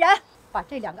来人，把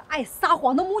这2个爱撒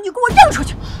谎的母女给我扔出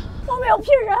去！我没有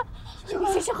骗人。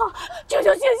星星好，救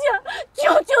救星星，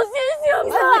救救星星！你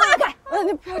拉开！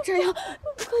你不要这样，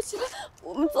快起来，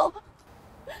我们走。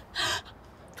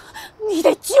你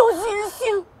得救星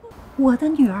星。我的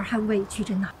女儿还委屈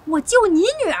着呢，我救你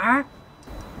女儿，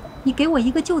你给我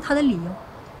一个救她的理由。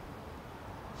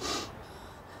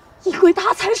因为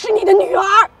她才是你的女儿，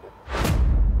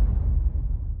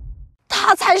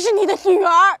她才是你的女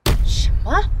儿。什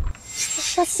么？我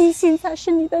说星星才是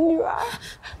你的女儿，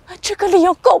这个理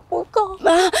由够不够？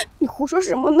妈，你胡说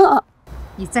什么呢？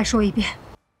你再说一遍。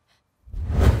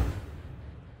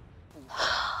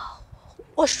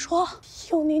我说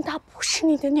幼宁她不是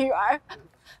你的女儿，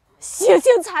星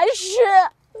星才是。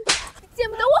你见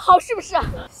不得我好是不是？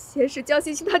先是江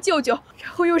星星他舅舅，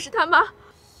然后又是他妈，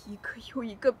一个又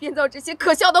一个编造这些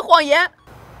可笑的谎言。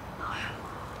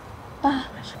爸，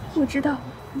我知道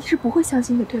你是不会相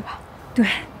信的，对吧？对，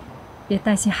别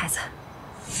担心孩子，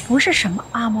不是什么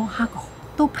阿猫阿狗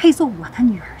都配做我的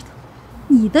女儿的，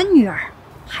你的女儿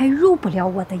还入不了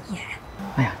我的眼。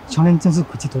哎呀，乔莲真是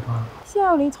骨气多大。夏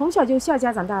幼玲从小就夏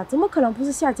家长大，怎么可能不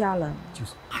是夏家人？就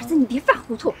是。儿子，你别犯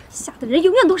糊涂，下的人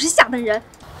永远都是下的人。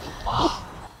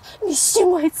你信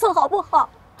我一次好不好？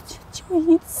就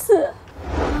一次。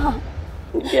妈，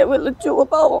你别为了救我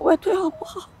把我往外推好不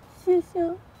好？星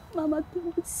星，妈妈对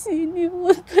不起你，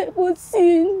我对不起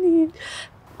你。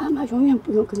妈妈永远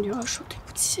不用跟女儿说对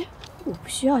不起。我不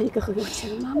需要一个很有钱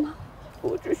的妈妈，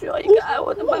我只需要一个爱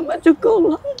我的妈妈就够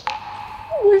了。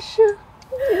可是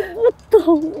你不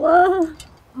懂啊。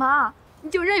妈，你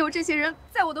就任由这些人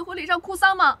在我的婚礼上哭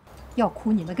丧吗？要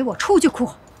哭你们给我出去哭！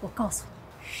我告诉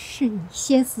你，是你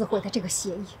先撕毁的这个协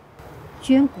议，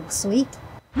捐骨髓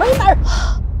没门儿！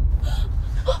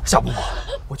夏伯伯，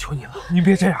我求你了，你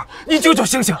别这样，你救救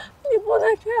星星！你不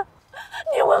能这样，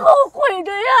你会后悔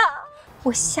的呀！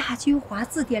我夏君华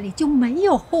字典里就没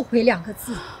有后悔2个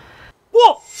字。不，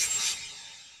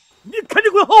你肯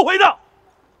定会后悔的。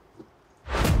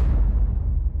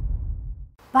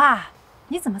爸，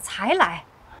你怎么才来？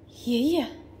爷爷，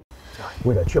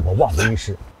为了确保万无一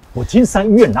失，我金山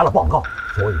医院拿了报告，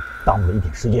所以耽误了一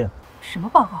点时间。什么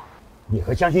报告？你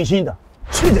和江欣欣的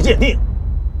亲子鉴定，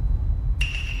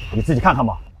你自己看看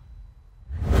吧。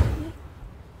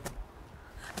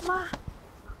妈，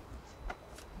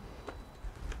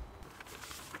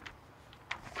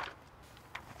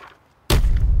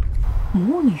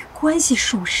母女关系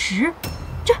属实，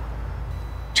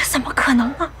这怎么可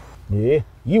能啊？你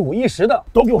一五一十的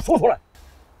都给我说出来。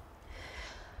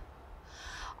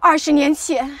20年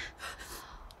前，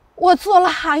我做了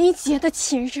韩一杰的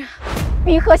情人，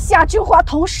并和夏君华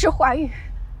同时怀孕。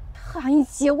韩一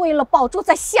杰为了保住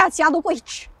在夏家的位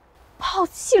置，抛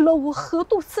弃了我和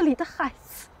肚子里的孩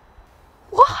子。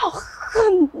我好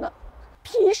恨呐！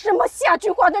凭什么夏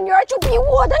君华的女儿就比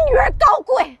我的女儿高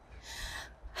贵？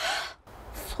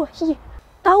所以，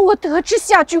当我得知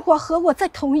夏君华和我在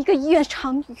同一个医院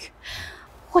长女，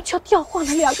我就调换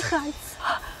了2个孩子，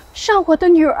让我的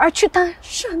女儿去当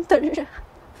生的人，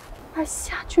而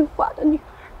夏君华的女儿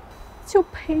就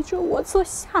陪着我做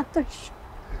下的人。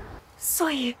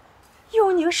所以，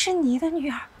幼宁是你的女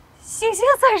儿，星星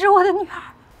才是我的女儿。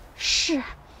是，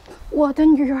我的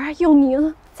女儿幼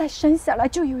宁在生下来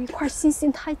就有一块星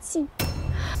星胎记，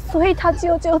所以她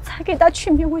舅舅才给她取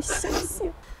名为星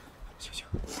星。星星，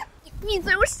你闭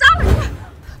嘴！我杀了你！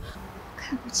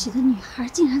看不起的女孩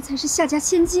竟然才是夏家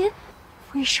千金，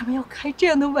为什么要开这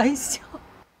样的玩笑？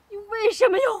你为什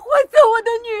么要换走我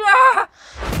的女儿？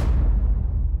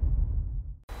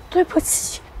对不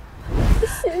起，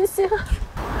星星。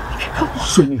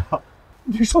孙女啊，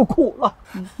你受苦了，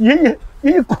爷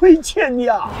爷亏欠你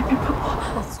啊！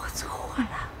我做错了，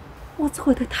我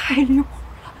做的太离谱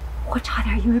了，我差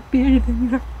点因为别人的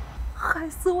女儿害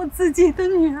死我自己的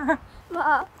女儿。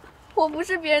妈，我不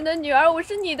是别人的女儿，我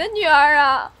是你的女儿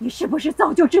啊！你是不是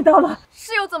早就知道了？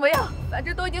是又怎么样？反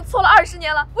正都已经错了20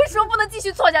年了，为什么不能继续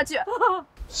错下去？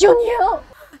幼宁，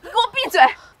你给我闭嘴！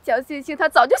江欣欣她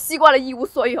早就习惯了一无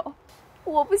所有，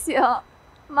我不行。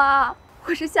妈，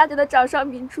我是夏家的掌上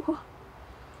明珠，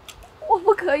我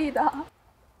不可以的。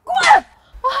滚！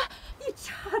啊！你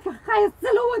差点害死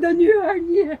了我的女儿，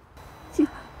你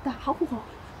打我！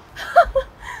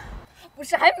不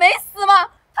是还没死吗？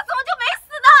他怎么就没死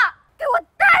呢？给我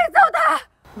带走他！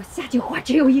我夏君华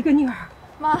只有一个女儿。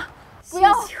妈，不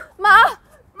要！妈，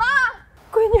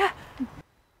闺女，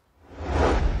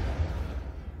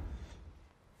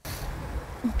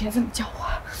你别这么叫我。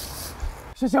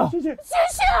星星，星星，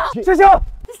星星，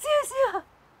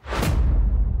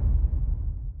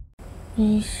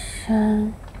一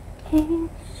生一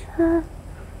闪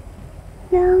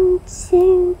亮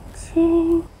晶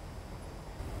晶，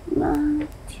满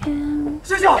天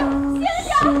星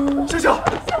星，星星，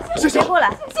星星，过来，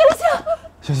星星，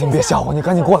星星，别吓我，你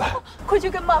赶紧过来。快去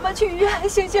跟妈妈去医院，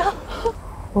星星。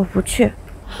我不去。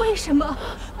为什么？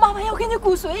妈妈要给你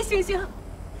骨髓，星星。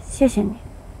谢谢你，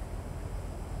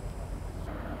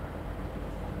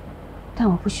但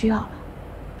我不需要了。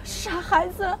傻孩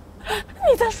子，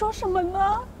你在说什么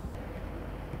呢？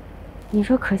你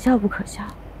说可笑不可笑？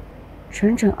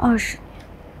整整20年，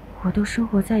我都生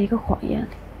活在一个谎言里，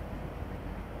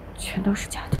全都是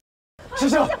假的。星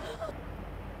星，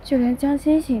就连江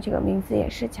星星这个名字也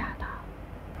是假的。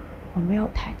我没有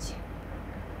太极，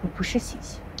我不是星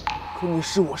星。可你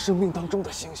是我生命当中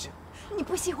的星星。你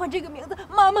不喜欢这个名字，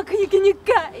妈妈可以给你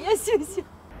改呀，星星。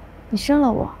你生了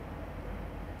我，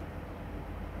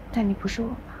但你不是我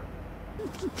妈。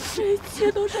这一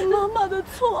切都是妈妈的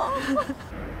错。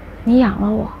你养了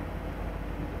我，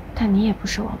但你也不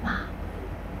是我妈。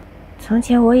从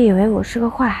前我以为我是个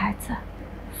坏孩子，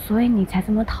所以你才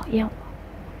这么讨厌我。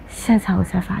现在我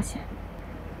才发现，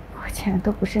我竟然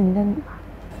都不是你的女儿。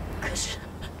可是，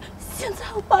现在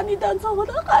我把你当做我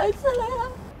的孩子了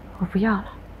呀。我不要了，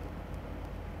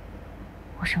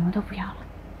我什么都不要了。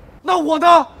那我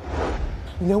呢？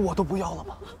你连我都不要了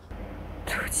吗？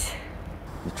对不起。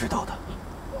你知道的，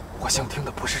我想听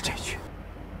的不是这句。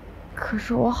可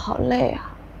是我好累啊，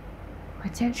我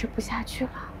坚持不下去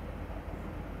了。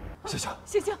星星，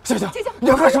星星，星星，星星，你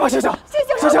要干什么？星星，星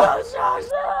星，星星，星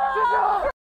星。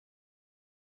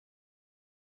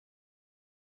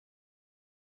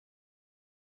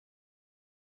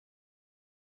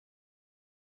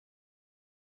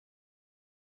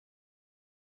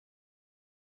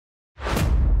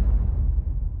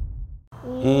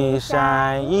一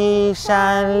闪一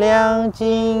闪亮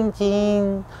晶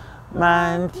晶，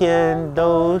满天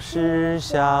都是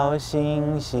小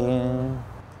星星。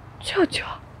舅舅，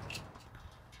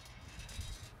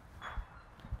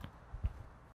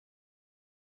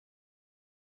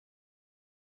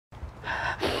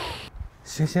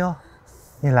星星，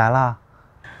你来啦？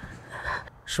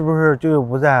是不是舅舅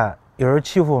不在，有人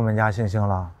欺负我们家星星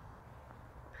了？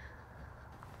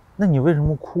那你为什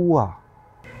么哭啊？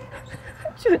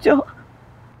舅舅，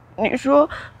你说，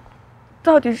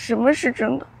到底什么是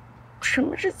真的，什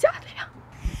么是假的呀？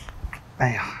哎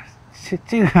呀，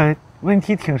这个问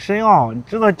题挺深奥，你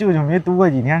知道舅舅没读过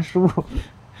几天书。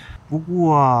不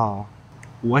过，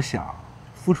我想，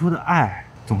付出的爱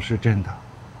总是真的。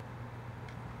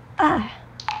爱？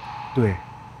对，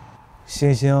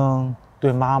星星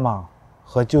对妈妈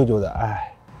和舅舅的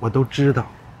爱，我都知道。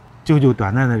舅舅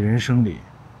短暂的人生里，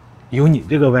有你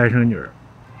这个外甥女儿，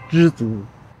知足，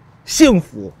幸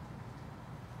福。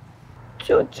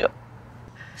舅舅，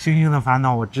星星的烦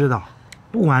恼我知道，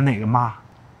不管哪个妈，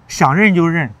想认就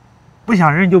认，不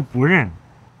想认就不认，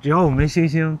只要我们星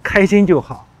星开心就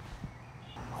好。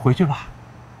回去吧。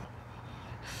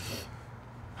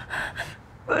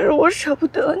可是我舍不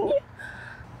得你。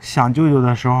想舅舅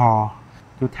的时候，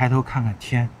就抬头看看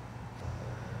天，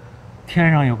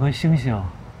天上有颗星星，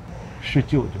是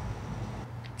舅舅。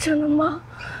真的吗？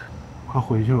快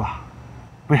回去吧，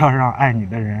不要让爱你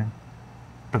的人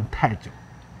等太久。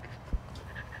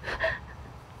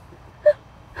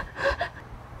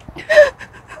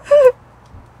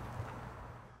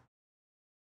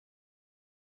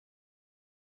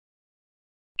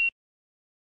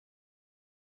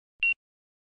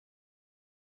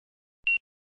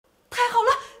太好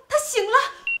了，他醒了。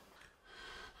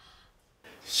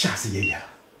吓死爷爷了。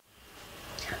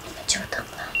让你们久等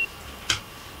了，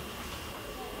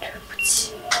对不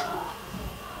起，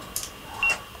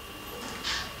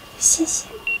谢谢。